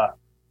 and I've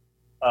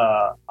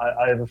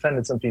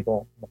offended some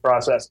people in the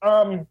process.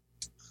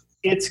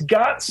 It's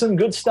got some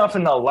good stuff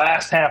in the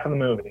last half of the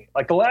movie.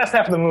 Like, the last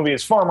half of the movie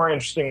is far more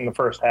interesting than the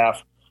first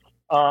half.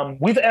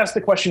 We've asked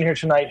the question here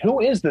tonight, who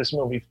is this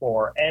movie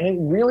for? And it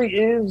really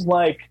is,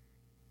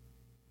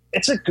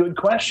 it's a good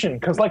question.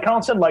 Because like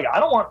Colin said,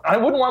 I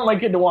wouldn't want my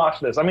kid to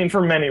watch this. I mean,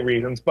 for many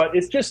reasons. But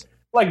it's just,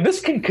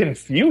 this can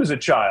confuse a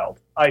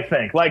child, I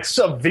think.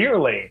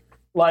 Severely.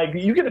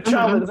 You get a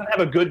child that doesn't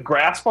have a good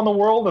grasp on the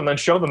world and then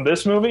show them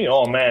this movie,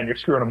 oh man, you're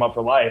screwing them up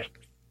for life.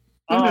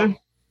 I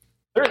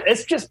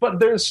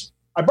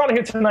brought it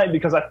here tonight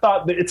because I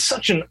thought that it's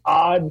such an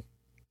odd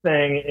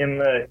thing in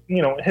the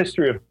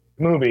history of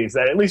movies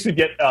that at least we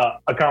get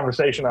a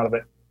conversation out of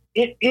it.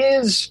 It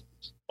is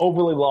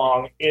overly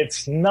long.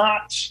 It's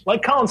not,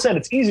 like Colin said,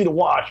 it's easy to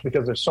watch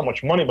because there's so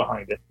much money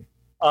behind it.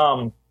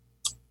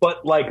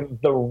 But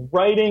the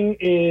writing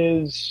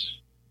is,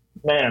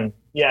 man,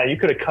 yeah, you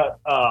could have cut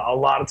a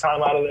lot of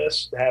time out of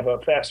this to have a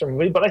faster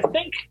movie, but I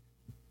think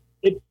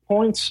it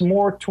points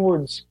more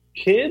towards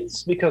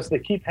kids because they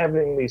keep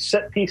having these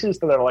set pieces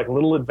that are like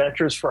little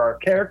adventures for our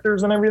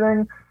characters and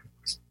everything.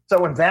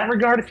 So in that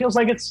regard, it feels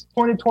like it's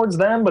pointed towards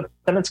them, but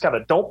then it's got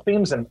adult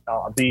themes and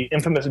the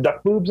infamous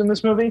duck boobs in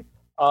this movie.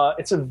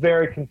 It's a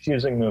very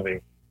confusing movie.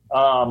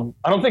 I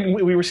don't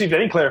think we received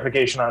any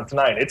clarification on it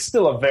tonight. It's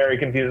still a very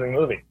confusing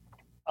movie.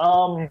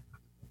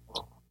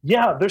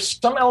 Yeah, there's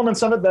some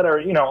elements of it that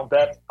are,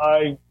 that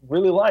I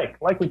really like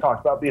we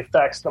talked about, the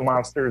effects, the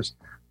monsters,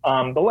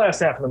 the last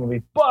half of the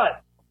movie.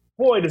 But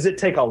boy, does it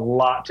take a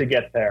lot to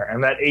get there.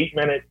 And that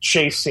 8-minute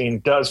chase scene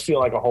does feel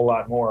like a whole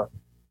lot more.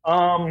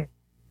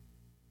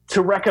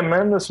 To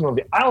recommend this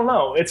movie, I don't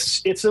know.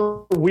 It's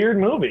a weird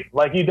movie.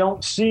 You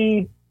don't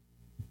see,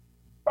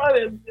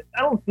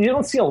 you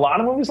don't see a lot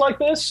of movies like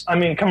this. I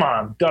mean, come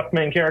on, duck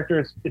main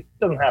characters. It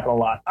doesn't happen a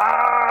lot.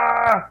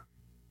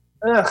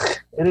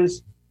 It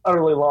is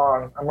utterly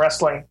long. I'm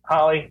wrestling.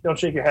 Holly, don't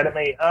shake your head at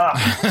me.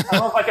 I don't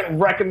know if I can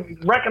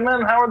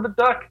recommend Howard the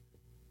Duck.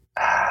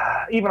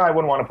 Even I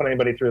wouldn't want to put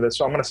anybody through this,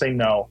 so I'm going to say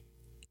no.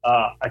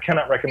 I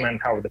cannot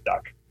recommend Howard the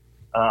Duck.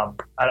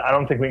 I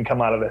don't think we can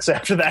come out of this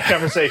after that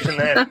conversation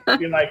then.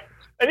 You're like,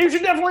 and you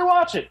should definitely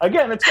watch it.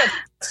 Again, it's got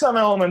some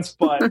elements,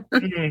 but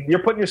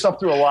you're putting yourself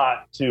through a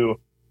lot to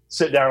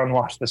sit down and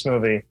watch this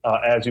movie,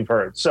 as you've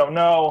heard. So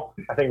no,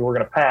 I think we're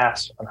going to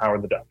pass on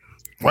Howard the Duck.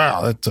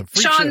 Wow, that's a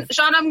freak show.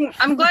 Sean,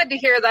 I'm glad to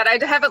hear that.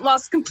 I haven't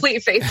lost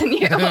complete faith in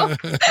you.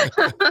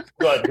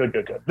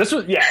 Good. This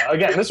was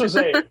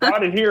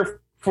brought it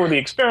here for the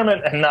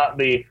experiment and not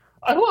the,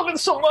 I love it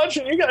so much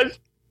and you guys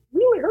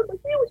really hurt my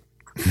feelings.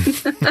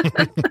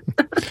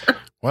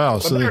 Wow,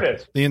 so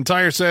the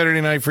entire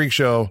Saturday Night Freak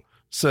Show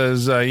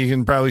says you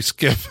can probably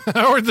skip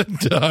Howard the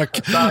Duck.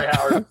 Sorry,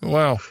 Howard.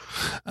 Wow.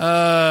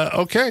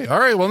 Okay. All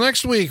right. Well,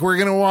 next week we're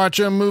going to watch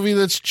a movie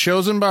that's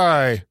chosen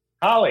by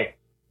Holly.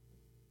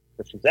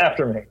 She's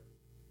after me.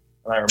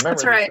 And I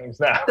remember these things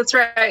now. That's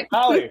right.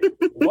 Holly,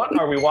 what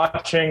are we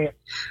watching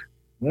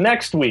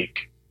next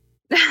week?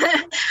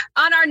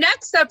 On our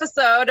next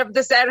episode of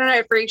the Saturday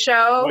Night Freak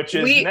Show, which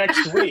is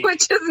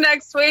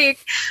next week,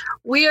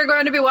 we are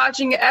going to be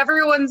watching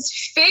everyone's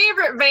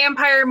favorite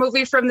vampire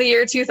movie from the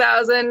year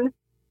 2000,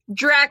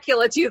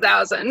 Dracula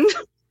 2000.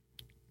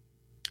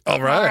 All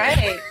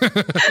right.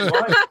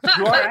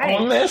 You are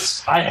on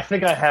this? I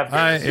think I have this.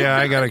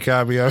 I got a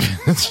copy of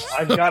it.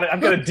 I've got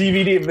a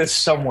DVD of this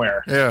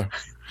somewhere. Yeah.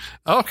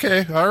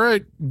 Okay. All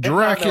right.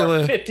 Dracula.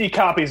 There are 50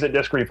 copies at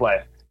Disc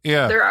Replay.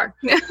 Yeah. There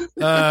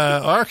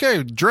are.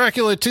 Okay.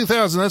 Dracula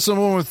 2000. That's the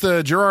one with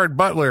Gerard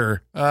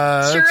Butler.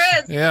 Sure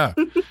is. Yeah.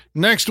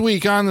 Next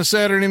week on the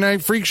Saturday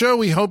Night Freak Show,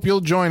 we hope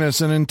you'll join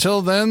us. And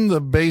until then, the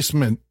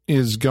basement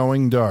is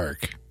going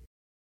dark.